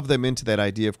shove them into that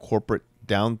idea of corporate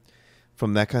down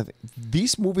from that kind of thing,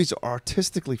 these movies are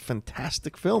artistically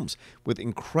fantastic films with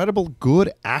incredible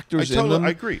good actors in them.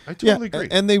 I agree. I totally agree.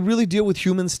 And they really deal with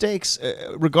human stakes.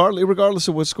 Regardless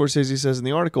of what Scorsese says in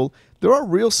the article, there are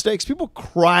real stakes. People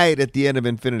cried at the end of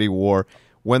Infinity War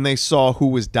when they saw who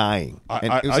was dying.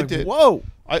 And it was like, did. Whoa.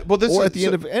 Or at the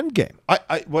end of Endgame.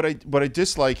 What I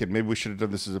dislike, and maybe we should have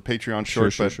done this as a Patreon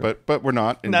short, but we're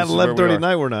not. Not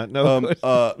 11:39. We're not. No.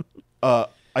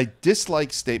 I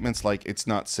dislike statements like it's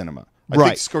not cinema. I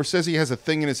think Scorsese has a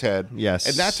thing in his head. Yes.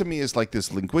 And that to me is like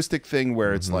this linguistic thing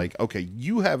where it's like, okay,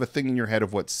 you have a thing in your head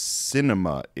of what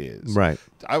cinema is. Right.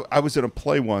 I was at a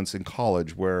play once in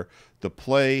college where the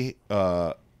play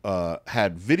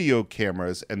had video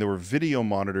cameras and there were video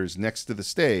monitors next to the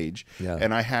stage. Yeah.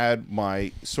 And I had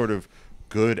my sort of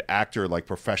good actor, like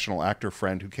professional actor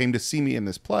friend who came to see me in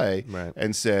this play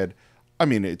and said,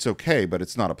 it's okay, but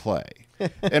it's not a play.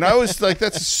 And I was like,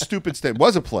 that's a stupid statement. It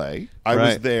was a play. I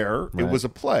was there. It was a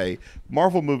play.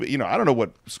 Marvel movie, I don't know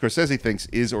what Scorsese thinks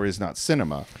is or is not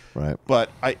cinema. Right.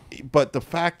 But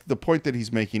the point that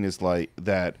he's making is like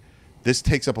that this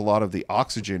takes up a lot of the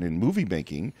oxygen in movie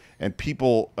making, and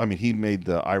people, he made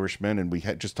The Irishman, and we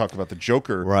had just talked about The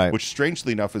Joker, which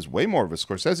strangely enough is way more of a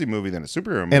Scorsese movie than a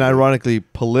superhero movie. And ironically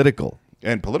political.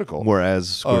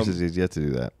 Whereas Scorsese has yet to do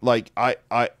that. Like,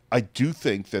 I do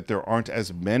think that there aren't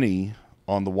as many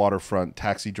On the Waterfront,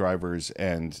 Taxi Drivers,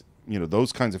 and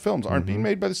those kinds of films aren't being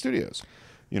made by the studios.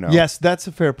 Yes, that's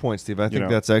a fair point, Steve. I think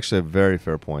that's actually a very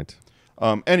fair point.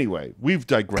 Anyway, we've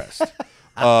digressed.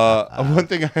 One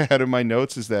thing I had in my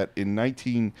notes is that in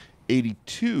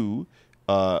 1982,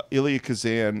 Elia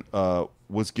Kazan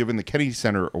was given the Kennedy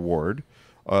Center Award,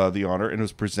 the honor, and it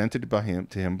was presented to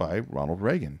him by Ronald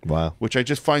Reagan. Wow. Which I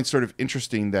just find sort of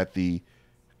interesting that the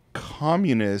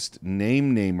communist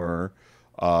namer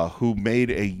who made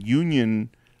a union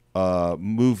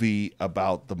movie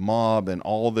about the mob and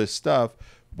all this stuff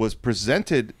was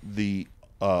presented the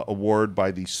award by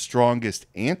the strongest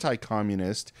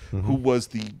anti-communist who was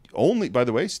the only, by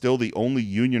the way, still the only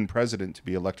union president to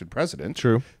be elected president.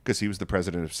 True. Because he was the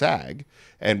president of SAG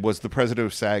and was the president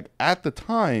of SAG at the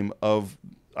time of,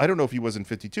 I don't know if he was in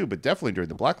 52, but definitely during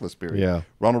the Blacklist period. Yeah.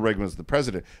 Ronald Reagan was the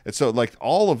president. And so like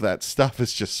all of that stuff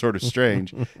is just sort of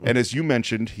strange. And as you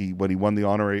mentioned, when he won the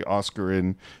honorary Oscar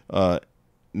in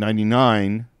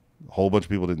 99, a whole bunch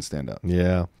of people didn't stand up.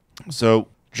 Yeah. So,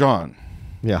 John.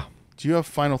 Yeah. Do you have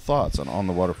final thoughts on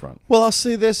the Waterfront? Well, I'll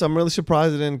say this: I'm really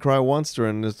surprised I didn't cry once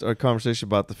during our conversation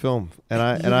about the film, and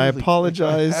I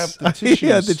apologize. I have the tissues.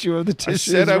 Yeah, that you have the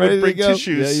tissues. I said I would bring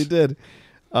tissues. Yeah, you did.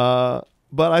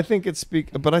 But I think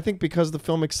because the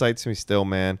film excites me still,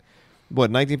 man.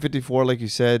 What 1954, like you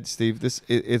said, Steve?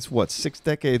 It's what 6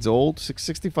 decades old,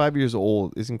 65 years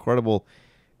old. Is incredible,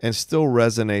 and still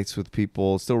resonates with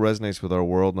people. Still resonates with our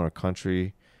world and our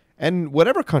country. And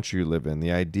whatever country you live in,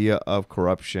 the idea of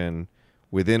corruption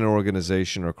within an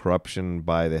organization or corruption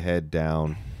by the head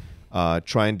down,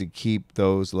 trying to keep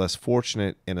those less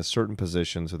fortunate in a certain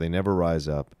position so they never rise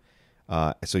up,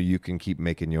 so you can keep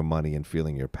making your money and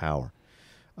feeling your power.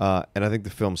 And I think the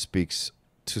film speaks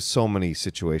to so many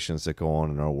situations that go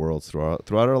on in our worlds throughout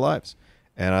our lives.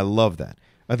 And I love that.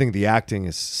 I think the acting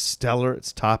is stellar.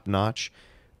 It's top-notch.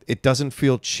 It doesn't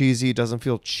feel cheesy. It doesn't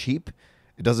feel cheap.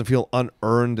 It doesn't feel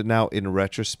unearned now in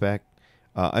retrospect.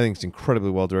 I think it's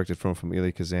incredibly well-directed from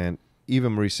Elia Kazan.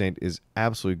 Eva Marie Saint is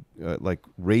absolutely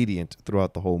radiant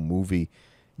throughout the whole movie,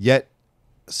 yet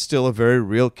still a very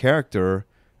real character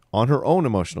on her own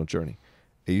emotional journey.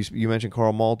 You mentioned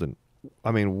Carl Malden.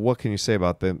 I mean, what can you say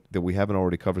about them that we haven't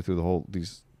already covered through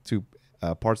these two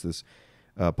parts of this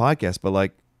podcast?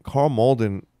 But Carl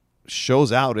Malden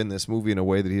shows out in this movie in a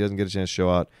way that he doesn't get a chance to show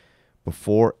out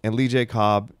before, and Lee J.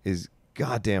 Cobb is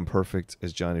goddamn perfect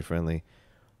as Johnny Friendly.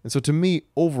 And so to me,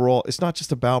 overall, it's not just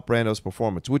about Brando's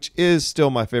performance, which is still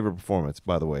my favorite performance,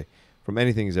 by the way, from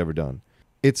anything he's ever done.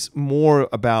 It's more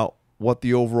about what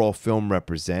the overall film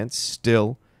represents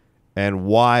still and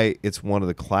why it's one of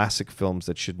the classic films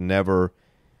that should never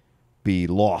be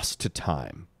lost to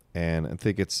time. And I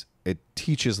think it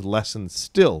teaches lessons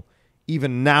still,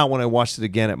 even now when I watched it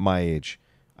again at my age,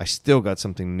 I still got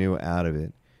something new out of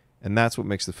it. And that's what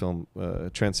makes the film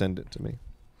transcendent to me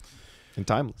and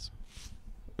timeless.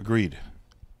 Agreed.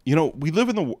 You know, we live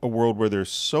in a world where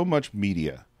there's so much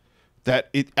media that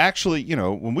it actually, you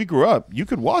know, when we grew up, you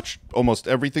could watch almost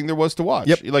everything there was to watch.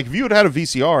 Yep. Like if you had a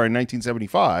VCR in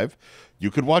 1975, you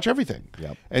could watch everything.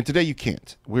 Yep. And today you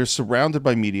can't. We're surrounded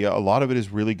by media. A lot of it is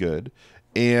really good.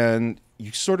 And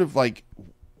you sort of like,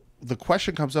 the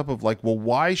question comes up of like, well,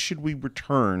 why should we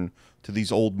return to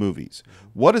these old movies?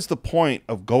 What is the point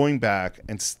of going back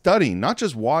and studying, not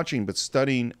just watching, but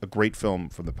studying a great film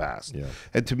from the past? Yeah.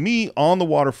 And to me, On the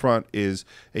Waterfront is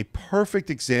a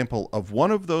perfect example of one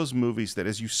of those movies that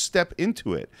as you step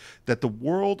into it, that the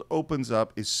world opens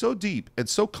up, is so deep and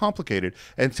so complicated,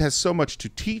 and it has so much to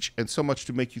teach and so much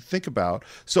to make you think about.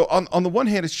 So on the one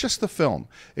hand, it's just the film.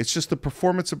 It's just the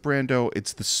performance of Brando.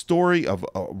 It's the story of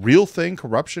a real thing,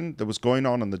 corruption that was going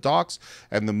on the docks,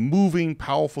 and the moving,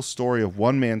 powerful story of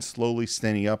one man slowly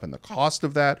standing up, and the cost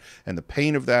of that, and the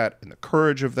pain of that, and the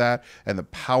courage of that, and the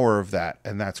power of that,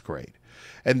 and that's great.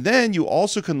 And then you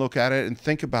also can look at it and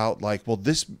think about like, well,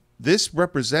 this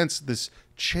represents this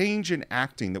change in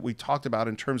acting that we talked about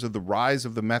in terms of the rise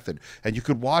of the method. And you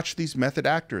could watch these method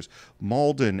actors,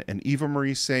 Malden and Eva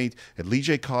Marie Saint and Lee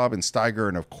J. Cobb and Steiger,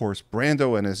 and of course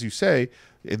Brando, and as you say,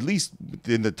 at least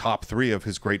in the top 3 of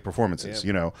his great performances. Yeah.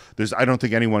 You know, I don't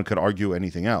think anyone could argue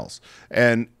anything else.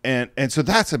 And so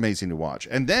that's amazing to watch.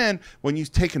 And then when you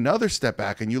take another step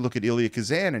back and you look at Elia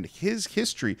Kazan and his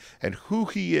history and who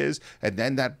he is, and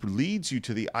then that leads you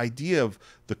to the idea of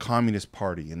the Communist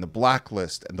Party and the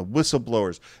blacklist and the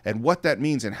whistleblowers and what that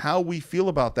means and how we feel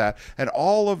about that. And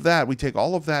all of that, we take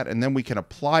all of that and then we can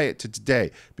apply it to today.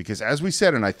 Because as we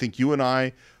said, and I think you and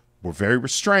I we're very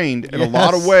restrained in a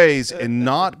lot of ways in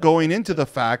not going into the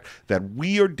fact that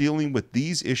we are dealing with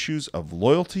these issues of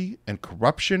loyalty and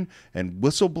corruption and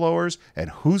whistleblowers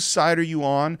and whose side are you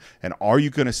on and are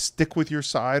you going to stick with your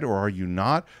side or are you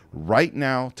not right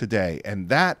now today. And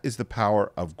that is the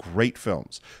power of great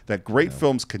films, that great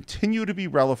films continue to be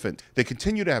relevant. They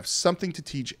continue to have something to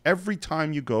teach every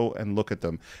time you go and look at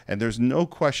them. And there's no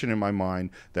question in my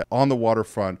mind that On the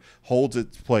Waterfront holds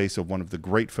its place of one of the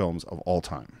great films of all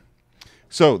time.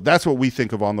 So that's what we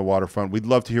think of On the Waterfront. We'd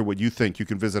love to hear what you think. You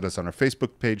can visit us on our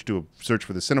Facebook page, do a search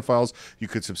for the Cine-Files. You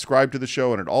could subscribe to the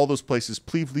show, and at all those places,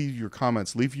 please leave your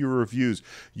comments, leave your reviews.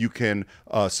 You can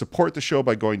support the show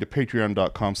by going to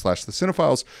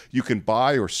patreon.com/thecine-files. You can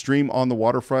buy or stream On the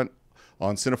Waterfront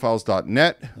on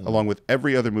cinefiles.net, along with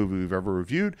every other movie we've ever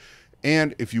reviewed.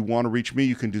 And if you want to reach me,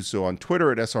 you can do so on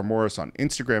Twitter at SRMorris, on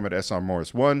Instagram at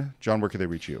SRMorris1. John, where can they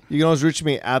reach you? You can always reach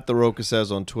me at The Roca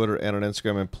Says on Twitter and on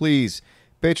Instagram. And please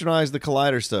patronize the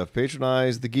Collider stuff.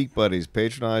 Patronize the Geek Buddies.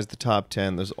 Patronize the Top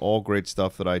 10. There's all great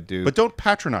stuff that I do. But don't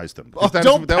patronize them. That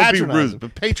would be rude,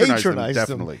 but patronize them,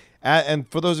 definitely. And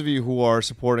for those of you who are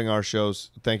supporting our shows,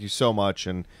 thank you so much.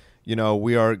 And, you know,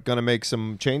 we are going to make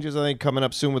some changes, I think, coming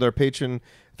up soon with our Patreon,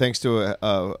 thanks to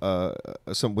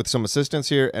some assistance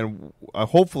here. And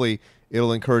hopefully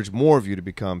it'll encourage more of you to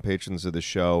become patrons of the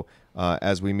show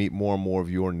as we meet more and more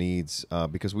of your needs,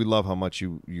 because we love how much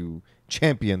you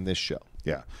champion this show.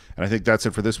 Yeah, and I think that's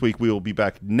it for this week. We will be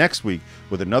back next week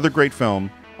with another great film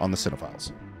on the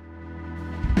Cine-Files.